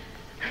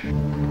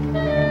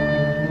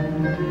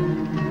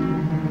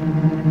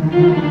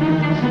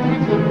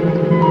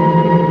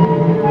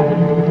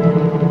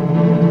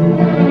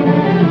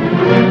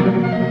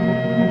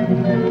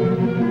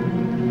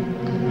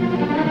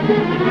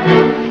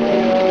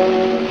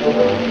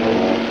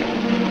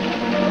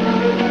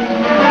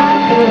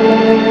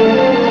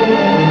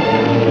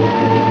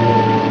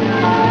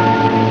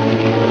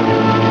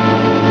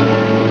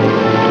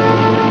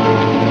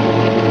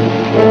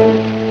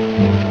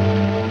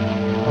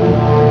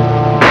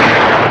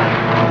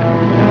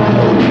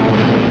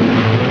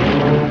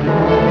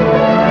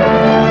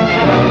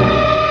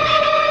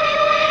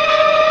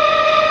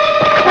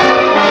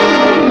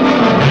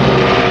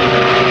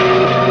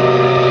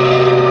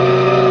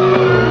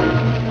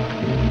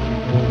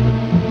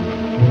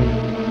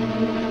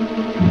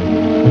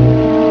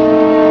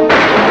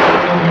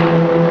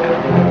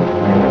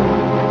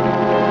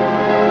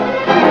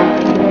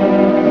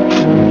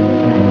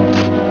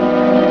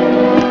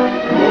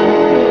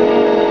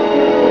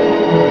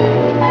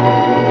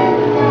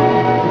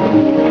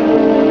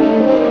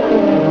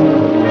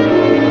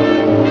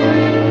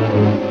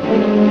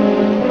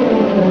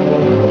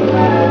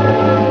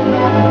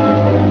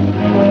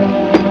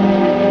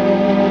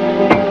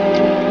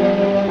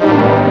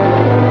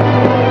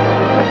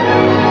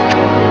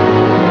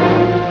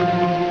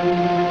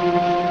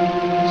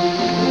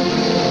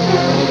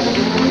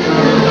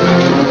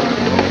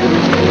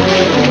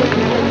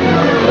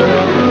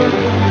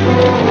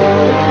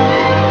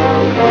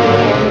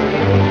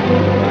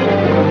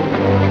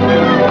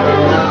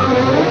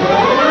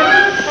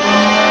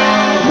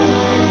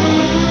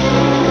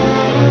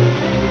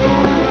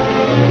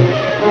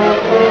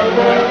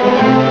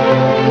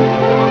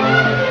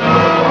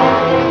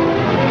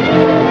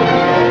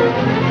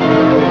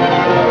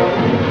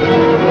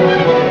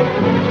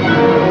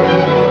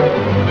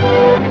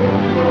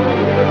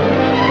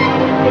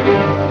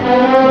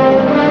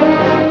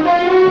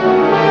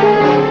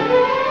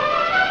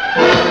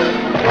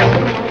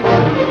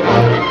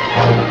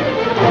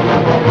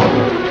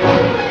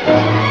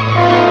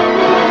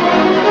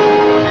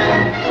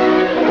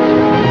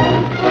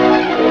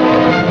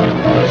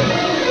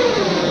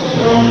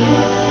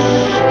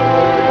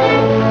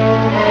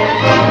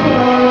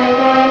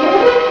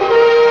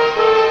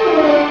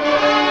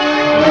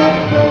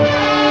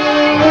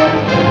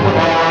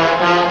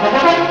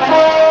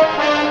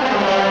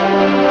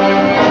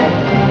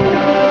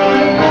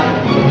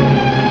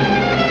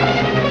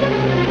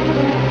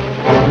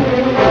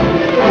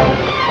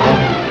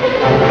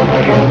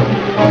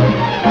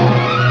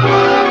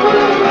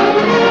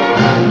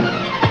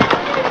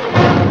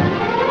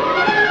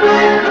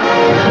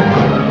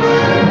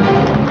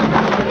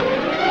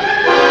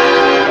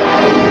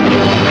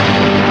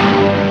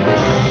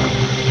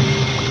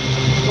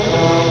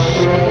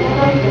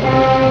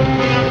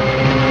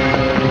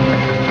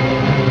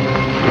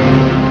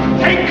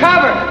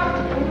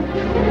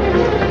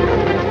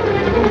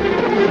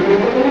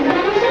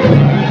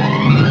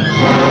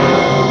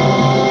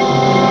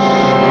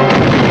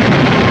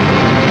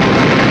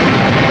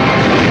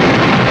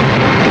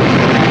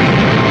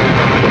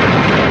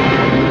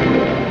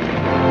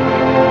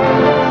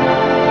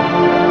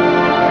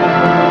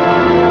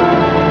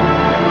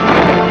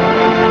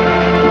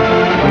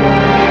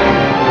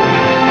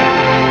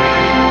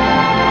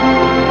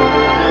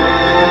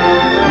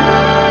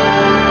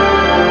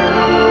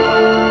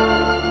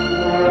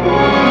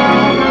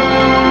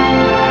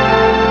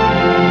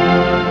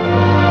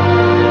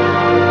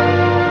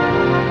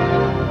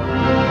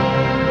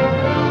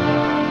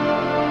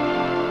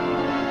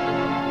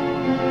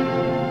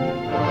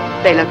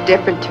 They look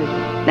different to you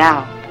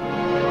now.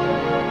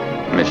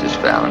 Mrs.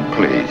 Fallon,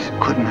 please.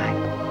 Couldn't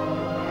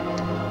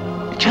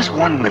I? Just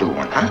one little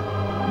one, huh?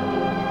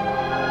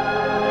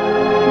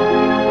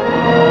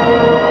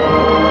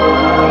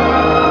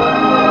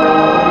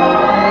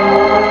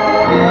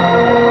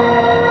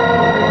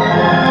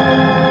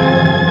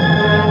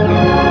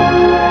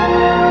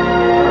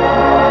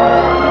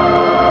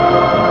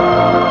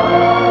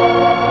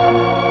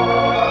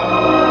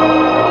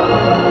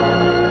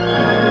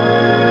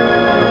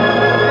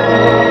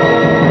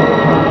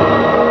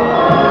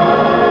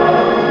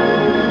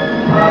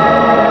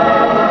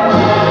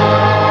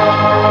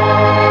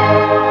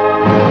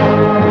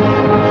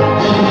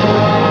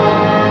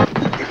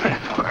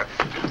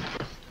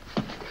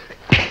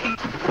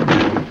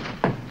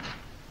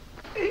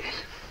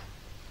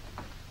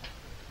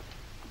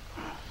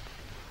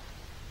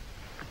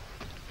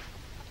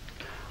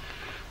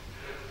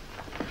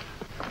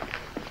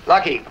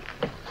 Lucky.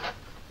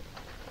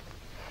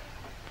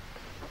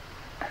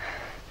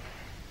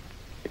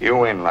 You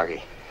win,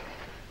 Lucky.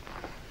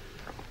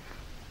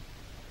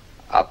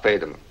 I'll pay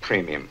the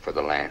premium for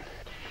the land.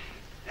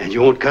 And you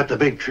won't cut the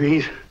big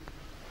trees?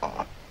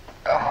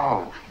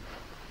 Oh.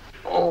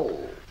 Oh.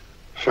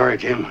 Sorry,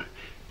 Jim.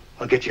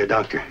 I'll get you a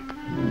doctor.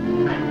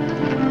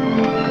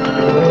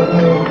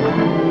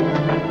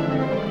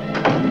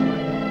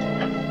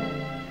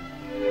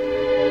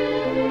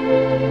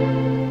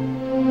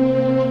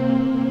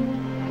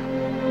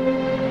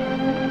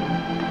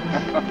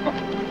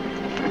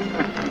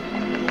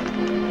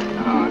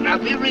 Now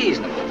be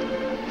reasonable.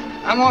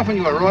 I'm offering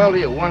you a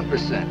royalty of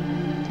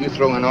 1%. You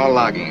throw in all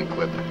logging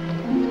equipment.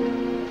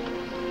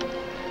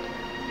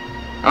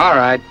 All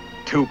right,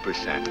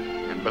 2%.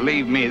 And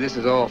believe me, this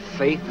is all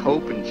faith,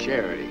 hope, and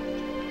charity.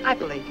 I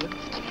believe you.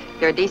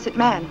 You're a decent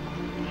man.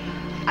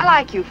 I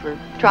like you for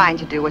trying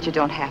to do what you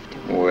don't have to.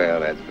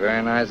 Well, that's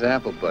very nice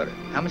apple butter.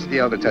 How much did the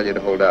elder tell you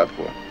to hold out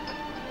for?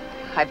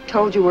 I've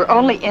told you we're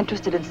only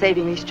interested in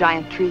saving these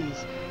giant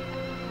trees.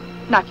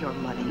 Not your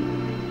money.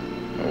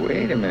 Oh,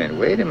 wait a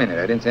minute.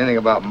 I didn't say anything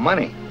about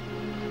money.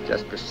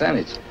 Just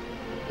percentage.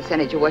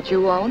 Percentage of what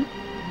you own?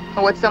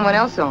 Or what someone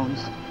else owns?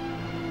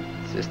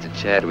 Sister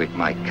Chadwick,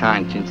 my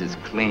conscience is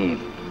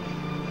clean.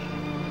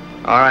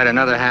 All right,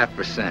 another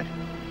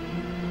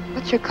 0.5%.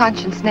 What's your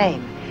conscience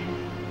name?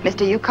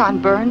 Mr. Yukon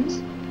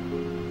Burns?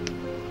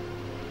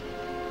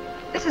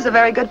 This is a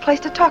very good place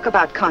to talk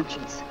about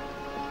conscience.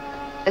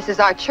 This is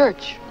our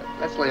church.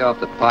 Let's lay off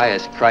the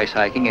pious price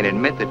hiking and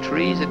admit that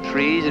trees are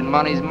trees and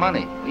money's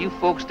money. You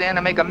folks stand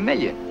to make $1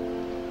 million.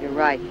 You're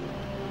right.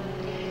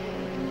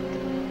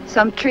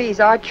 Some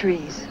trees are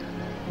trees.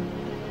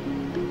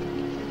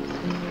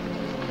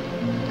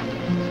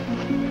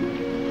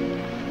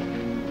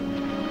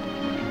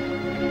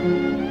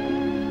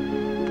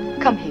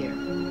 Come here.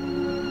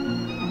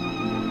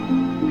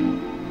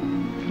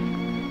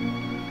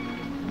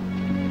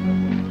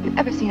 You've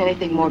ever seen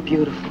anything more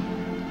beautiful?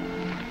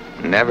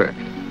 Never.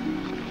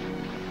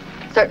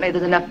 Certainly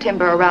there's enough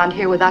timber around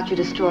here without you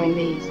destroying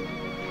these.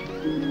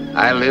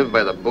 I live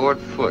by the board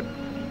foot.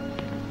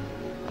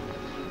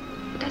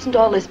 Doesn't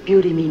all this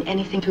beauty mean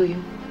anything to you?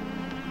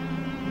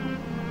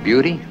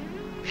 Beauty?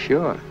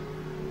 Sure.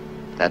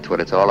 That's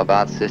what it's all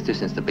about, sister,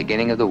 since the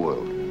beginning of the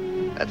world.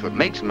 That's what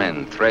makes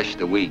men thresh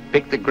the wheat,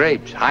 pick the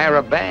grapes, hire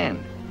a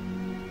band.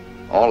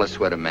 All the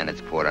sweat of men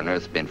that's poured on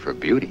earth's been for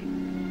beauty.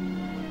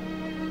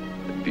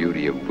 The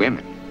beauty of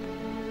women.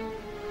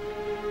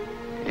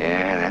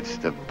 Yeah, that's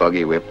the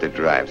buggy whip that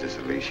drives us,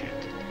 Alicia.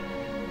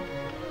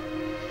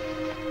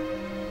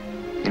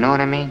 You know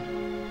what I mean?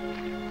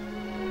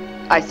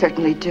 I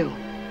certainly do.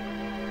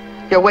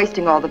 You're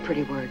wasting all the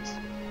pretty words.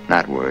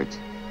 Not words.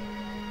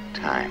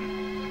 Time.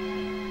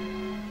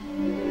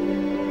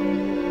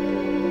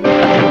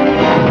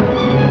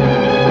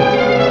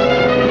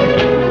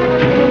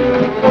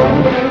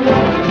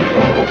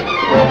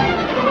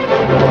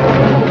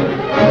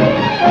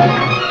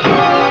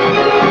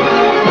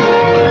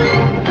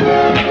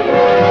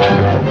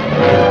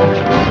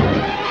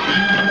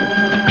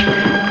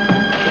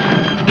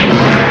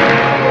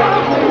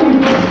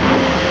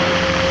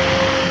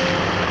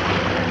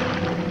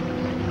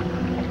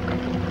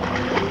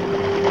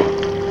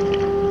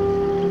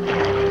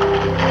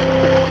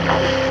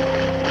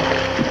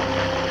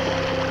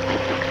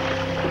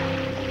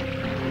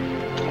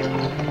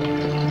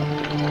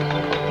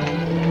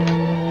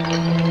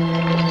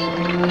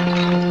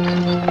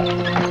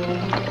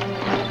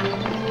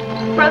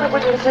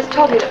 Just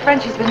told me that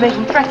Frenchie's been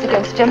making threats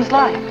against Jim's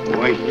life.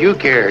 Why should you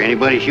care?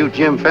 Anybody shoot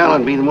Jim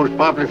Fallon, be the most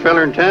popular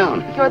fella in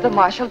town. You're the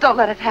marshal. Don't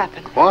let it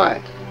happen.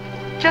 Why?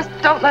 Just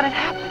don't let it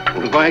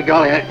happen. Well, by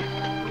golly,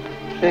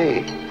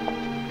 Say,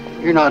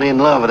 you're not in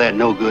love with that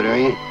no-good, are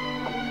you?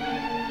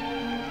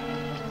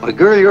 Why,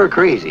 girl, you're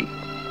crazy.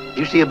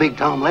 You see a big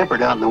tom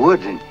leopard out in the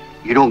woods and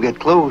you don't get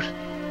close.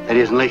 That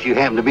is, unless you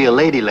happen to be a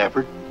lady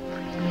leopard.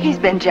 He's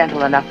been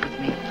gentle enough with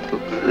me.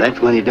 That's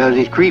when he does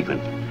his creeping.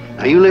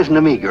 Now, you listen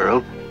to me,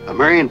 girl. A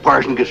Marion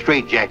Parson could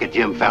straitjacket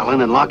Jim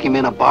Fallon and lock him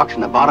in a box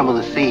in the bottom of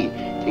the sea.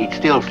 He'd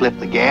still slip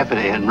the gaff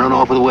and run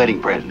off with the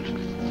wedding presents.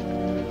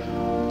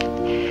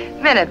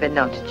 Men have been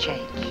known to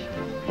change.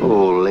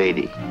 Oh,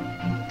 lady.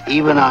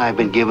 Even I've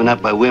been given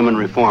up by women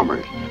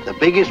reformers. The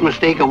biggest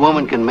mistake a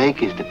woman can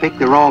make is to pick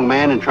the wrong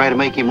man and try to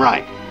make him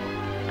right.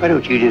 Why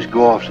don't you just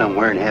go off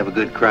somewhere and have a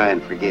good cry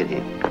and forget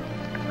him?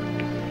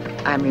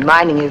 I'm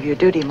reminding you of your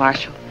duty,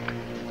 Marshal.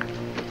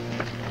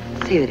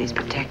 See that he's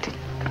protected.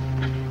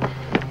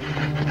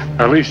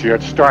 Alicia,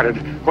 it started.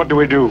 What do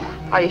we do?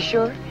 Are you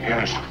sure?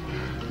 Yes.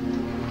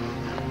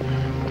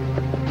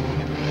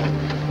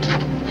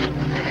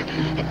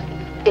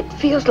 It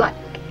feels like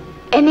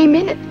any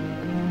minute.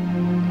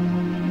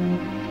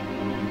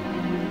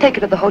 Take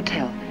her to the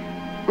hotel.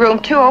 Room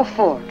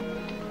 204.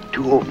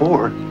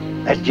 204?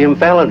 That's Jim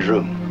Fallon's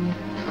room.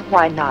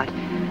 Why not?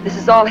 This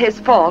is all his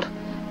fault.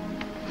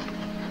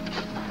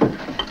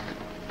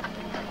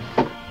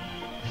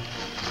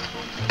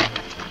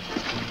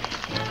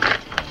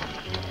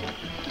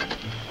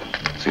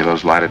 See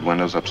those lighted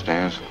windows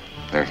upstairs?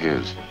 They're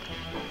his.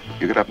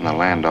 You get up in the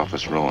land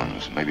office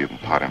ruins. Maybe you can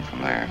pot him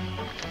from there.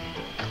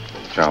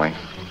 Charlie,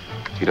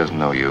 he doesn't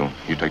know you.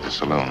 You take the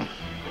saloon.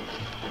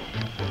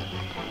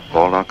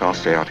 Baldock, I'll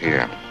stay out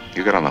here.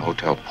 You get on the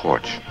hotel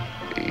porch.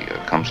 He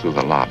comes through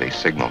the lobby.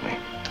 Signal me.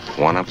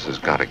 One of us has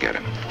got to get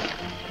him.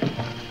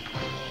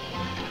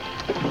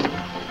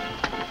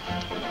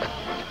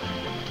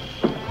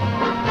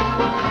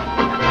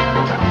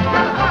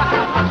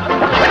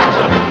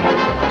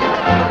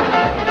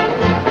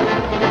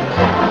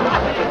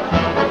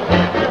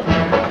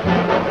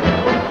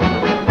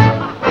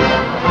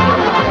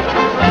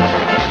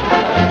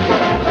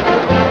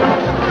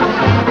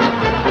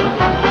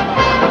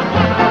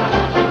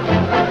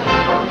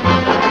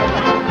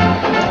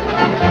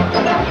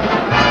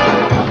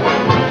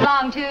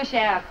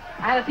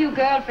 I have a few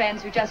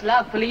girlfriends who just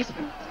love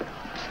policemen.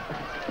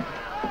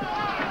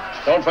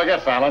 Don't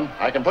forget, Fallon,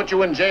 I can put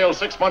you in jail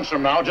 6 months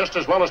from now just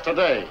as well as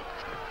today.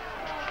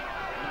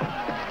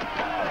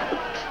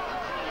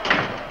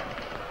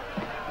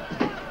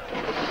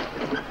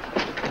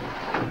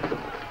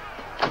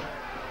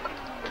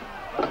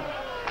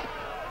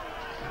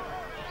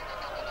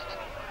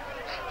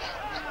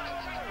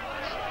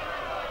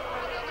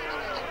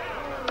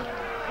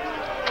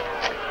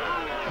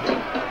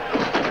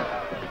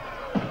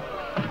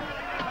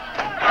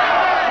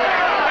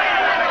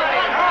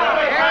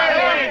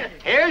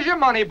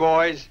 Money,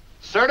 boys.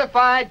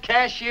 Certified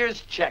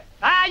cashier's check.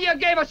 Ah, you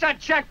gave us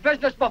that check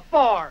business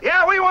before.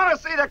 Yeah, we want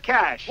to see the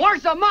cash.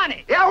 Where's the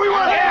money? Yeah, we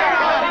want to see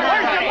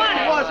the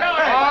money. Where's the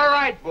money? All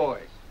right,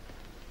 boys.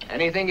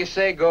 Anything you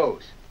say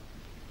goes.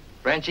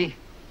 Frenchie,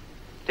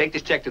 take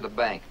this check to the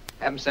bank.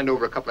 Have them send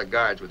over a couple of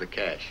guards with the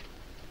cash.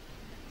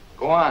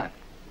 Go on.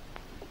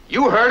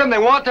 You heard them. They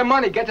want their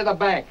money. Get to the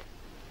bank.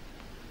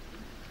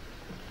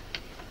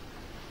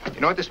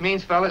 You know what this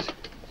means, fellas?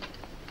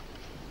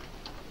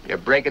 You're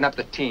breaking up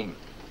the team.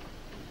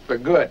 For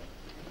good.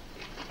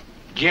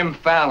 Jim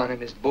Fallon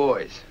and his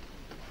boys.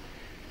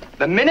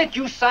 The minute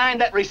you sign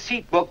that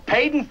receipt book,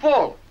 paid in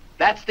full,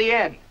 that's the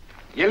end.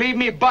 You leave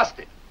me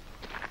busted.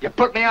 You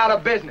put me out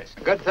of business.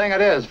 Good thing it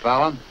is,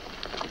 Fallon.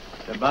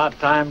 It's about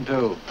time,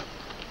 too.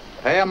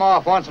 Pay him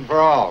off once and for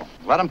all.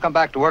 Let him come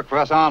back to work for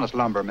us honest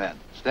lumbermen.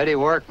 Steady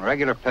work and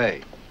regular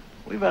pay.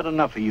 We've had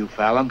enough of you,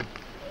 Fallon.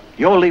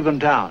 You're leaving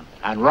town,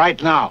 and right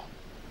now.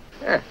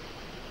 Yeah.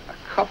 A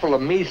couple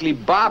of measly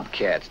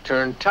bobcats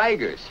turned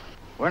tigers.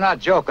 We're not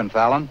joking,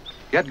 Fallon.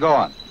 Get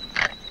going.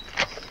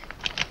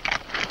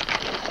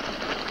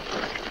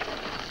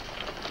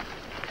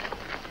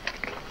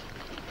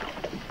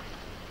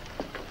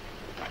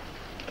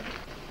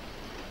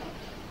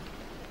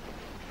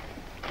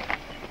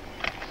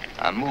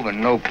 I'm moving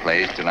no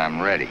place till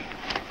I'm ready.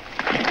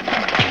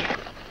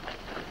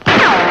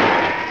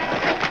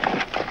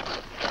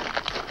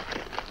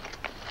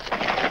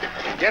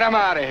 Get him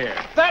out of here.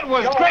 That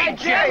was great,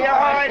 Jim. Yeah, you're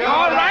all right.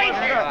 All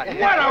right.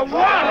 What a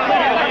wonderful.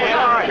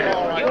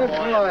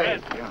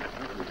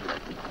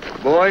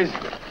 Boys,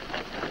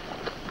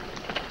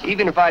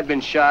 even if I'd been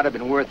shot, it'd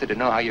been worth it to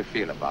know how you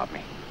feel about me.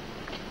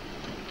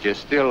 You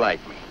still like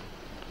me.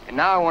 And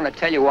now I want to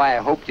tell you why I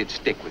hoped you'd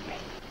stick with me.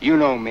 You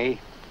know me.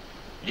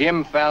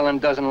 Jim Fallon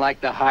doesn't like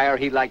to hire,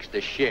 he likes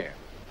to share.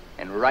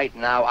 And right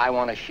now, I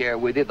want to share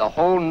with you the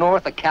whole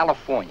north of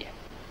California.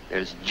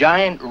 There's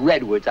giant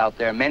redwoods out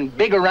there, men,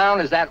 big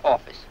around as that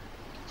office.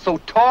 So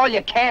tall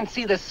you can't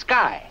see the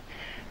sky.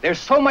 There's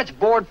so much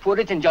board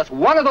footage in just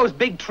one of those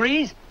big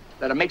trees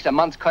that it makes a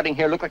month's cutting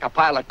here look like a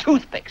pile of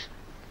toothpicks.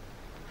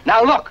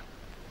 Now look,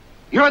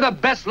 you're the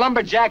best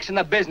lumberjacks in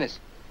the business.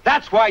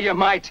 That's why you're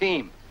my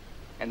team.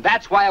 And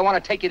that's why I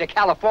want to take you to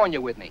California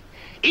with me.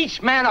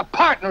 Each man a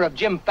partner of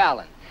Jim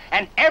Fallon.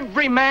 And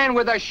every man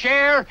with a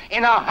share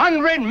in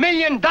 $100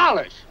 million.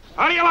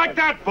 How do you like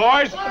that,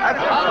 boys? Do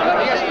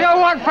you still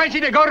want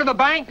Frenchie to go to the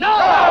bank? No!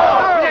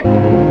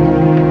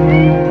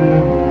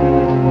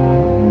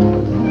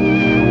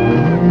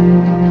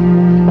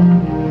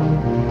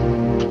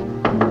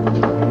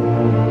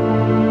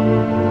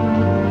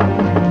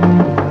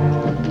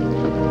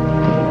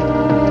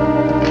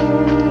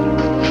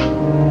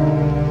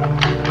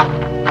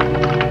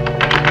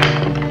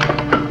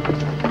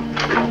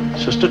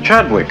 Sister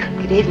Chadwick.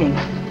 Good evening.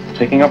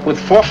 Taking up with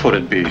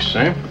four-footed beasts,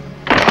 eh?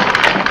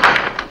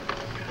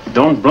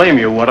 Don't blame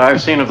you what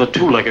I've seen of the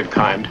two-legged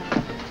kind.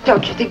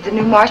 Don't you think the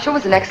new marshal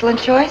was an excellent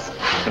choice?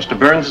 Mr.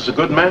 Burns is a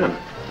good man.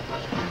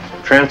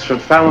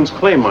 Transferred Fallon's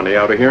clay money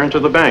out of here into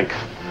the bank.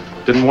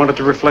 Didn't want it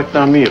to reflect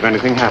on me if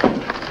anything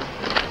happened.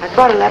 I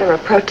brought a letter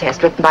of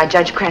protest written by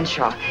Judge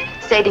Crenshaw,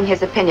 stating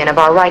his opinion of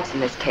our rights in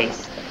this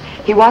case.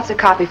 He wants a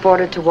copy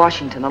forwarded to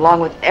Washington,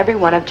 along with every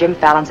one of Jim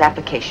Fallon's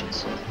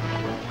applications.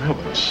 Well,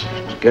 it's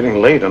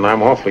getting late and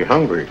I'm awfully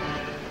hungry.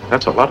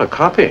 That's a lot of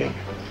copying.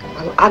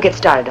 Well, I'll get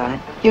started on it.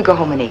 You go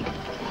home and eat.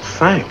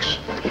 Thanks.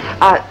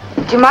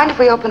 Do you mind if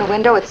we open a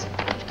window? It's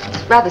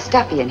rather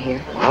stuffy in here.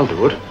 I'll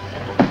do it.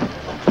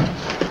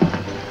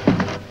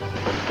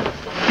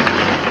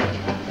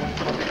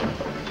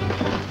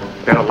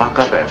 Better lock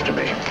up after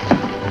me.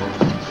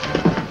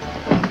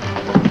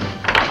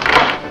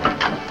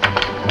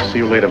 See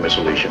you later, Miss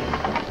Alicia.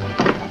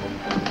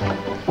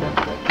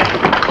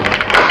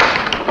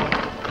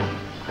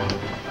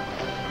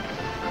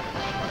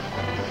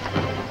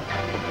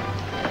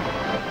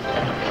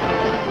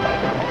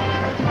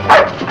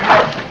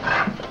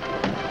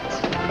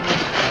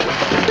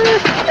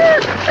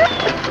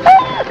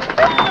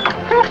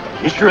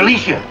 Mr.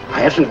 Alicia, I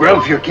have some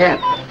grub for your cat.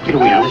 Get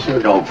away now, this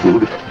isn't dog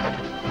food.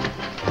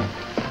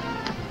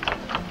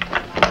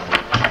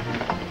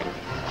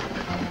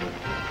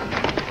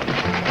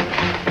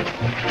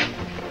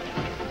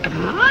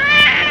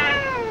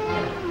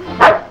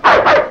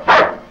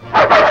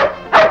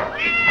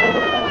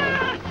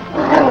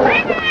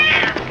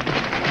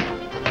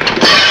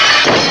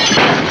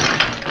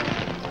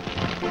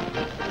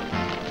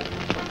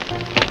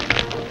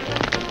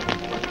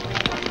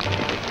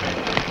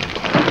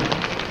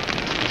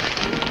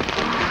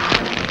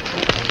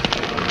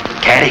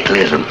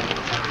 Cataclysm.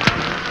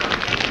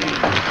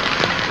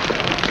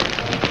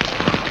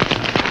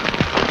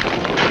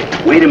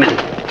 Wait a minute.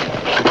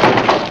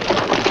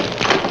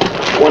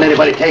 Want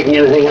anybody taking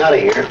anything out of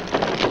here?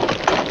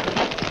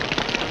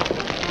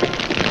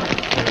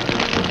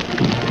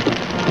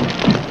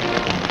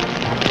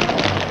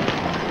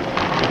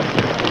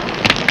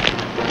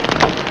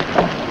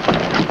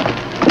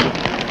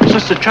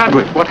 Sister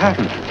Chadwick, what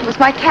happened? It was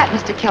my cat,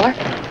 Mr. Killer,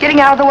 getting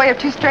out of the way of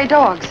 2 stray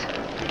dogs.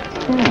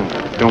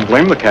 Don't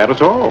blame the cat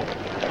at all.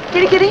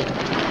 Kitty, kitty.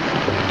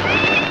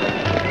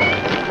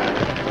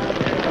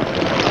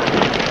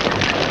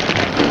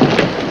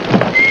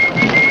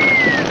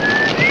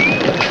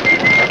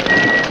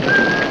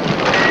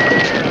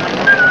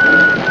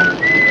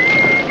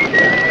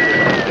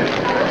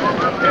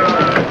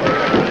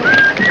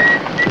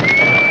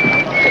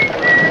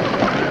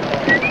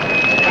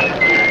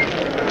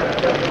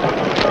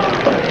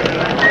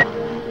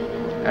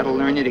 That'll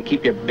learn you to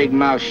keep your big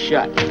mouth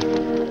shut.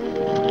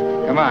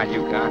 Come on,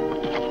 Yukon.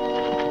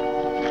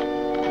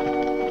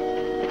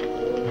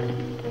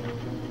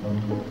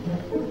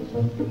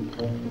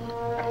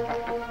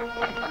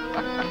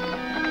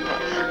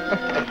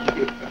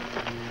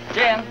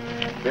 Jen.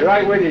 Be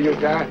right with you,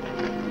 Yukon.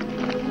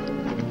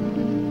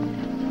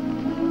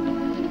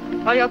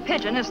 Well, your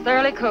pigeon is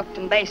thoroughly cooked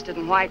and basted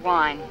in white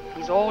wine.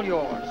 He's all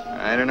yours.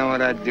 I don't know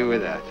what I'd do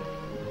with that.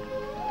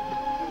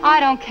 I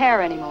don't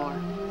care anymore.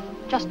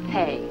 Just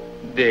pay.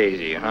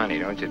 Daisy, honey,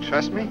 don't you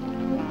trust me?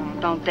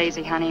 Don't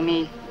daisy honey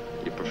me.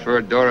 You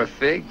prefer Dora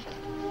Fig?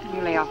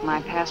 You lay off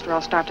my past or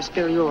I'll start to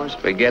spill yours.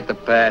 Forget the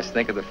past,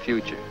 think of the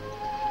future.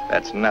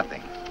 That's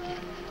nothing.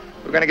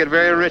 We're gonna get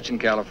very rich in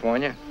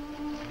California.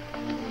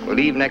 We'll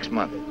leave next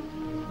month.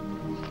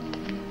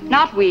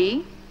 Not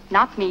we,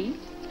 not me,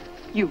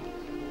 you.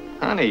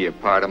 Honey, you're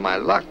part of my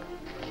luck.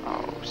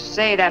 Oh,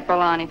 say that,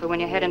 Bolani, for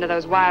when you head into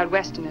those wild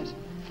Westerners.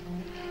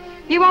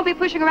 You won't be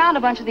pushing around a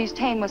bunch of these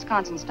tame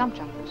Wisconsin stump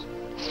jumpers.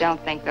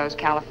 Don't think those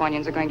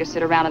Californians are going to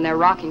sit around in their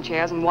rocking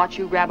chairs and watch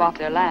you grab off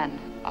their land.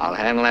 I'll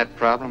handle that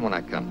problem when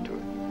I come to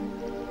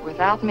it.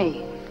 Without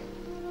me.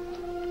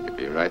 You'll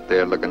be right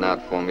there looking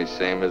out for me,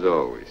 same as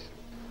always.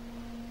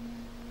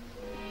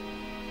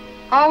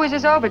 Always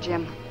is over,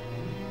 Jim.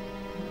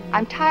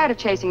 I'm tired of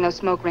chasing those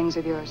smoke rings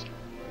of yours.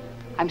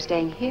 I'm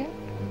staying here,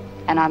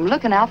 and I'm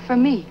looking out for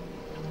me.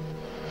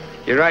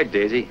 You're right,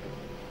 Daisy.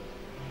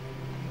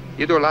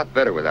 You do a lot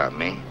better without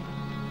me.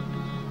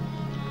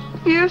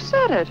 You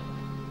said it.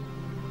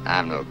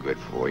 I'm no good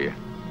for you.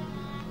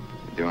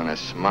 You're doing a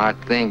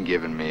smart thing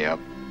giving me up.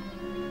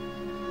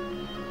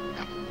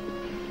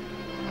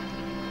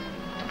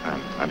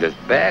 I'm just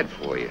bad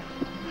for you.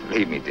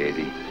 Believe me,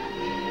 Daisy.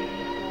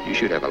 You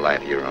should have a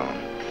life of your own.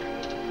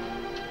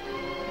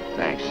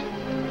 Thanks.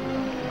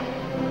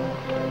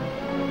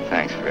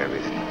 Thanks for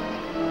everything.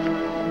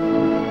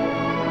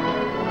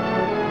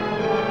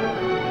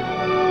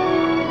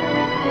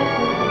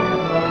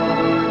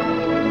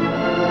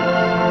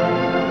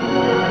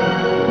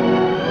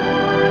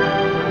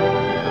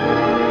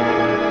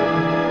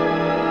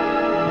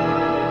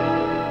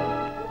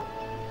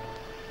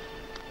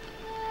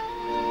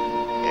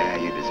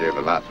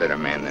 A lot better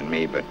man than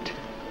me, but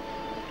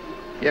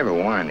if you ever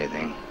want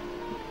anything,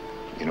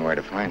 you know where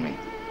to find me.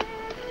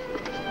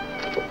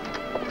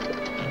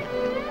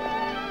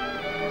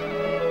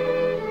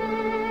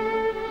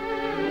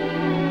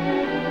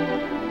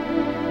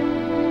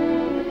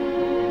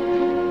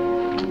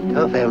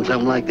 Tough having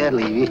something like that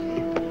leave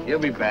you. He'll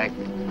be back.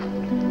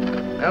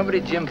 Nobody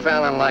Jim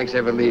Fallon likes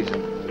ever leaves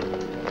him.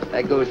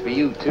 That goes for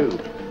you, too.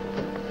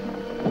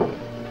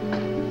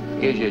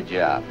 Here's your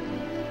job.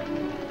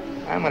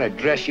 I'm gonna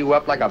dress you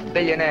up like a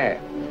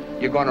billionaire.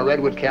 You're going to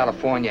Redwood,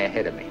 California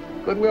ahead of me.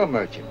 Goodwill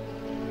merchant.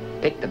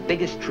 Pick the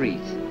biggest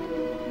trees.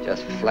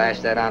 Just flash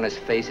that on his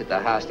face at the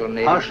hostile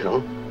neighbors.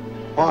 Hostile?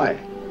 Why?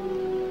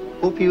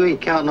 Hope you ain't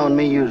counting on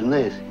me using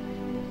this.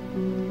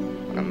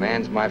 When a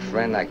man's my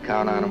friend, I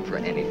count on him for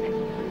anything.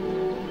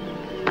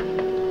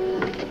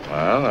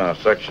 Well,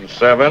 Section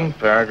 7,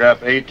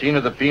 Paragraph 18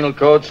 of the Penal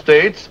Code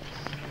states,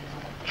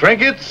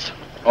 trinkets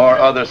or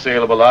other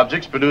saleable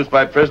objects produced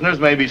by prisoners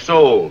may be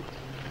sold.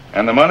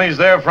 And the monies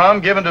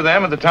therefrom given to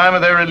them at the time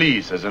of their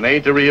release as an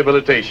aid to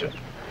rehabilitation.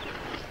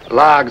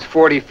 Logs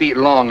 40 feet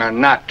long are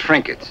not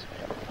trinkets.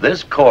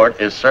 This court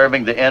is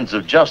serving the ends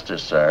of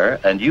justice, sir,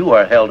 and you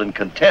are held in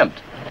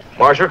contempt.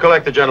 Marshal,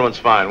 collect the gentleman's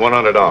fine,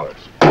 $100.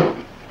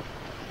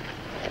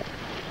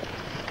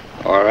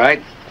 All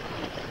right.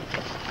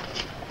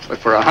 But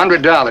for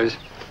 $100,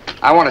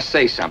 I want to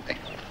say something.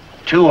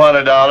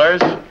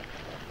 $200.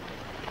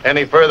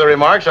 Any further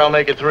remarks, I'll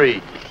make it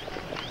 3.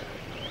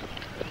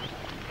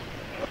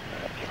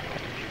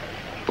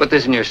 Put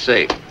this in your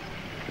safe.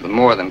 It'll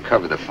more than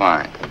cover the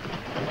fine.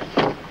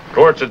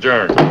 Court's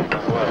adjourned.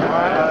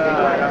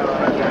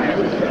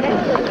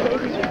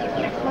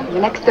 In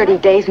the next 30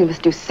 days, we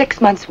must do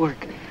 6 months'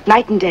 work,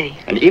 night and day.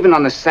 And even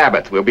on the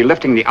Sabbath, we'll be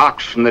lifting the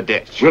ox from the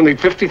ditch. We'll need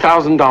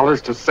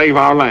 $50,000 to save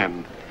our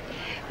land.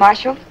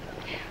 Marshal,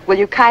 will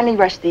you kindly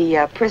rush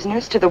the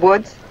prisoners to the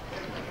woods?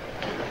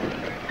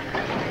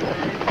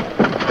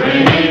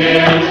 Bring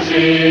in the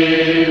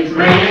sheaves,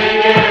 bring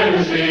in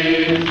the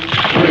sheaves.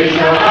 We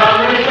shall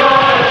have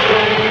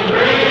rejoicing.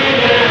 Bring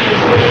in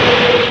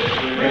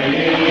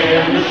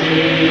the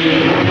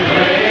sheaves,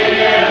 bring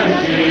in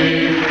the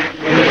sheaves.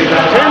 We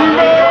shall have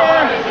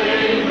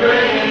rejoicing.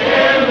 Bring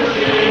in the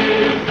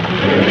sheaves,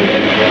 bring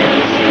in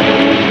the sheaves.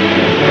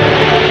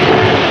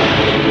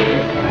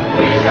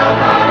 We shall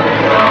have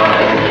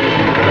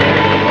rejoicing.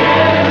 Bring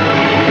in the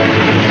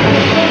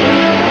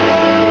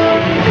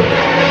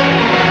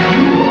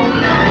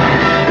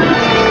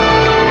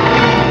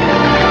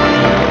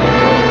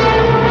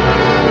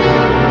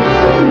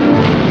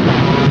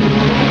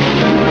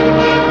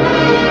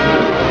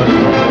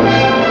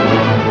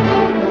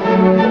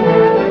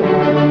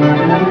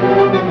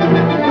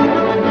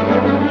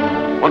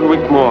One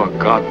week more,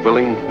 God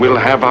willing, we'll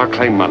have our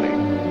claim money.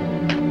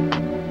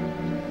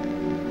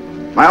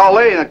 My old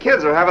lady and the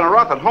kids are having a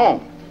rough at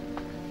home.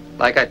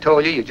 Like I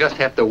told you, you just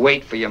have to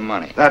wait for your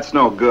money. That's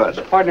no good.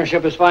 The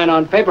partnership is fine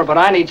on paper, but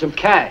I need some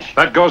cash.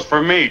 That goes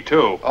for me,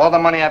 too. All the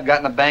money I've got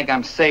in the bank,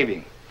 I'm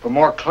saving for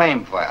more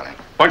claim filing.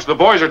 Bunch of the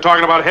boys are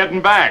talking about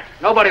heading back.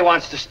 Nobody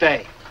wants to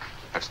stay.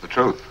 That's the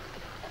truth.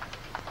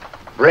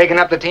 Breaking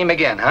up the team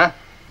again, huh?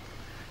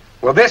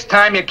 Well, this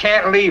time you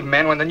can't leave,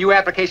 men. When the new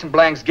application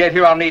blanks get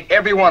here, I'll need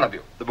every one of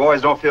you. The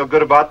boys don't feel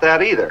good about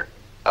that either.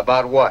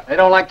 About what? They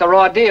don't like the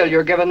raw deal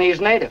you're giving these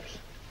natives.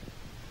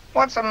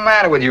 What's the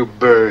matter with you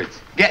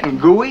birds? Getting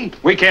gooey?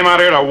 We came out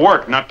here to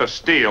work, not to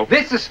steal.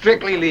 This is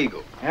strictly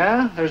legal.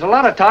 Yeah, there's a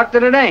lot of talk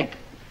that it ain't.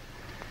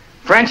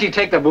 Frenchie,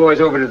 take the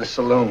boys over to the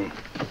saloon.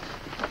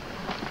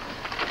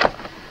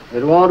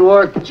 It won't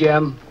work,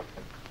 Jim.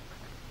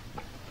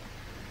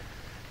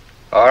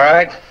 All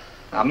right.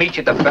 I'll meet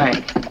you at the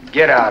bank.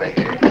 Get out of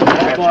here.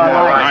 That's all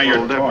right. Now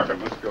you're talking.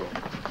 Let's go.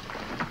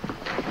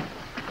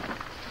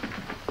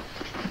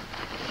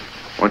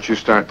 Once you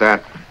start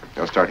that,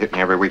 they'll start hitting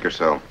you every week or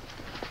so.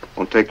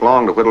 Won't take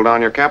long to whittle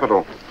down your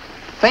capital.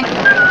 Think.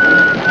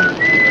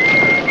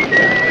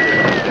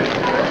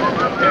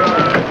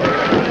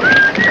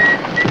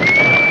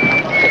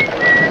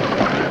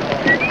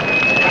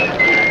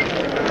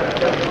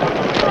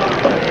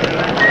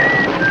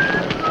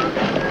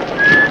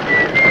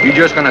 You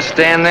just gonna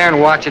stand there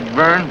and watch it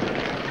burn?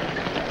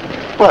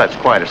 Well, it's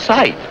quite a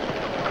sight.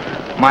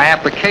 My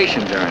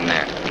applications are in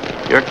there.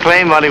 Your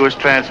claim money was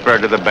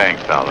transferred to the bank,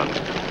 Fallon.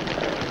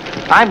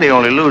 I'm the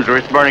only loser.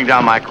 It's burning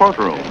down my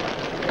courtroom.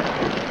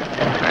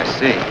 I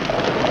see.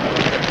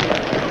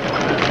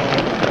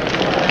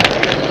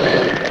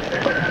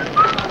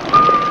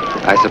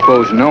 I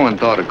suppose no one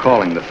thought of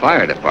calling the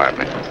fire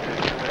department.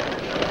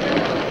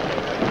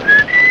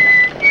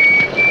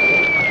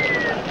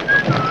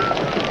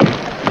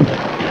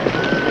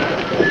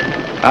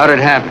 How'd it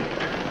happen?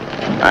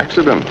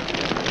 Accident.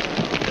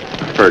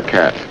 Fur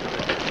cat.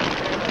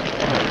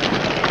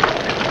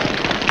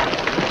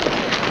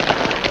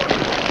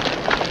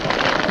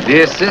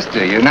 Dear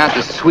sister, you're not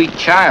the sweet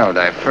child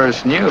I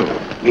first knew.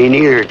 Me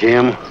neither,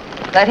 Jim.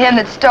 Let him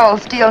that stole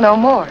steal no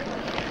more.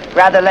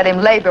 Rather let him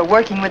labor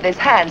working with his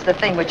hands the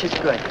thing which is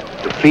good.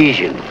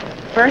 Ephesians.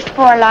 Verse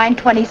 4, line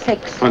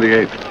 26.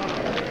 28.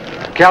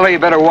 Kelly, you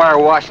better wire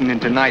Washington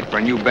tonight for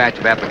a new batch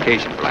of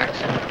application blanks.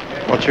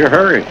 What's your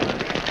hurry?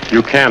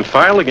 You can't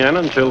file again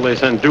until they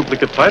send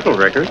duplicate title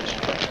records.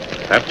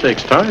 That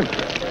takes time.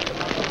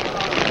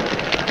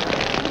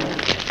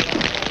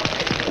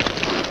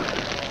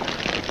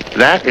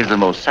 That is the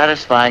most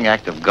satisfying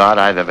act of God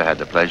I've ever had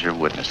the pleasure of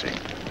witnessing.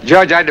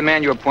 Judge, I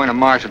demand you appoint a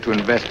marshal to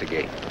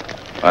investigate.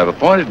 I've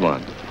appointed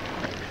one.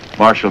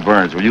 Marshal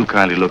Burns, will you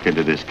kindly look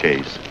into this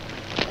case?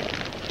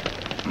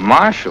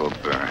 Marshal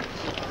Burns?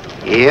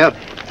 Yep.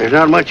 There's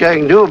not much I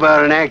can do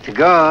about an act of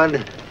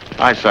God.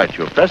 I cite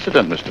you a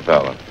precedent, Mr.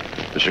 Fallon.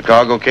 The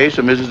Chicago case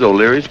of Mrs.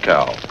 O'Leary's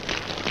cow.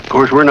 Of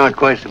course, we're not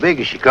quite so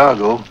big as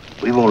Chicago.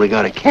 We've only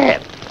got a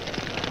cat.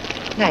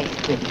 Nice,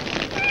 Jim.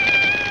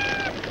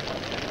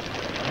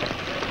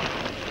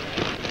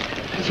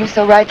 As you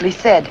so rightly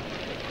said,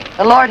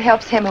 the Lord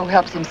helps him who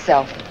helps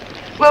himself.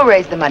 We'll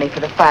raise the money for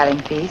the filing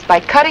fees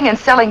by cutting and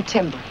selling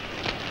timber.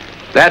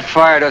 That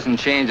fire doesn't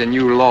change the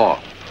new law.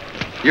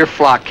 Your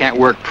flock can't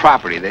work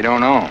property they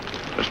don't own.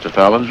 Mr.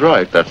 Fallon's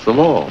right. That's the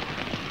law.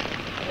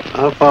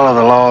 I'll follow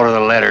the law to the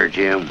letter,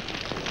 Jim.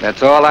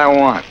 That's all I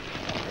want.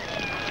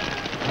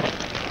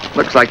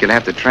 Looks like you'd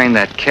have to train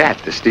that cat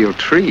to steal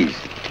trees.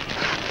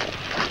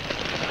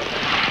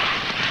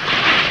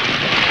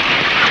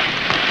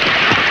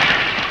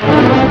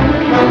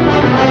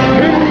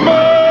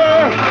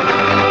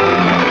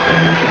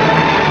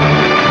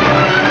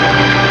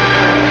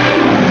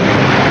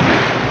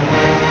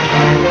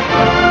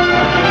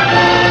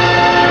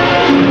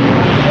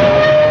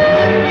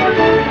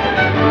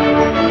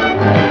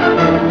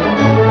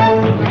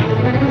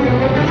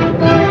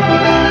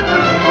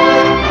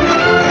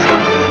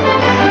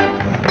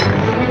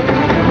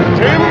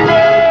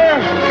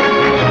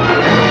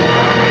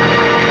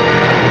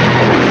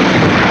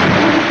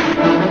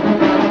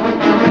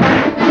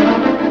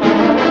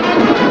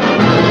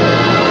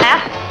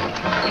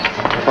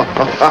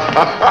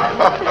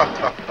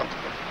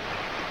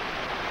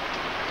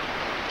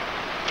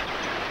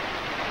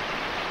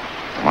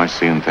 Am I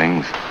seeing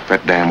things?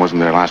 That dam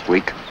wasn't there last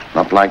week.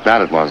 Not like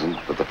that, it wasn't.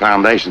 But the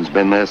foundation's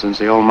been there since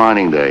the old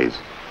mining days.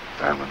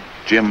 Fallon.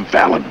 Jim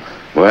Fallon.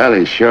 Well,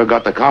 he's sure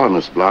got the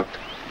colonists blocked.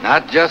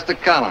 Not just the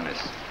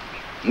colonists.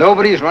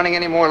 Nobody's running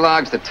any more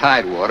logs to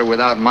Tidewater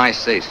without my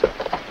say-so.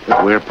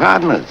 But we're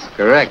partners.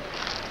 Correct.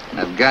 And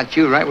I've got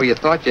you right where you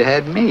thought you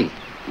had me.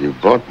 You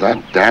bought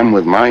that dam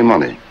with my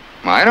money.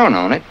 I don't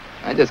own it.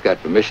 I just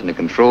got permission to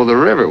control the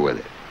river with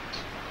it.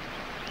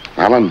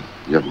 Fallon,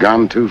 you've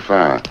gone too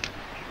far.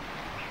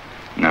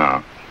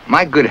 No.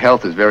 My good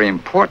health is very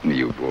important to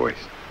you boys.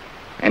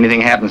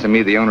 Anything happens to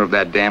me, the owner of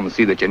that dam will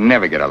see that you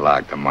never get a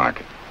log to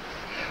market.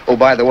 Oh,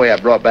 by the way, I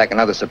brought back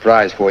another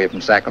surprise for you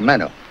from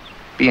Sacramento.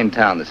 Be in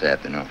town this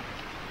afternoon.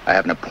 I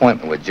have an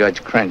appointment with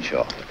Judge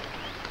Crenshaw.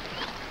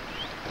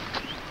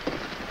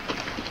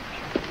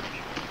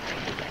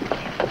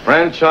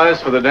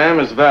 Franchise for the dam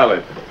is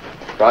valid.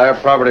 Prior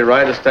property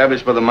right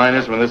established by the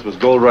miners when this was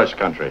gold rush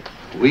country.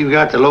 We've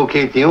got to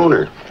locate the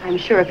owner. I'm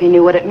sure if he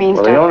knew what it means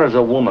Well, to... the owner's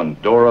a woman,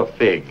 Dora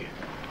Fig.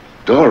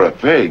 Dora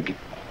Fig?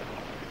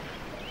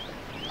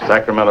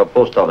 Sacramento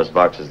post office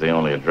box is the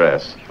only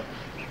address.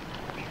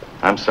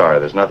 I'm sorry,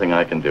 there's nothing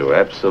I can do.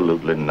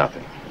 Absolutely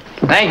nothing.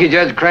 Thank you,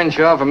 Judge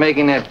Crenshaw, for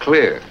making that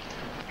clear.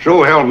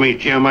 So help me,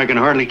 Jim. I can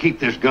hardly keep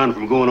this gun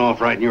from going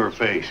off right in your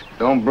face.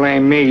 Don't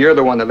blame me. You're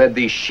the one that led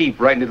these sheep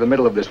right into the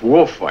middle of this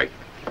wolf fight.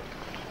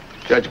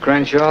 Judge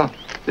Crenshaw,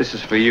 this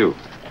is for you.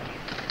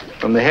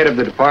 From the head of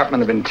the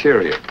Department of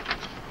Interior.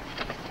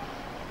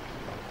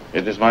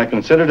 It is my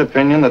considered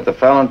opinion that the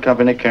Fallon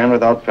Company can,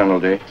 without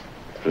penalty,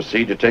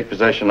 proceed to take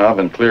possession of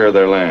and clear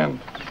their land.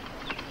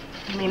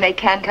 You mean they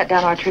can cut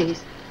down our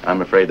trees?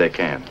 I'm afraid they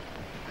can.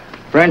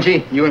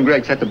 Frenchie, you and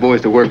Greg set the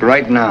boys to work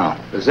right now,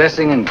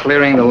 possessing and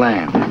clearing the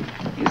land.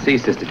 You see,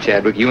 Sister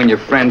Chadwick, you and your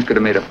friends could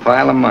have made a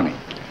pile of money.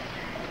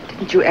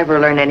 Didn't you ever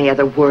learn any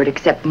other word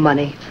except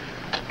money?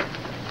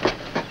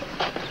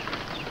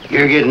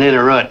 You're getting in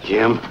a rut,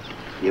 Jim.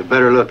 You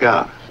better look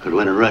out, because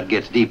when a rut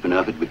gets deep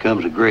enough, it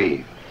becomes a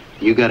grave.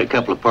 You got a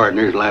couple of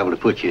partners liable to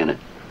put you in it.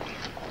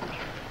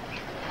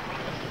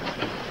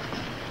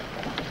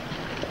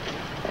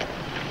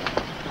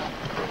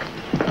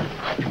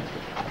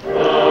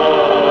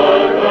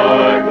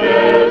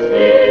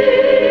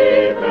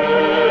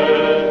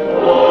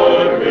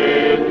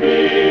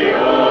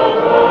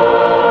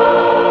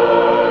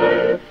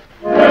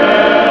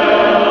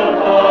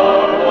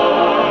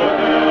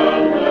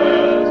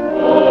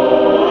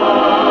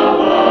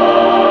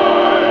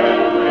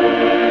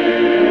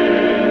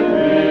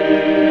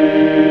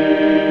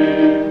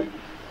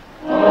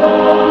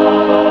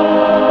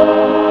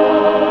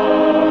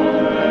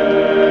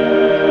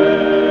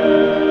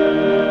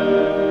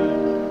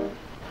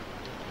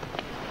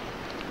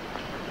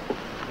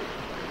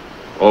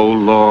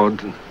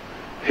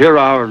 Hear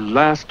our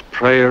last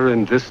prayer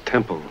in this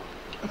temple.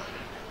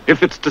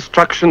 If its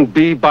destruction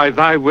be by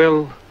thy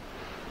will,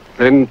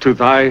 then to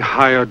thy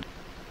hired...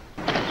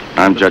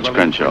 I'm Judge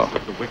Crenshaw.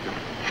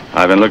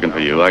 I've been looking for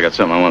you. I got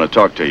something I want to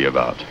talk to you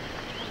about.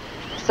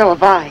 So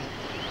have I.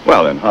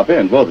 Well, then, hop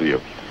in, both of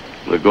you.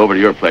 We'll go over to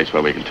your place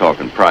where we can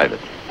talk in private.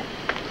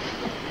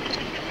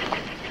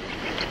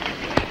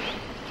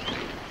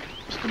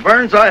 Mr.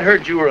 Burns, I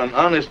heard you were an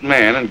honest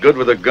man and good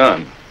with a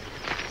gun.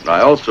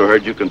 I also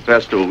heard you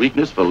confess to a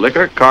weakness for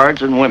liquor,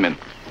 cards, and women.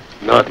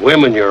 Not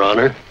women, Your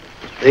Honor.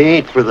 They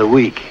ain't for the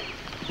weak.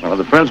 One of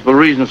the principal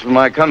reasons for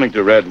my coming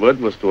to Redwood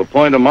was to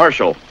appoint a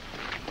marshal.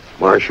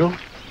 Marshal?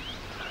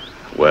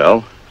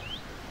 Well?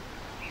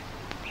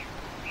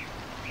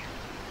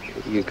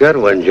 You got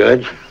one,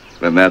 Judge.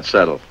 Then that's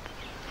settled.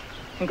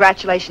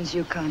 Congratulations,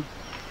 Yukon.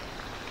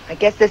 I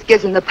guess this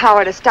gives him the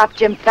power to stop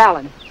Jim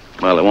Fallon.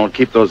 Well, it won't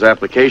keep those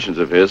applications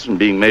of his from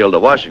being mailed to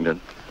Washington.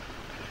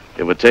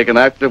 It would take an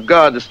act of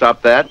God to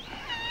stop that.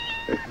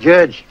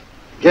 Judge,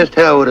 just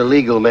how would a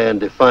legal man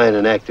define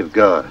an act of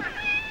God?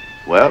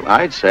 Well,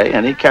 I'd say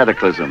any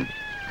cataclysm,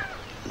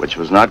 which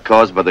was not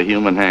caused by the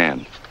human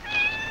hand.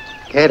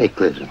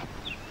 Cataclysm?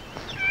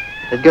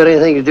 That got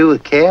anything to do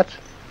with cats?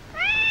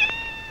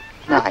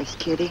 Nice,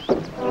 kitty.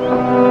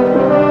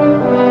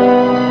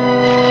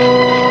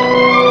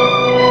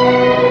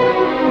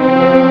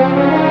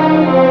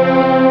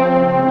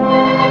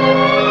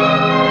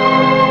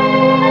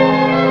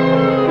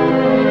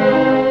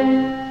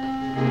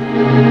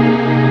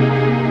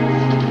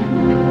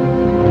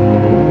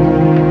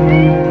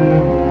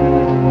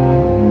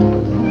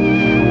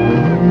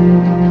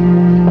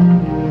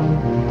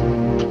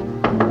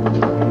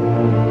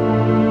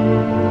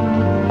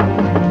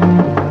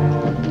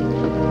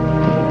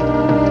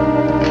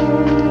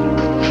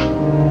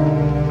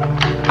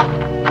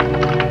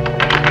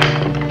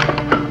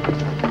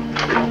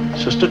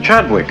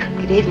 Chadwick.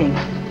 Good evening.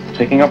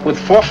 Taking up with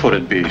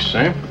four-footed beasts,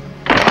 eh?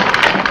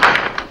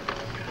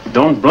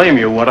 Don't blame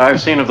you what I've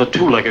seen of the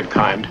two-legged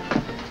kind.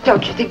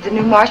 Don't you think the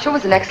new marshal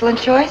was an excellent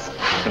choice?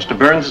 Mr.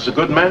 Burns is a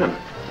good man.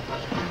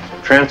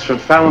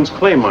 Transferred Fallon's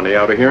clay money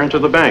out of here into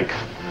the bank.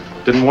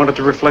 Didn't want it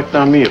to reflect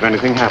on me if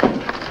anything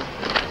happened.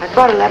 I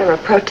brought a letter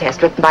of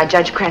protest written by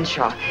Judge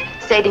Crenshaw,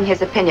 stating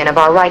his opinion of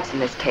our rights in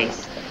this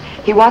case.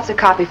 He wants a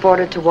copy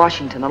forwarded to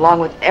Washington, along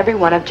with every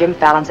one of Jim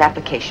Fallon's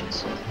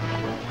applications.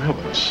 Well,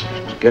 it's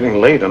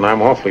getting late and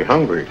I'm awfully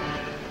hungry.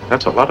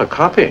 That's a lot of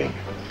copying.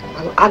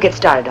 Well, I'll get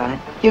started on it.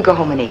 You go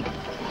home and eat.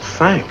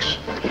 Thanks.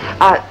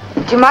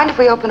 Do you mind if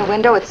we open a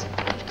window? It's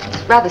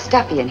rather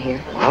stuffy in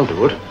here. I'll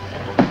do it.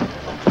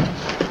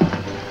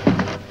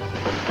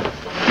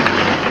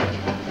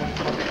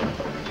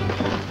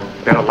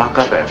 Better lock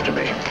up after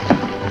me.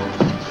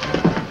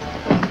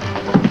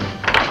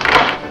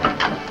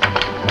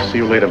 See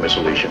you later, Miss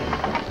Alicia.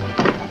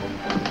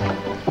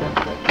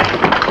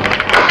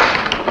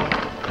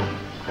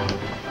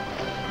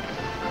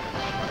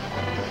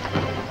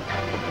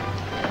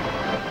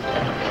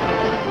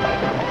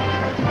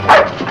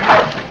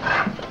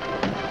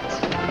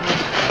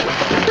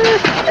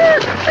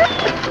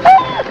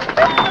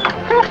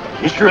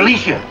 Mr.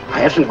 Alicia, I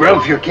have some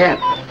grub for your cat.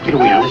 Get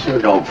away now, this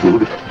isn't dog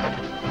food.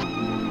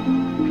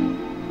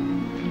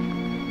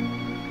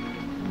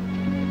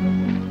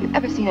 You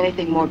ever seen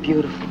anything more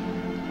beautiful?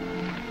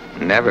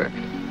 Never.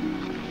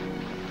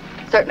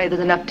 Certainly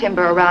there's enough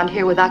timber around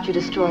here without you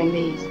destroying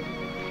these.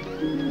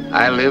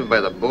 I live by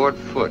the board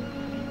foot.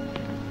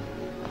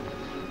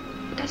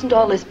 Doesn't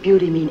all this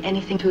beauty mean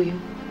anything to you?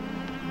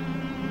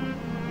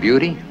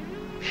 Beauty?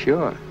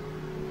 Sure.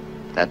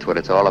 That's what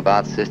it's all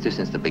about, sister,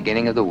 since the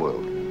beginning of the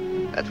world.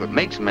 That's what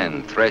makes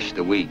men thresh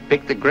the wheat,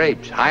 pick the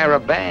grapes, hire a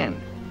band.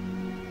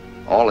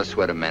 All the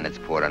sweat of men that's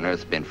poured on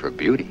earth's been for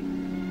beauty.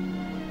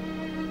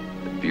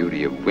 The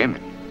beauty of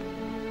women.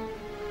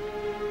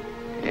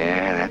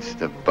 Yeah, that's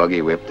the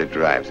buggy whip that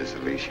drives us,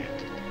 Alicia.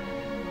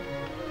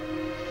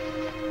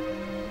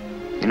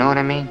 You know what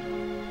I mean?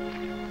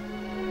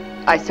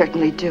 I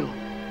certainly do.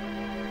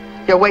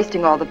 You're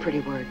wasting all the pretty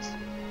words.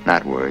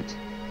 Not words.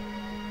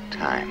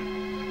 Time.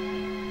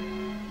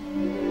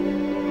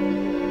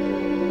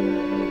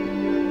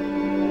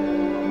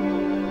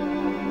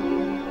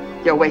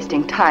 You're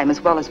wasting time as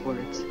well as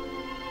words.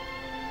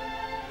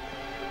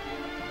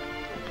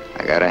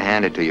 I gotta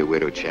hand it to you,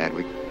 Widow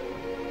Chadwick.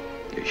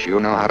 You sure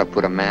know how to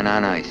put a man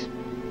on ice.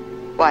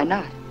 Why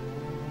not?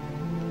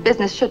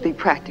 Business should be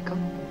practical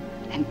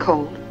and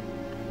cold.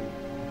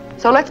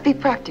 So let's be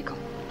practical.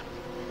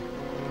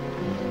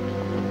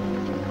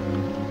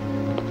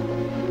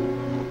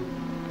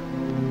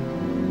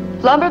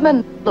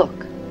 Lumberman,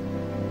 look.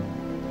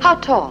 How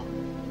tall?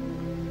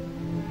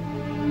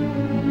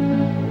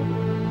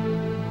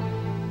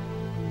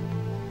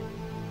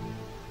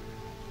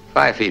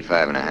 "5 feet,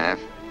 5.5.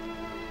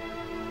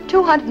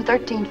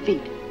 213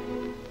 feet.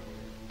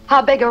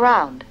 How big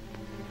around?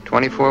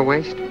 24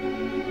 waist?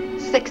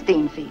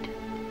 16 feet.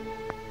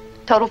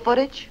 Total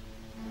footage?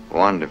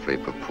 Wonderfully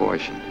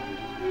proportioned.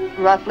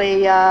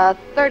 Roughly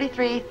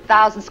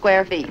 33,000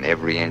 square feet. And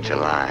every inch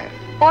alive.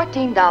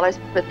 $14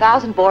 per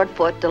 1,000 board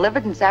foot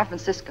delivered in San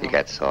Francisco. You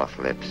got soft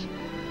lips.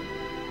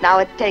 Now,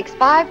 it takes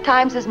 5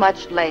 times as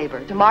much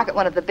labor to market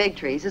one of the big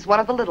trees as one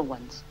of the little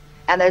ones.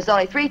 And there's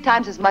only 3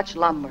 times as much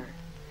lumber.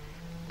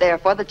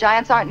 Therefore, the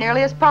giants aren't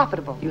nearly as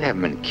profitable. You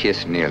haven't been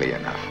kissed nearly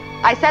enough.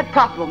 I said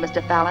profitable,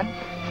 Mr. Fallon.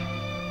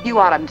 You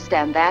ought to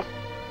understand that.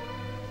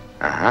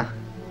 Uh-huh.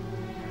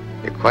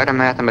 You're quite a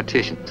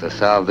mathematician to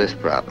solve this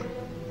problem.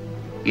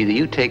 Either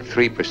you take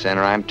 3%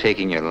 or I'm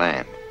taking your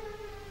land.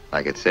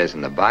 Like it says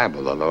in the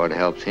Bible, the Lord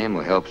helps him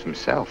who helps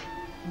himself.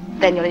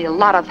 Then you'll need a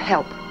lot of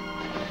help.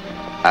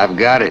 I've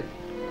got it.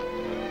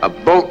 A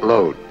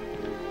boatload.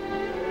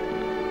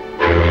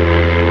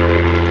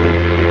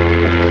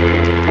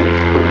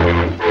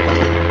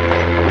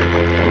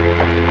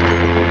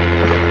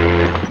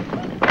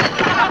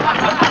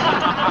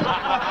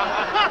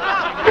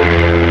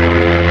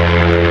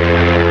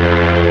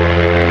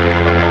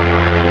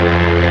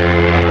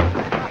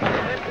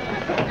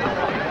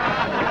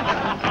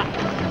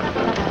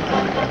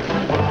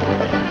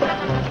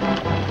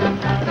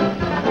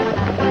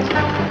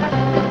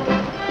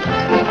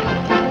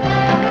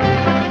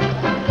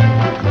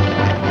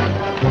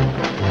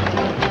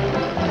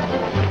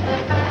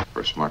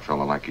 Smart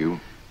fella like you.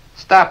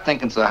 Stop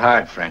thinking so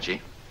hard,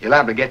 Frenchie. You're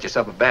liable to get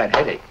yourself a bad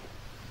headache.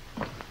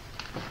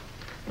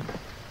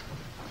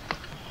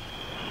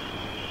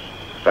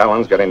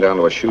 Fallon's getting down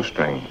to a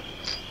shoestring.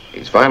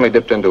 He's finally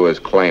dipped into his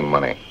claim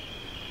money.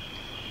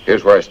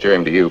 Here's where I steer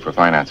him to you for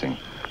financing.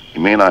 You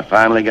mean I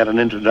finally get an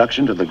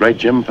introduction to the great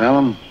Jim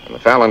Fallon? And the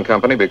Fallon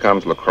Company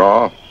becomes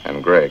LaCroix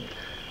and Gregg.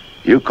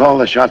 You call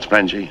the shots,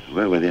 Frenchie.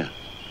 We're with you.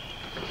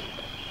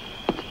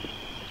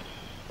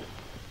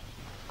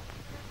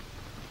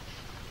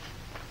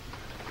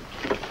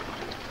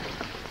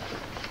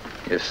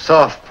 Your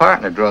soft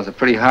partner draws a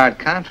pretty hard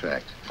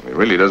contract. He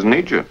really doesn't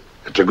need you.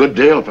 It's a good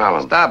deal,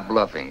 Fallon. Stop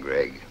bluffing,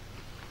 Gregg.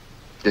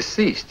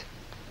 Deceased.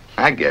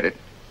 I get it.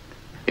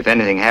 If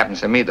anything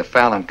happens to me, the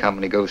Fallon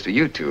Company goes to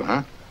you two,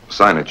 huh?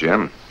 Sign it,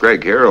 Jim.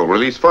 Greg here will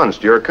release funds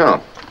to your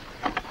account.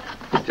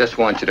 Just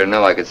want you to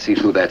know I could see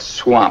through that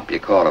swamp you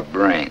call a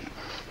brain.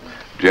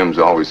 Jim's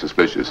always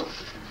suspicious.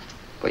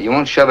 But you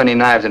won't shove any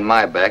knives in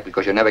my back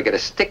because you'll never get a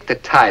stick to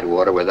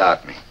Tidewater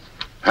without me.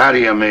 How do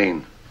you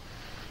mean?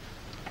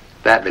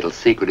 That little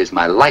secret is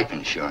my life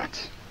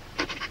insurance.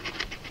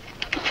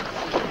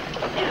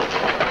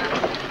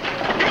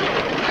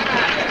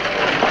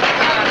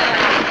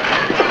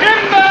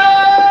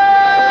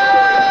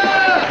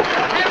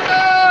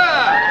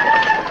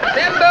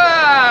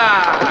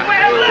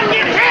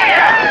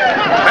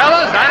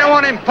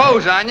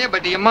 Impose on you,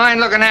 but do you mind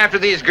looking after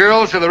these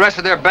girls till the rest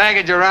of their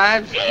baggage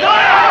arrives? Are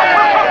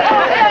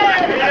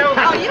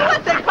you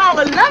what they call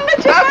a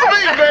lumberjack? That's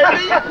me,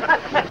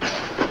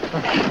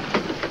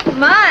 baby.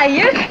 My,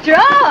 you're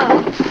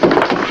strong.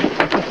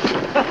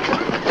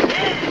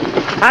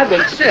 I've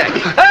been sick.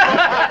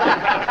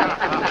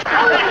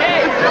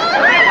 Hey,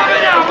 move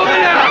it down.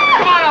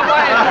 Come on up,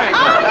 buy a drink.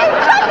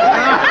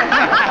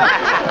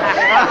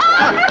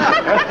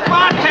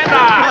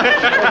 Bartender!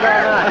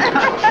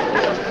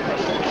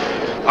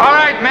 All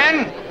right,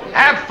 men,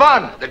 have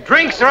fun. The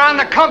drinks are on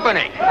the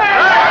company.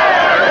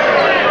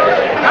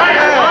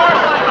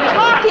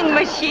 Talking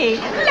machine.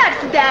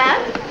 Let's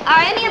dance. Are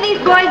any of these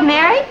boys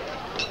married?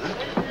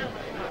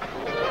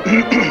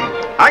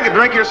 I could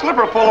drink your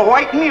slipper full of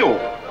white mule.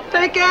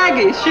 Take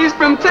Aggie. She's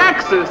from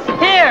Texas.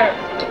 Here.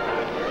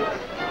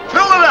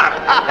 Fill it up.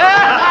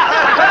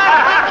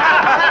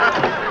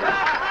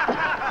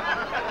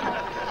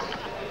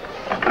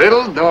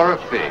 Little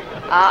Dorothy.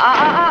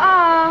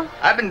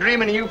 I've been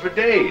dreaming of you for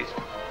days.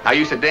 I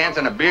used to dance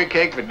on a beer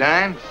keg for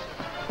dimes.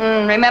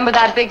 Remember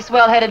that big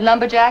swell-headed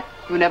lumberjack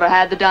who never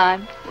had the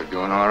dime? We're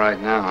doing all right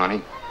now,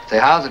 honey. Say,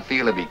 how's it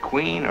feel to be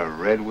queen of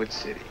Redwood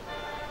City?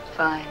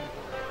 Fine.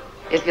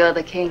 If you're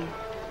the king.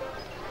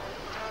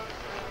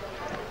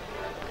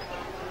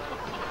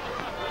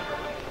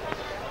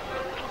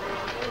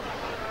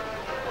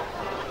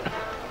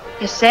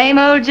 The same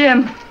old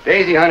Jim.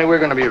 Daisy, honey, we're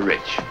going to be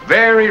rich.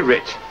 Very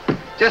rich.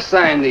 Just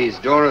sign these,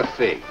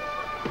 Dorothy.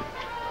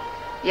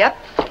 Yep.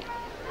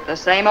 The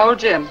same old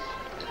Jim.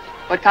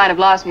 What kind of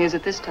lost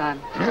music this time?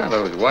 Yeah,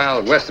 those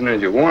wild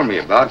Westerners you warned me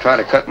about try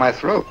to cut my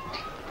throat.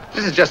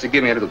 This is just to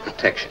give me a little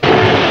protection.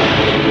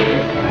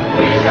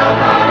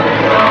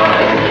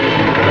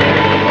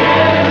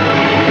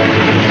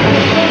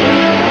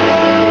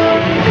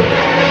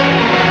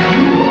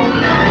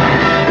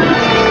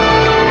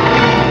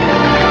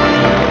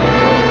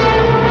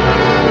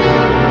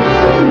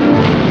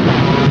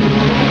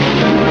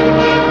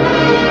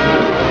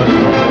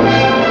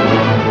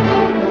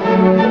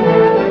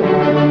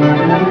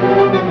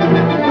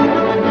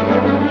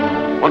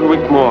 One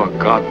week more,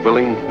 God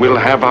willing, we'll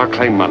have our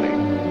claim money.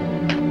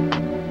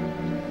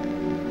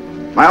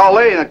 My old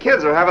lady and the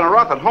kids are having a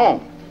rough at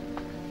home.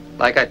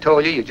 Like I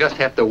told you, you just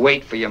have to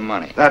wait for your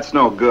money. That's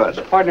no good.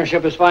 The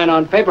partnership is fine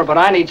on paper, but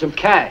I need some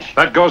cash.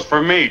 That goes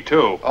for me,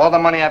 too. All the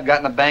money I've got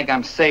in the bank,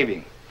 I'm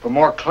saving for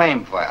more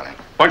claim filing.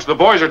 Bunch of the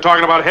boys are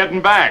talking about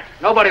heading back.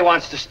 Nobody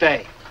wants to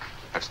stay.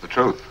 That's the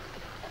truth.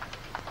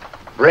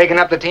 Breaking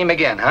up the team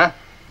again, huh?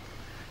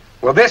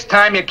 Well, this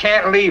time you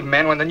can't leave,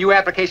 men. When the new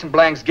application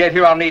blanks get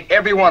here, I'll need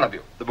every one of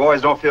you. The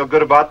boys don't feel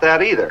good about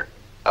that either.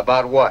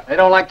 About what? They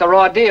don't like the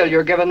raw deal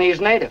you're giving these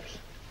natives.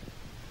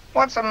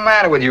 What's the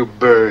matter with you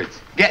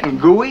birds? Getting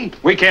gooey?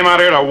 We came out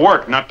here to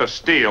work, not to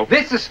steal.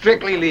 This is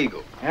strictly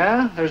legal.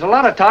 Yeah, there's a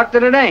lot of talk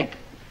that it ain't.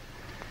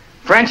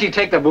 Frenchie,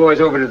 take the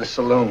boys over to the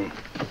saloon.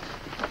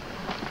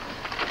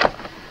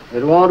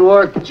 It won't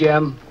work,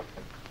 Jim.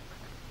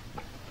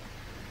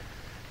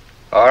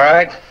 All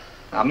right.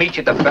 I'll meet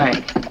you at the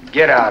bank.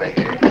 Get out of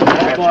here.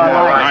 That's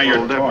all right. Now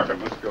you're talking.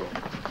 Let's go.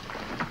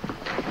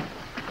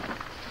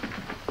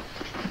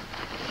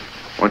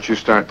 Once you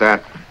start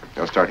that,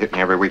 they'll start hitting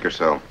you every week or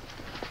so.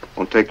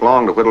 Won't take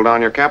long to whittle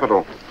down your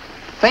capital.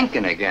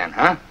 Thinking again,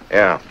 huh?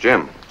 Yeah,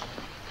 Jim.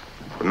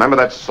 Remember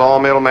that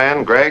sawmill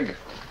man, Greg?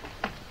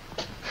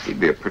 He'd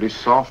be a pretty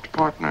soft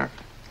partner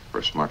for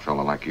a smart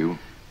fellow like you.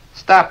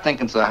 Stop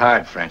thinking so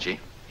hard, Frenchie.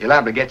 You're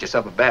liable to get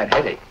yourself a bad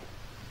headache.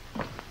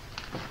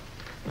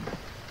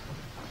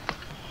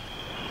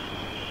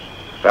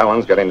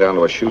 Fallon's getting down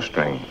to a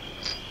shoestring.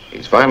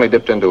 He's finally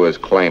dipped into his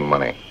claim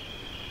money.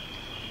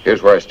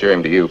 Here's where I steer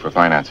him to you for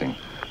financing.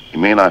 You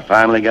mean I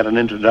finally get an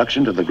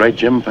introduction to the great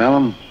Jim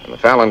Fallon? And the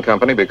Fallon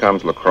Company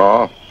becomes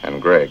LaCroix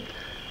and Greg.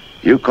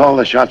 You call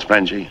the shots,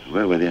 Frenchie.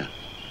 We're with you.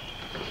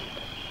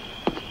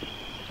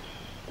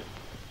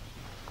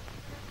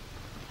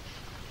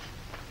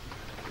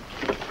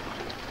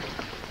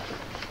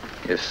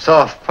 Your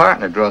soft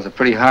partner draws a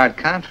pretty hard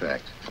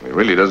contract. He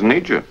really doesn't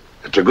need you.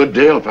 It's a good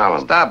deal,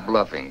 Fallon. Stop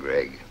bluffing,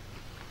 Greg.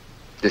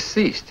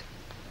 Deceased.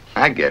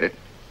 I get it.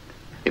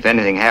 If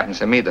anything happens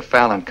to me, the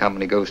Fallon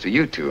Company goes to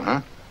you two,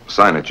 huh?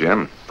 Sign it,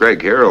 Jim.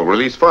 Greg here will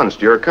release funds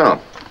to your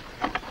account.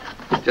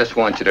 Just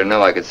want you to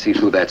know I could see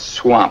through that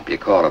swamp you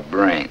call a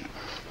brain.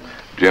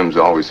 Jim's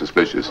always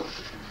suspicious.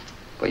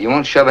 But you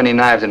won't shove any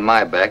knives in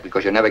my back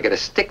because you'll never get a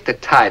stick to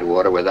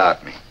Tidewater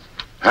without me.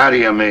 How do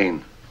you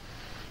mean?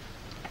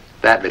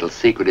 That little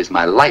secret is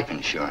my life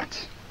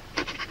insurance.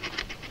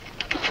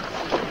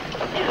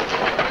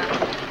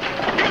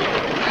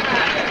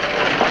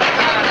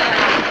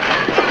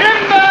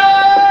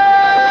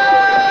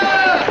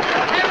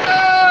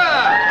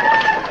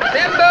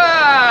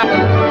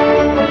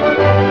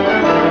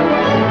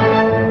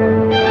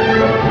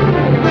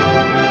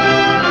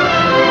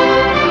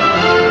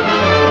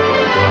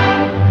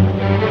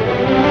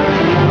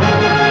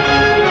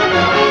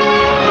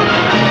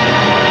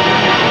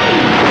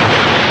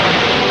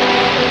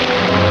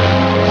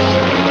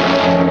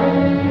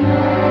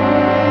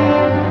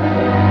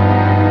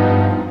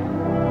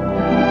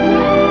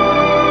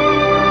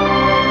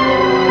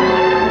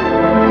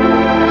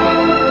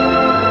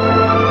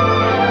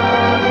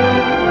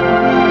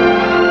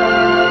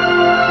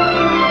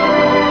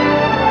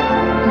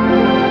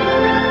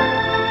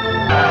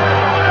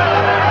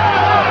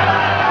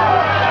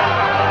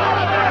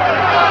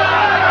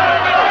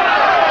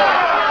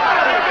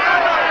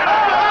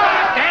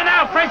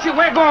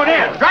 We're going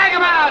in. Drag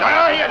him out.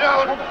 No, you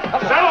don't.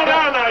 Settle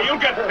down now. You'll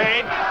get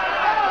paid.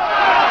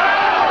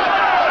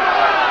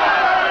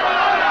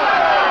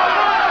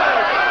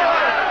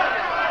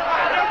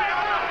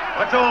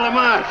 What's all the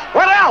muss?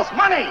 What else?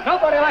 Money.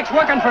 Nobody likes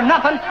working for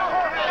nothing.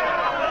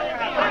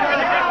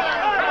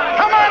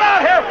 Come on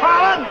out here,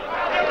 Fallon.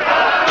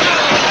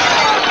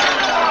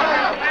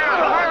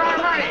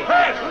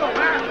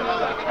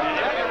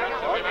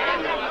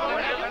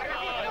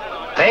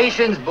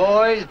 Patience,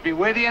 boys. Be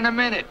with you in a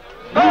minute.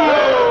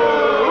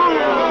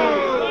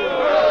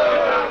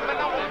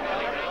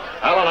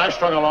 Alan, I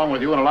strung along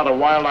with you in a lot of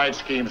wild-eyed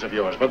schemes of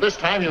yours, but this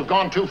time you've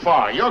gone too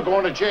far. You're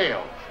going to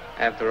jail.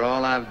 After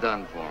all I've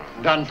done for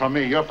him. Done for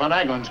me. Your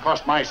finagling's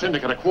cost my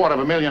syndicate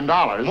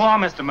 $250,000. More,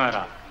 Mr.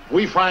 Murdoch.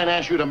 We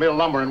financed you to mill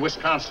lumber in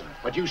Wisconsin,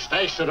 but you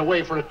stashed it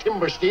away for a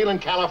timber steal in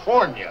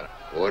California.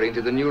 According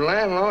to the new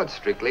landlaw, it's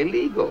strictly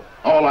legal.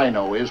 All I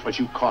know is what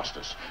you cost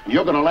us. And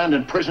you're going to land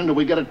in prison till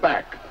we get it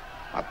back.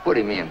 Now,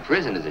 putting me in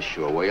prison is a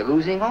sure way of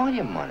losing all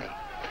your money.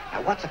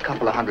 Now, what's a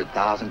couple of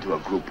 $100,000 to a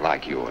group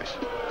like yours?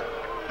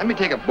 Let me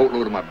take a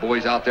boatload of my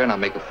boys out there and I'll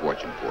make a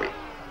fortune for you.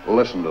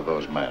 Listen to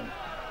those men.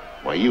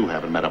 Why, you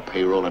haven't met a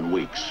payroll in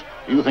weeks.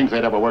 You think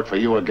they'd ever work for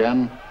you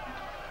again?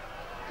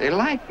 They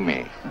like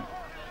me.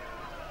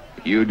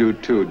 You do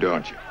too,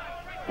 don't you?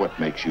 What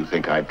makes you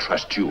think I'd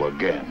trust you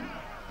again?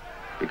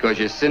 Because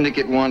your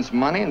syndicate wants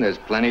money and there's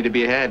plenty to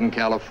be had in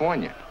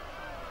California.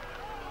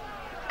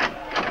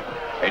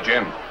 Hey,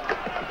 Jim.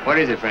 What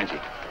is it, Frenchie?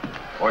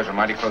 Boys are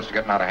mighty close to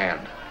getting out of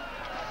hand.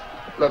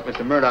 Look,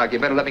 Mr. Murdoch, you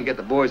better let me get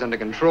the boys under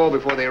control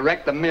before they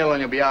wreck the mill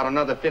and you'll be out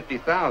another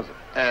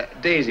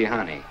 $50,000. Daisy,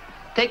 honey,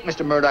 take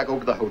Mr. Murdoch over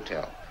to the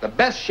hotel. The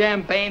best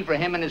champagne for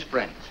him and his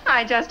friends.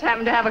 I just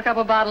happen to have a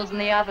couple bottles in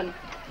the oven.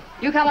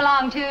 You come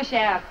along too,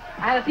 Sheriff.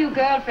 I have a few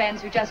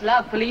girlfriends who just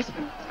love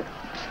policemen.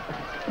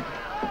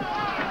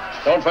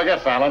 Don't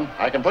forget, Fallon,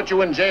 I can put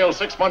you in jail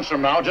 6 months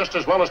from now just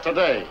as well as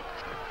today.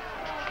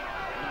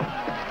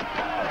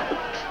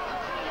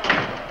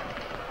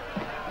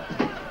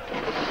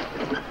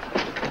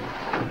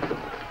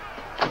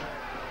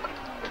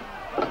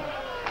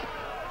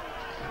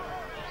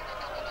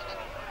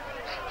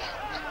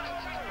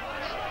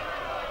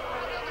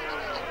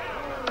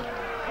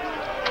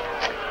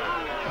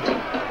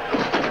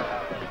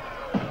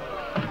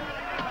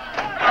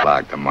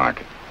 To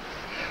market.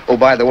 Oh,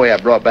 by the way, I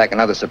brought back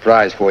another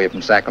surprise for you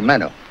from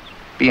Sacramento.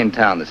 Be in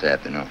town this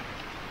afternoon.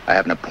 I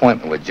have an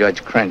appointment with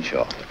Judge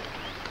Crenshaw.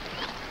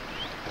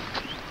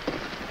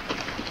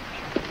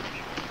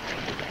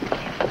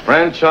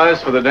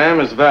 Franchise for the dam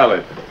is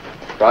valid.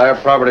 Prior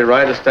property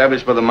right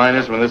established by the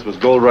miners when this was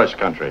gold rush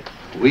country.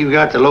 We've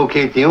got to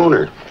locate the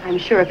owner. I'm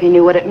sure if he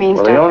knew what it means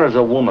Well, to... the owner's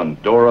a woman,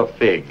 Dora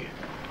Fig.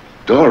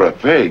 Dora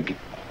Fig?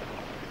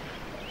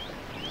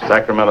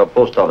 Sacramento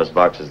post office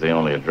box is the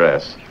only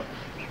address.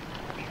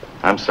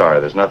 I'm sorry,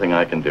 there's nothing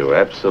I can do.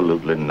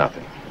 Absolutely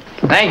nothing.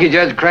 Thank you,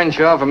 Judge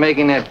Crenshaw, for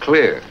making that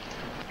clear.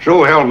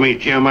 So help me,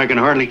 Jim. I can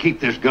hardly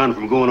keep this gun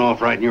from going off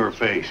right in your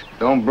face.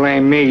 Don't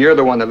blame me. You're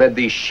the one that led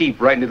these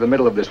sheep right into the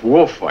middle of this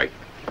wolf fight.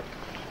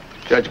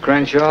 Judge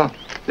Crenshaw,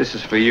 this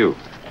is for you.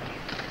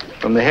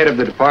 From the head of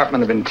the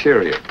Department of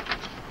Interior.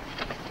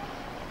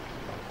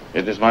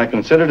 It is my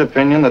considered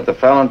opinion that the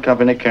Fallon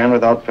Company can,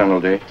 without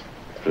penalty,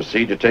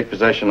 proceed to take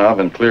possession of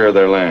and clear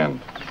their land.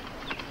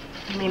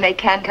 You mean they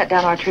can cut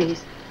down our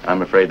trees?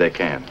 I'm afraid they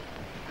can.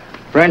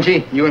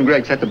 Frenchie, you and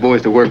Greg set the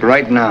boys to work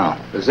right now,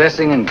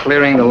 possessing and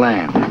clearing the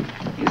land.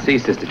 You see,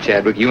 Sister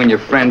Chadwick, you and your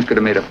friends could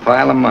have made a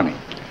pile of money.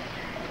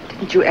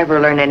 Didn't you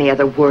ever learn any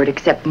other word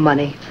except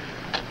money?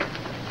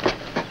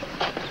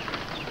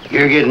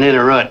 You're getting in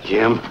a rut,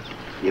 Jim.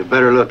 You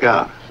better look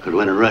out, because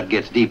when a rut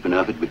gets deep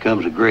enough, it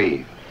becomes a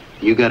grave.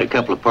 You got a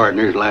couple of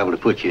partners liable to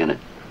put you in it.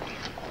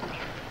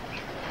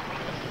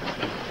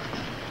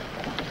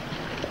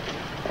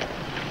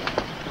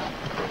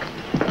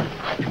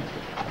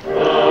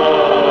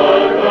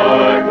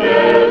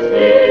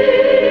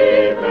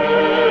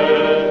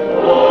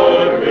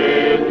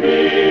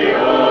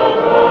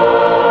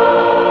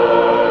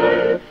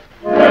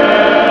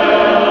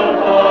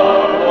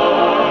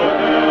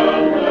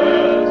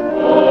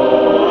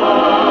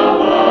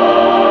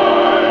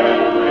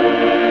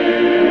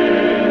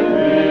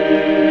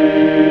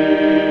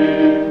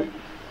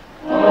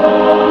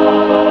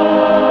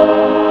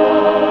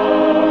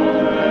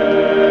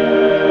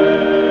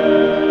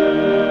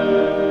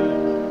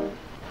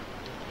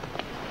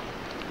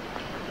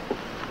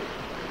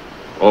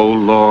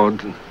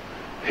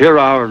 hear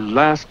our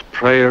last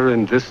prayer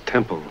in this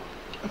temple.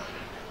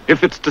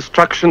 If its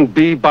destruction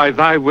be by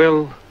thy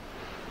will,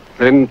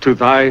 then to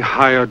thy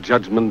higher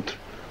judgment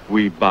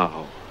we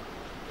bow.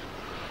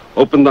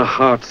 Open the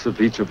hearts of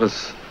each of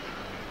us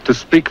to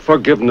speak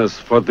forgiveness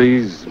for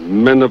these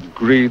men of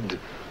greed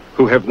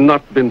who have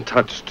not been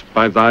touched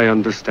by thy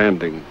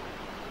understanding.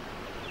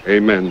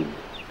 Amen.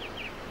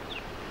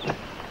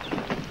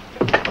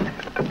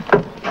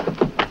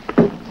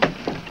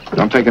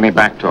 Don't take any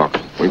back talk.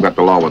 We've got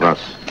the law with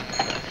us.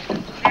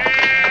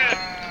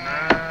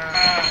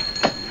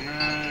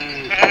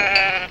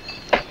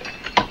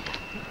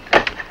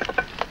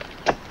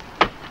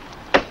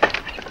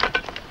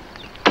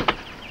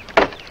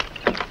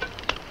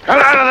 Come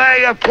out of there,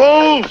 you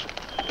fools!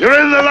 You're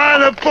in the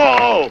line of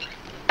fall!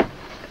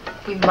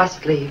 We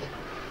must leave.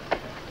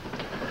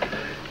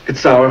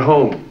 It's our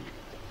home.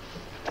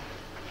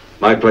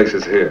 My place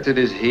is here. It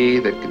is he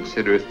that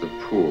considereth the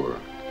poor.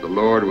 The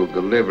Lord will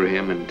deliver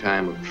him in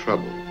time of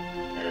trouble.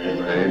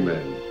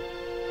 Amen.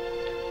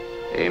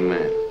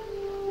 Amen.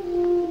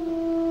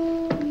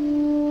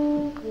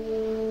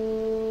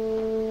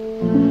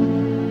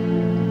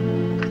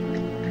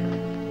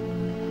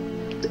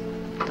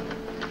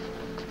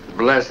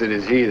 Blessed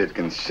is he that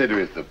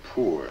considereth the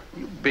poor.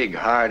 You big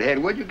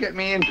hardhead, what'd you get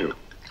me into?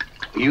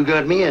 You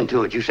got me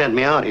into it. You sent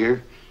me out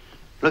here.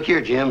 Look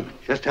here, Jim.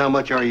 Just how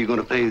much are you going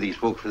to pay these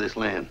folks for this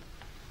land?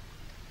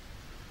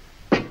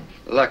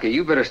 Lucky,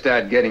 you better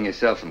start getting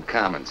yourself some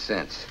common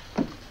sense.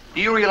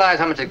 Do you realize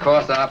how much it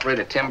costs to operate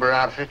a timber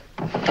outfit?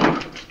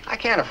 I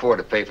can't afford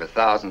to pay for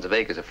thousands of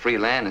acres of free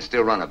land and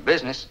still run a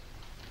business.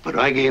 But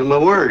I gave my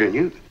word, and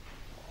you...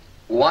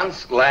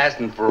 Once, last,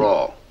 and for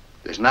all.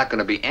 There's not going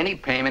to be any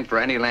payment for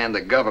any land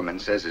the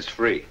government says is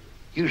free.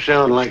 You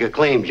sound like a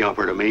claim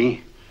jumper to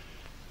me.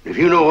 If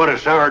you know what a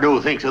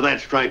sourdough thinks of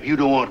that stripe, you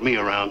don't want me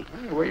around.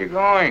 Hey, where you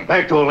going?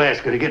 Back to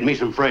Alaska to get me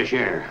some fresh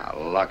air. How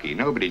lucky.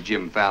 Nobody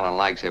Jim Fallon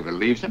likes ever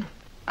leaves him.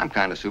 I'm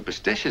kind of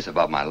superstitious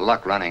about my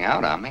luck running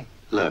out on me.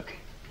 Look,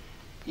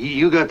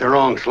 you got the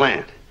wrong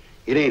slant.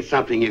 It ain't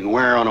something you can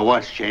wear on a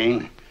watch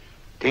chain.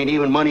 It ain't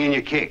even money in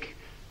your kick.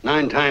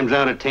 9 times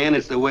out of 10,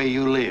 it's the way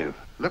you live.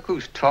 Look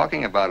who's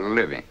talking about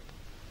living.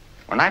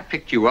 When I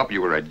picked you up,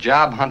 you were a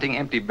job-hunting,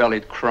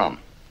 empty-bellied crumb.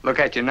 Look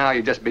at you now,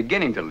 you're just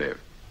beginning to live.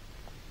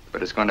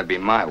 But it's going to be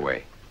my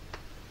way.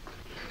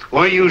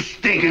 Why, you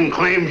stinking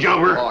claim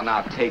jumper? Oh,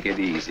 now take it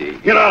easy.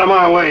 Get out of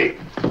my way.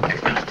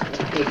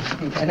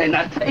 Hey,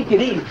 now take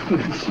it easy.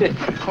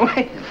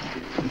 Wait.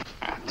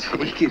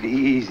 Take it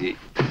easy.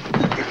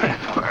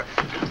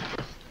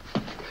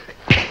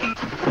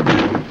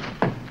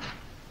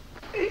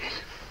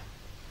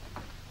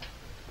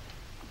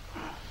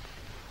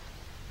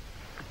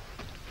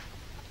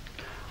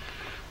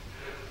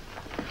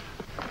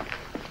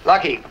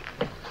 Lucky.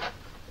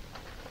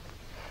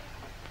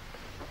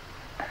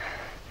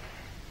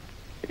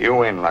 You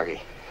win,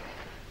 Lucky.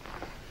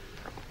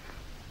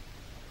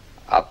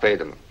 I'll pay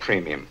them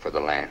premium for the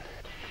land.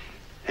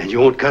 And you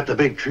won't cut the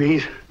big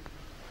trees?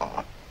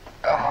 Oh.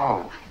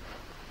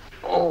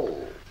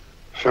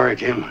 Sorry,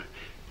 Jim.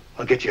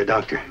 I'll get you a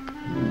doctor.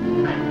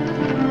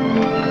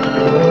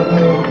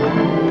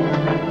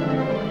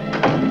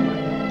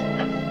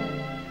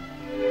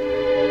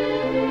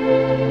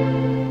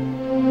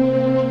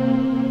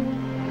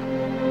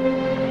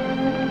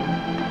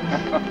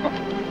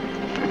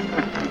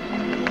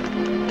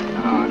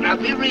 Now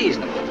be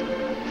reasonable.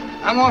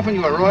 I'm offering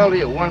you a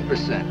royalty of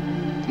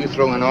 1%. You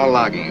throw in all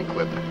logging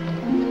equipment.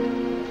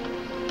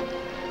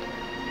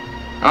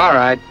 All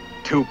right,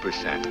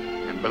 2%.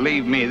 And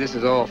believe me, this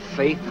is all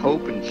faith,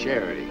 hope, and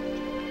charity.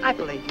 I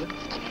believe you.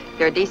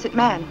 You're a decent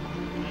man.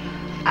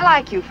 I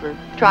like you for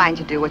trying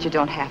to do what you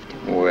don't have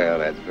to. Well,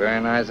 that's very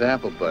nice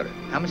apple butter.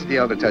 How much did the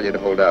elder tell you to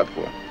hold out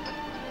for?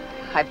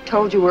 I've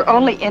told you we're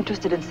only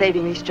interested in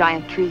saving these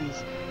giant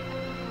trees.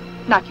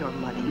 Not your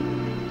money.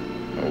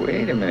 Oh,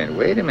 wait a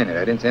minute.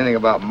 I didn't say anything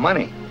about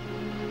money.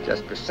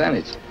 Just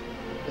percentage.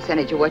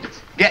 Percentage of what?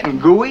 Getting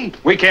gooey?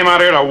 We came out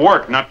here to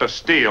work, not to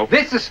steal.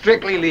 This is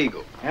strictly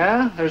legal.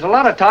 Yeah, there's a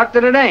lot of talk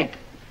that it ain't.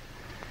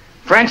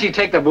 Frenchie,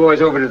 take the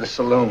boys over to the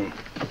saloon.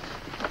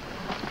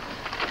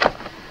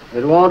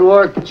 It won't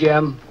work,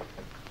 Jim.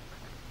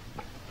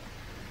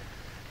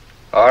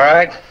 All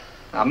right.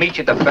 I'll meet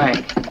you at the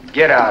bank.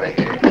 Get out of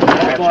here.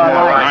 That's all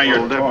right. Now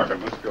you're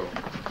talking. Let's go.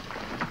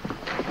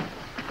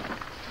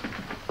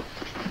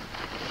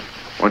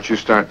 Once you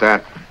start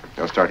that,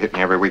 they'll start hitting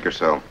you every week or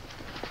so.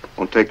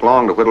 Won't take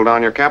long to whittle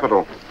down your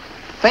capital.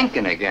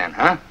 Thinking again,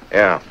 huh?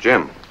 Yeah,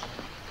 Jim.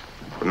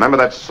 Remember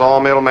that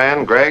sawmill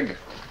man, Greg?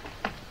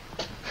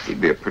 He'd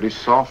be a pretty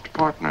soft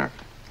partner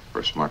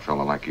for a smart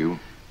fella like you.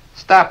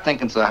 Stop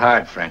thinking so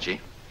hard,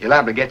 Frenchie. You're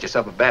liable to get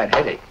yourself a bad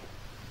headache.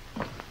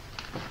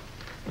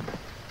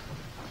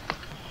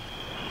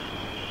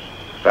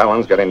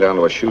 Fallon's getting down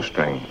to a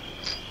shoestring.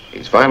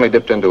 He's finally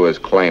dipped into his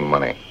claim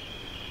money.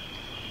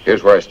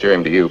 Here's where I steer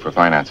him to you for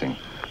financing.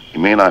 You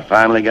mean I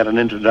finally get an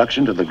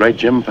introduction to the great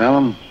Jim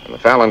Fallon? And the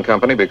Fallon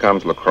Company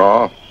becomes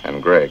LaCroix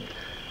and Greg.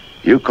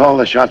 You call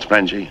the shots,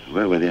 Frenchie.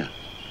 We're with you.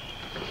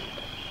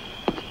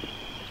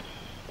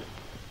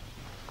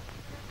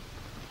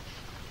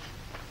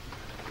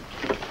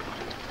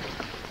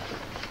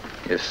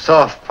 Your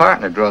soft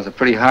partner draws a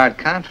pretty hard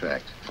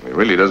contract. He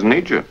really doesn't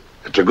need you.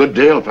 It's a good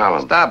deal,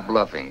 Fallon. Stop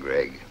bluffing,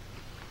 Greg.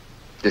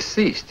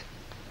 Deceased.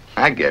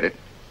 I get it.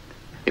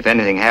 If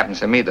anything happens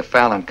to me, the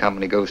Fallon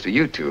Company goes to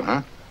you two,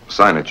 huh?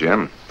 Sign it,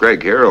 Jim.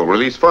 Greg here will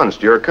release funds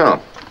to your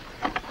account.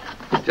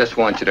 Just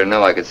want you to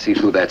know I could see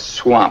through that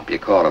swamp you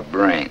call a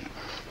brain.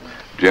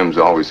 Jim's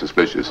always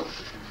suspicious.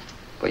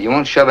 But you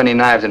won't shove any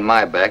knives in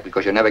my back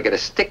because you'll never get a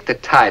stick to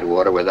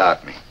Tidewater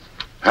without me.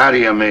 How do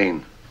you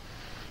mean?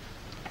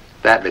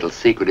 That little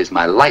secret is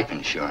my life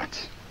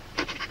insurance.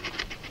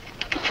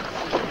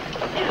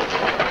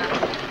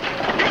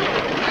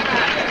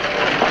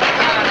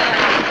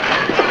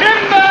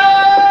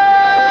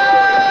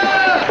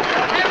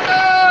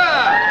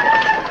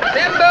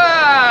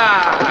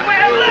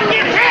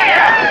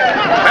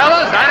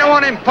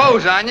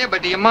 Impose on you,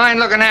 but do you mind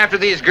looking after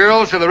these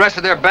girls till the rest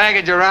of their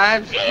baggage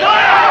arrives? Oh,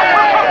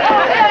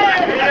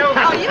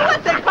 you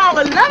what they call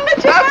a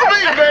lumberjack? That's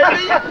me,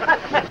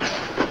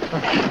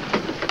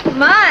 baby.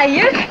 My,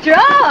 you're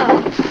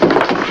strong.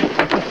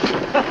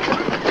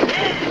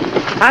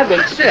 I've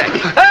been sick.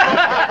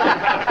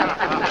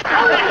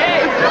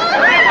 Hey,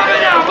 move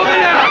it down, move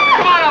it down.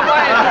 Come on, I'll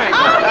buy a drink.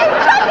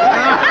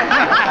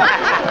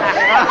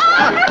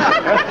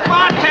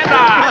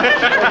 Bartender!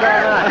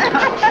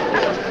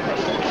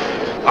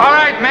 All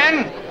right,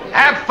 men,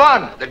 have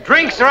fun. The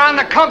drinks are on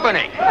the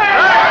company.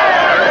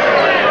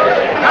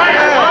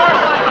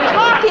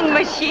 Talking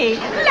machine.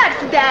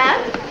 Let's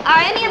dance. Are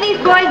any of these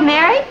boys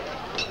married?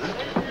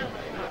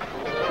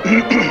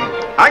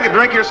 I could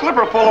drink your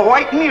slipper full of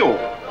white mule.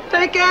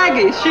 Take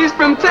Aggie. She's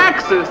from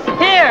Texas.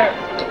 Here.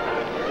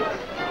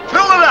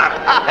 Fill it up.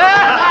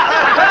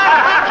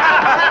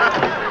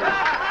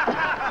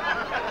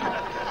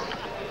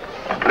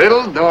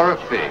 Little Dora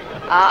Fig.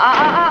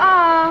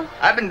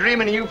 I've been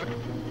dreaming of you for...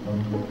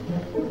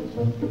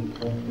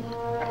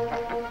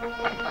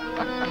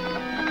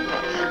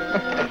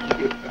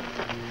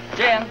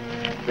 Jen.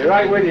 Be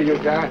right with you,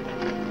 guy.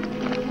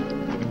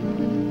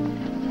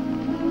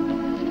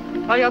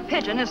 Well, your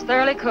pigeon is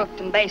thoroughly cooked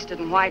and basted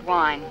in white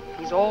wine.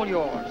 He's all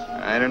yours.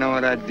 I don't know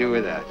what I'd do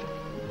with that.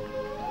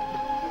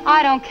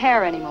 I don't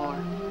care anymore.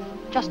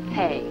 Just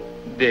pay.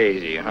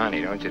 Daisy,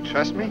 honey, don't you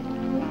trust me?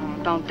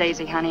 Oh, don't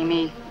Daisy honey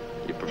me.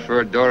 You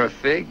prefer Dora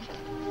Fig?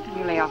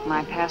 You lay off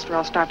my past or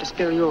I'll start to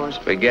spill yours.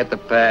 Forget the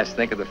past,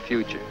 think of the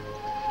future.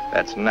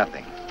 That's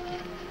nothing.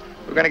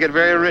 We're gonna get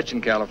very rich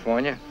in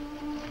California.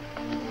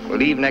 We'll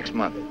leave next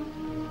month.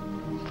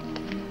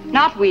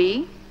 Not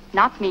we,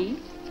 not me,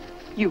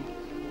 you.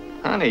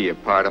 Honey, you're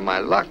part of my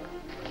luck.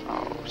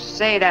 Oh,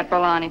 say that,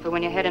 Bologna, for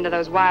when you head into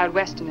those wild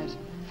Westerners.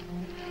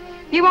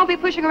 You won't be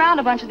pushing around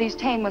a bunch of these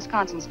tame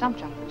Wisconsin stump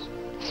jumpers.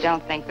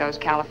 Don't think those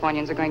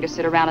Californians are going to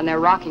sit around in their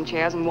rocking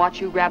chairs and watch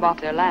you grab off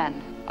their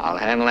land. I'll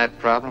handle that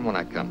problem when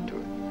I come to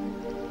it.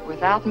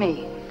 Without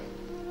me.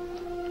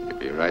 You'll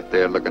be right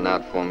there looking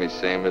out for me,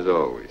 same as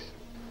always.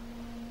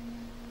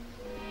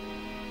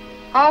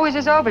 Always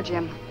is over,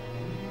 Jim.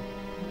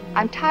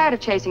 I'm tired of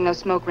chasing those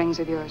smoke rings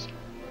of yours.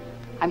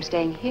 I'm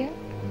staying here,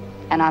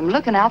 and I'm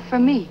looking out for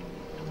me.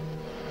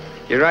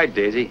 You're right,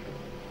 Daisy.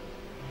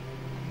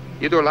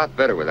 You do a lot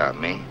better without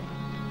me.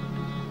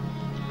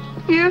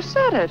 You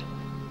said it.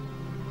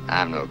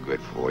 I'm no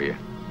good for you.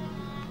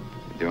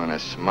 You're doing a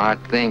smart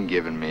thing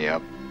giving me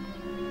up.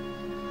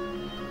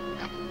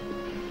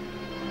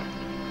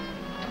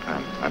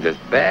 I'm just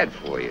bad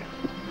for you.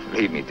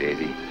 Believe me,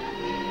 Daisy.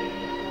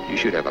 You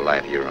should have a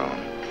life of your own.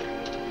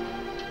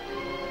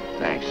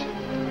 Thanks.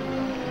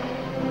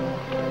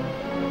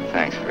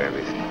 Thanks for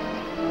everything.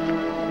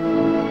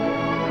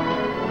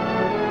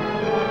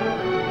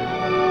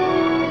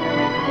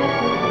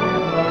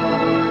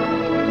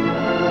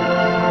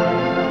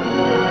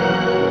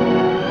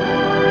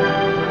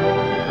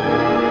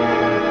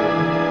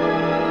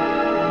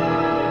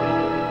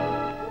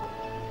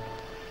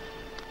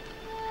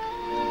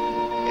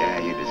 Yeah,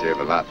 you deserve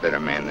a lot better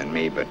man than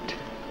me, but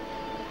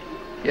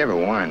if you ever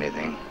want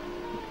anything,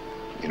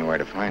 you know where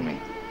to find me.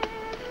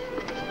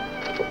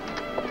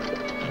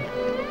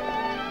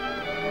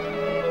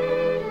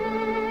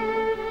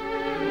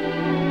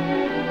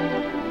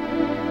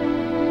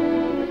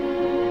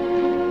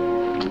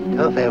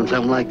 Tough having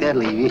something like that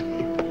leave you.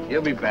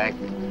 He'll be back.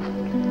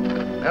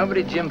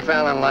 Nobody Jim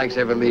Fallon likes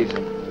ever leaves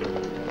him.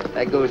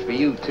 That goes for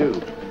you, too.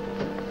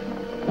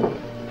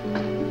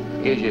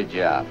 Here's your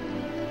job.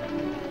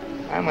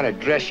 I'm gonna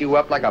dress you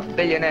up like a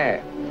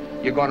billionaire.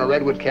 You're going to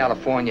Redwood,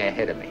 California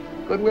ahead of me.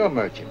 Goodwill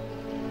merchant.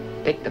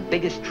 Pick the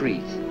biggest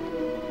trees.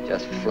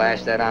 Just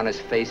flash that on his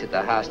face at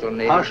the hostile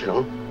natives.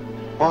 Hostile?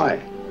 Why?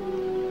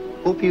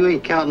 Hope you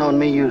ain't counting on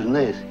me using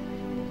this.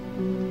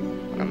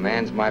 When a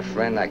man's my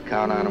friend, I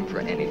count on him for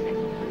anything.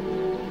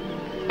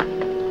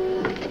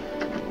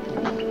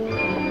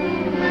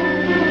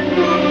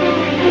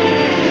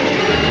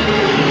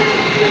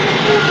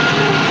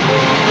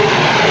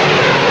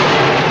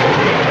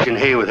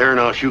 Hay with her and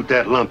I'll shoot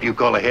that lump you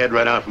call a head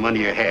right out from under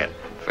your hat.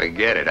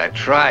 Forget it. I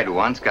tried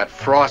once, got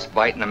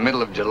frostbite in the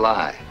middle of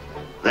July.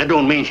 That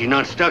don't mean she's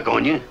not stuck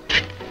on you.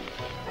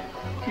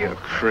 You're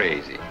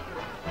crazy.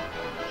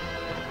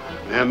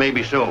 Yeah,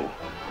 maybe so.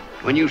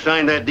 When you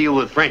signed that deal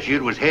with Frenchy,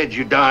 it was heads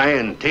you die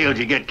and tails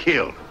you get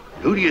killed.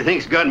 Who do you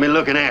think's got me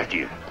looking after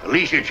you?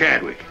 Alicia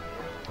Chadwick.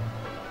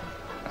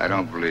 I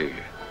don't believe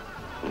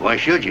you. Why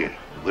should you?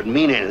 Wouldn't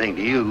mean anything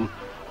to you.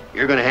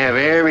 You're gonna have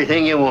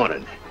everything you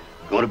wanted.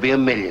 Gonna be a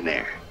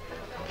millionaire.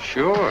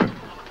 Sure.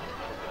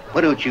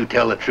 Why don't you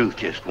tell the truth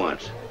just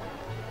once?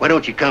 Why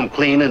don't you come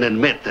clean and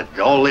admit that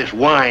all this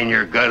wine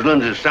you're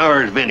guzzling's as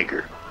sour as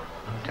vinegar?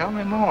 Tell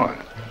me more.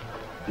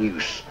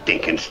 You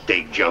stinking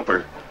steak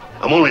jumper.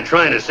 I'm only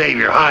trying to save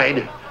your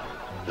hide.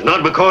 It's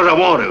not because I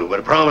want to,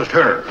 but I promised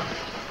her.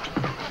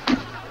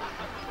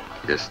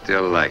 You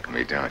still like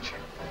me, don't you?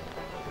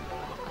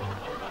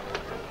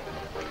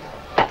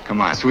 Come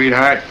on,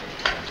 sweetheart.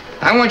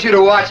 I want you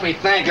to watch me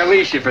thank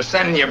Alicia for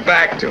sending you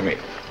back to me.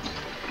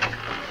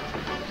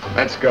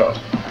 Let's go.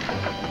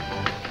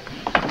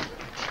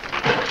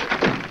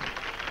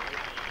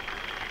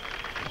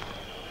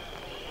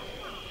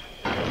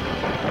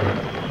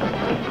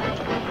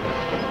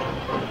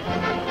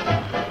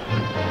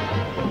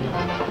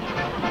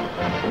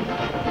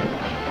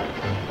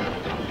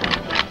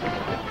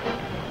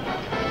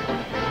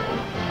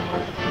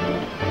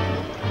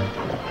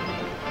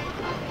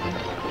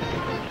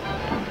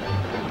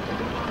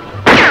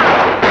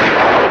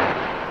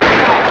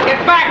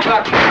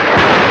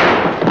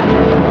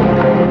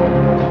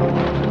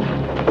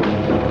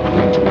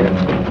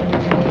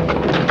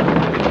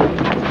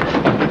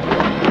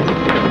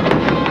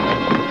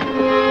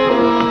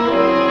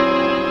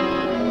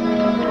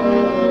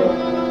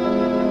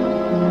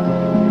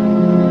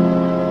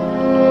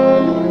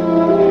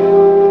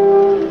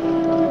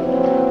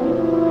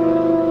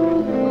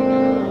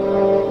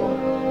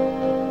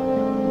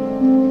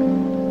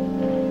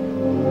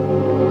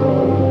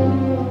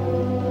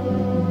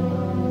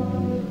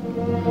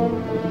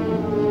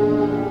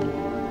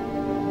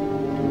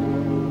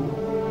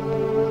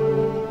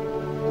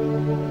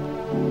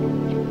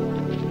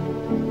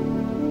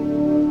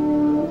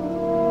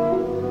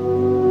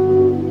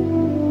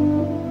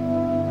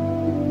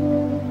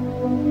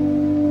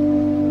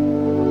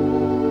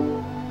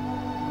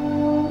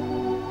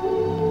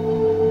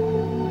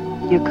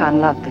 Yukon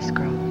loved this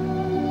girl.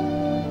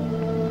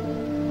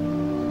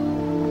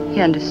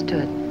 He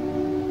understood.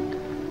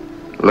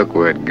 Look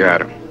where it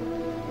got him.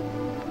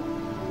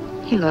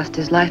 He lost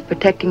his life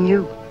protecting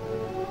you.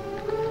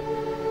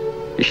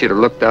 He should have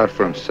looked out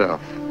for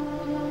himself.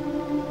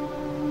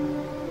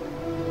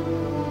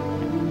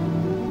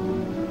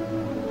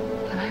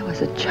 When I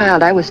was a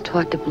child, I was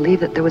taught to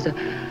believe that there was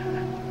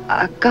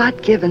a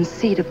God-given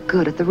seed of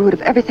good at the root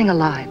of everything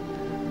alive.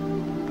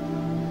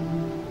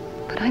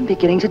 But I'm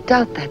beginning to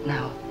doubt that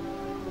now.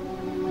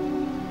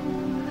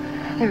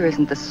 There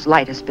isn't the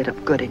slightest bit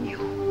of good in you.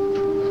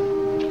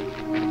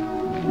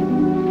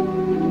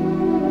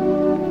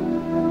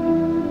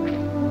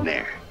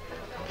 There.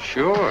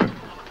 Sure.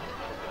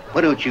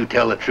 Why don't you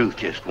tell the truth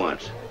just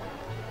once?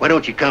 Why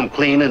don't you come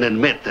clean and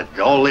admit that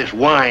all this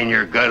wine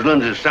you're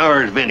guzzling's as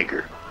sour as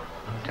vinegar?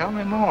 Tell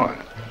me more.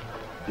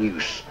 You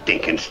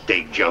stinking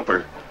steak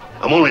jumper.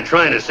 I'm only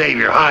trying to save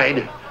your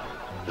hide.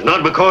 It's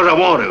not because I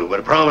want to, but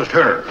I promised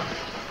her.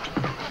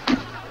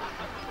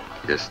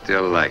 You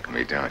still like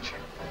me, don't you?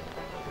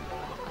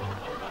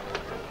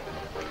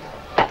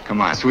 Come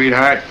on,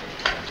 sweetheart.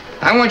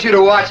 I want you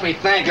to watch me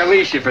thank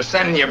Alicia for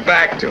sending you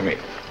back to me.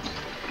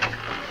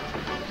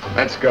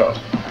 Let's go.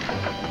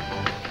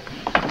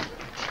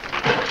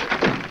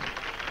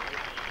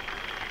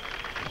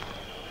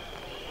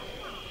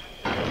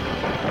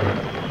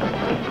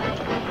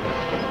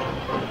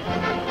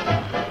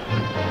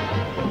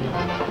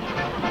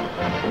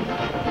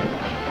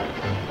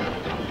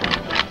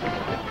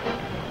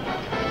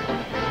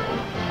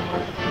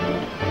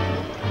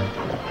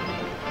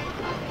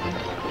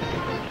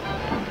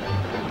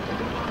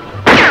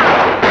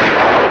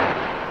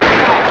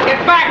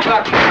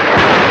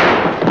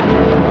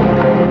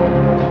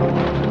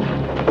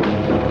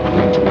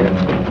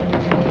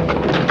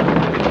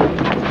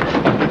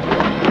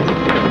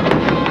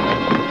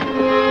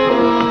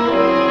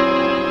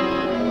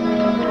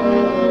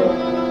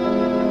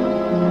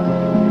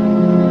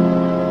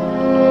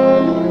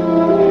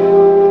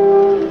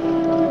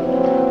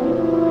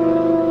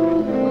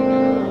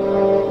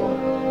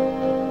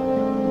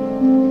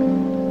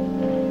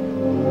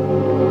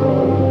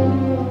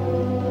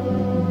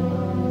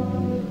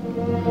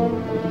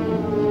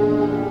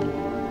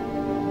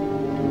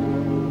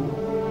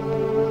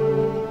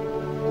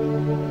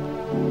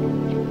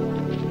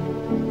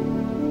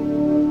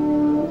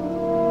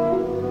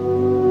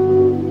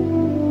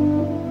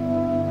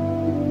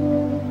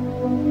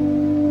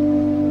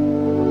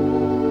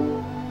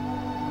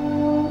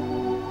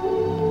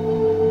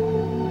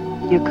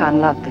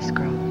 Yukon loved this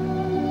girl.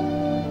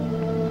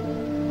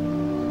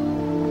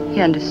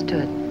 He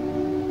understood.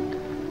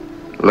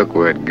 Look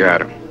where it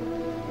got him.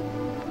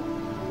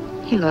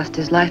 He lost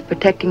his life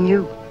protecting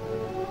you.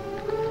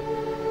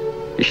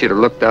 He should have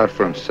looked out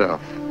for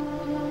himself.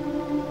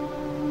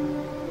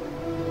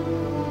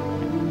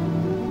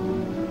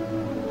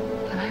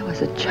 When I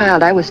was a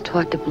child, I was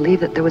taught to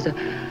believe that there was a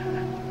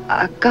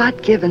A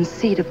God-given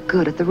seed of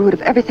good at the root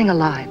of everything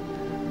alive.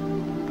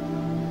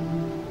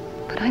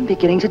 But I'm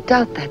beginning to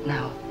doubt that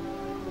now.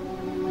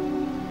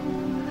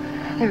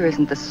 There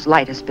isn't the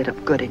slightest bit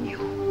of good in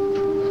you.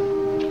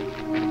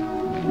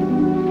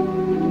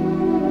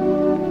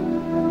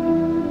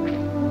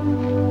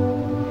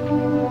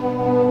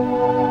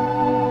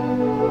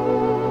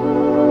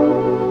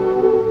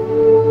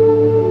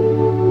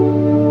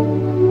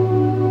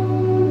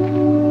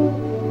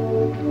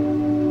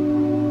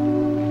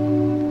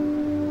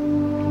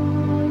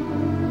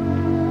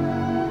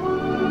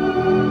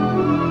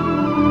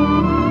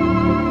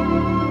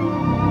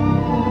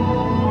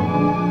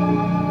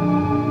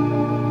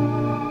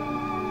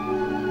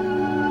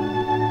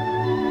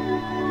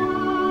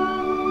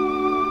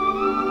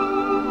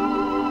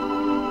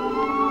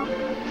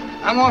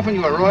 I'm offering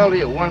you a royalty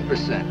of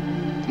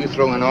 1%. You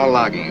throw in all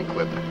logging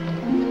equipment.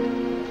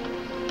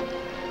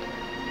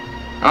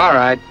 All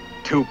right,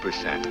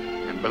 2%.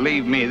 And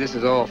believe me, this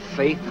is all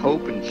faith,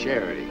 hope, and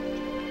charity.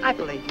 I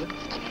believe you.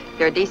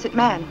 You're a decent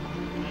man.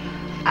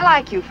 I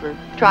like you for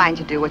trying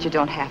to do what you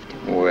don't have to.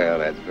 Well,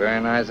 that's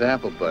very nice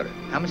apple butter.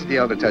 How much did the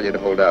elder tell you to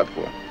hold out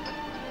for?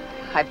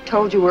 I've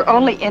told you we're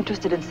only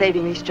interested in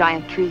saving these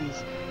giant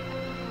trees.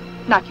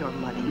 Not your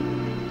money.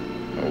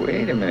 Oh,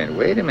 wait a minute.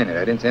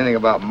 I didn't say anything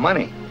about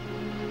money.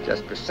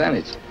 Just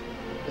percentage.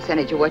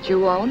 Percentage of what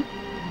you own?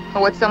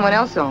 Or what someone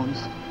else owns?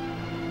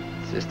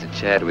 Sister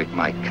Chadwick,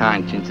 my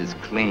conscience is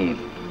clean.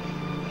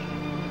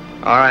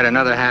 All right,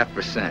 another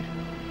 0.5%.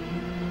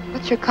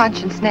 What's your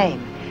conscience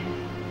name?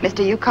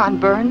 Mr. Yukon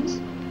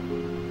Burns?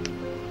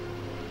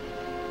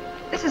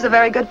 This is a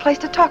very good place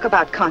to talk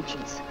about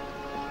conscience.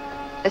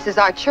 This is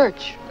our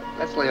church.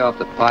 Let's lay off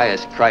the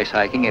pious price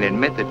hiking and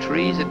admit that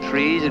trees are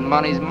trees and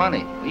money's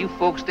money. You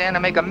folks stand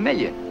to make $1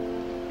 million.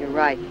 You're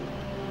right.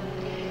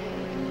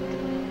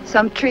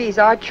 Some trees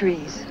are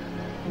trees.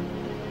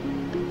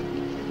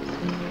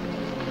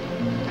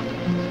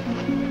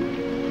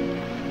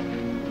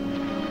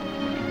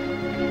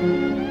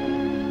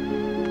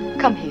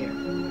 Come here.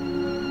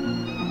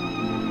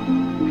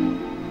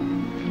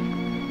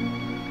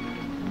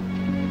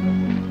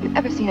 You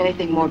ever seen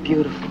anything more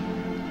beautiful?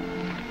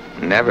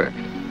 Never.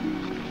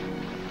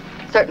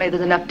 Certainly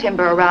there's enough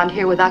timber around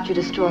here without you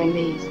destroying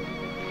these.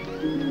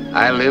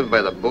 I live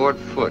by the board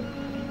foot.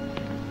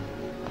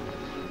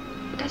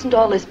 Doesn't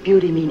all this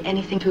beauty mean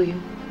anything to you?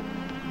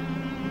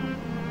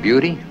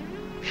 Beauty?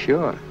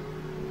 Sure.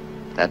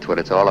 That's what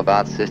it's all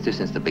about, sister,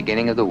 since the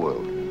beginning of the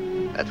world.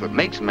 That's what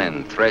makes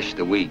men thresh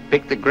the wheat,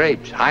 pick the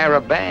grapes, hire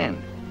a band.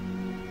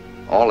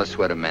 All the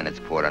sweat of men that's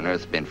poured on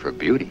earth's been for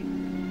beauty.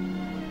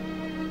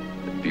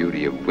 The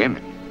beauty of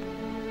women.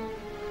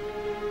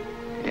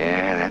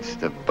 Yeah, that's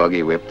the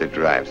buggy whip that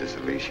drives us,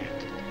 Alicia.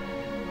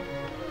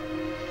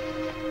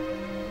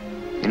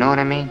 You know what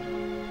I mean?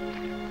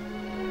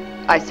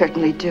 I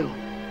certainly do.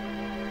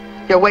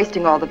 You're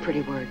wasting all the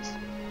pretty words.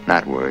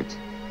 Not words.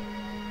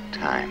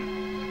 Time.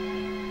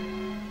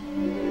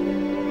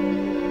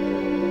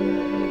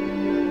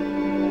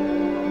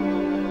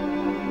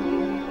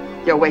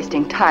 You're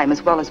wasting time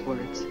as well as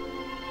words.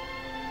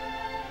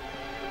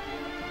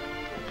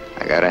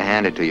 I gotta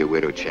hand it to you,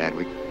 Widow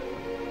Chadwick.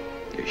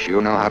 You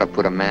sure know how to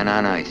put a man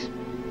on ice.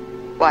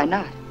 Why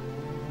not?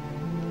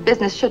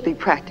 Business should be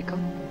practical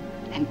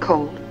and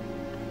cold.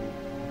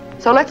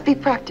 So let's be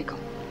practical.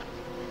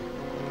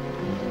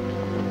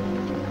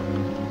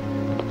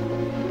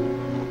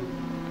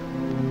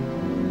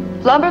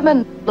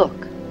 Lumberman,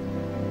 look.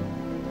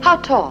 How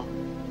tall?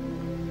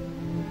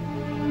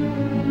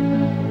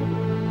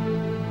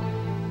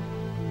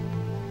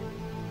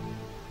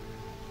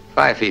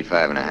 $5 feet,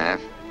 5.5.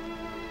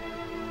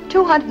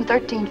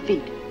 213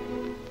 feet.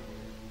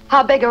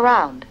 How big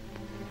around?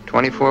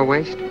 24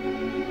 waist?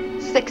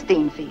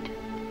 16 feet.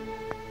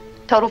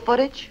 Total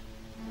footage?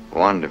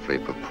 Wonderfully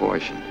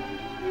proportioned.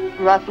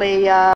 Roughly,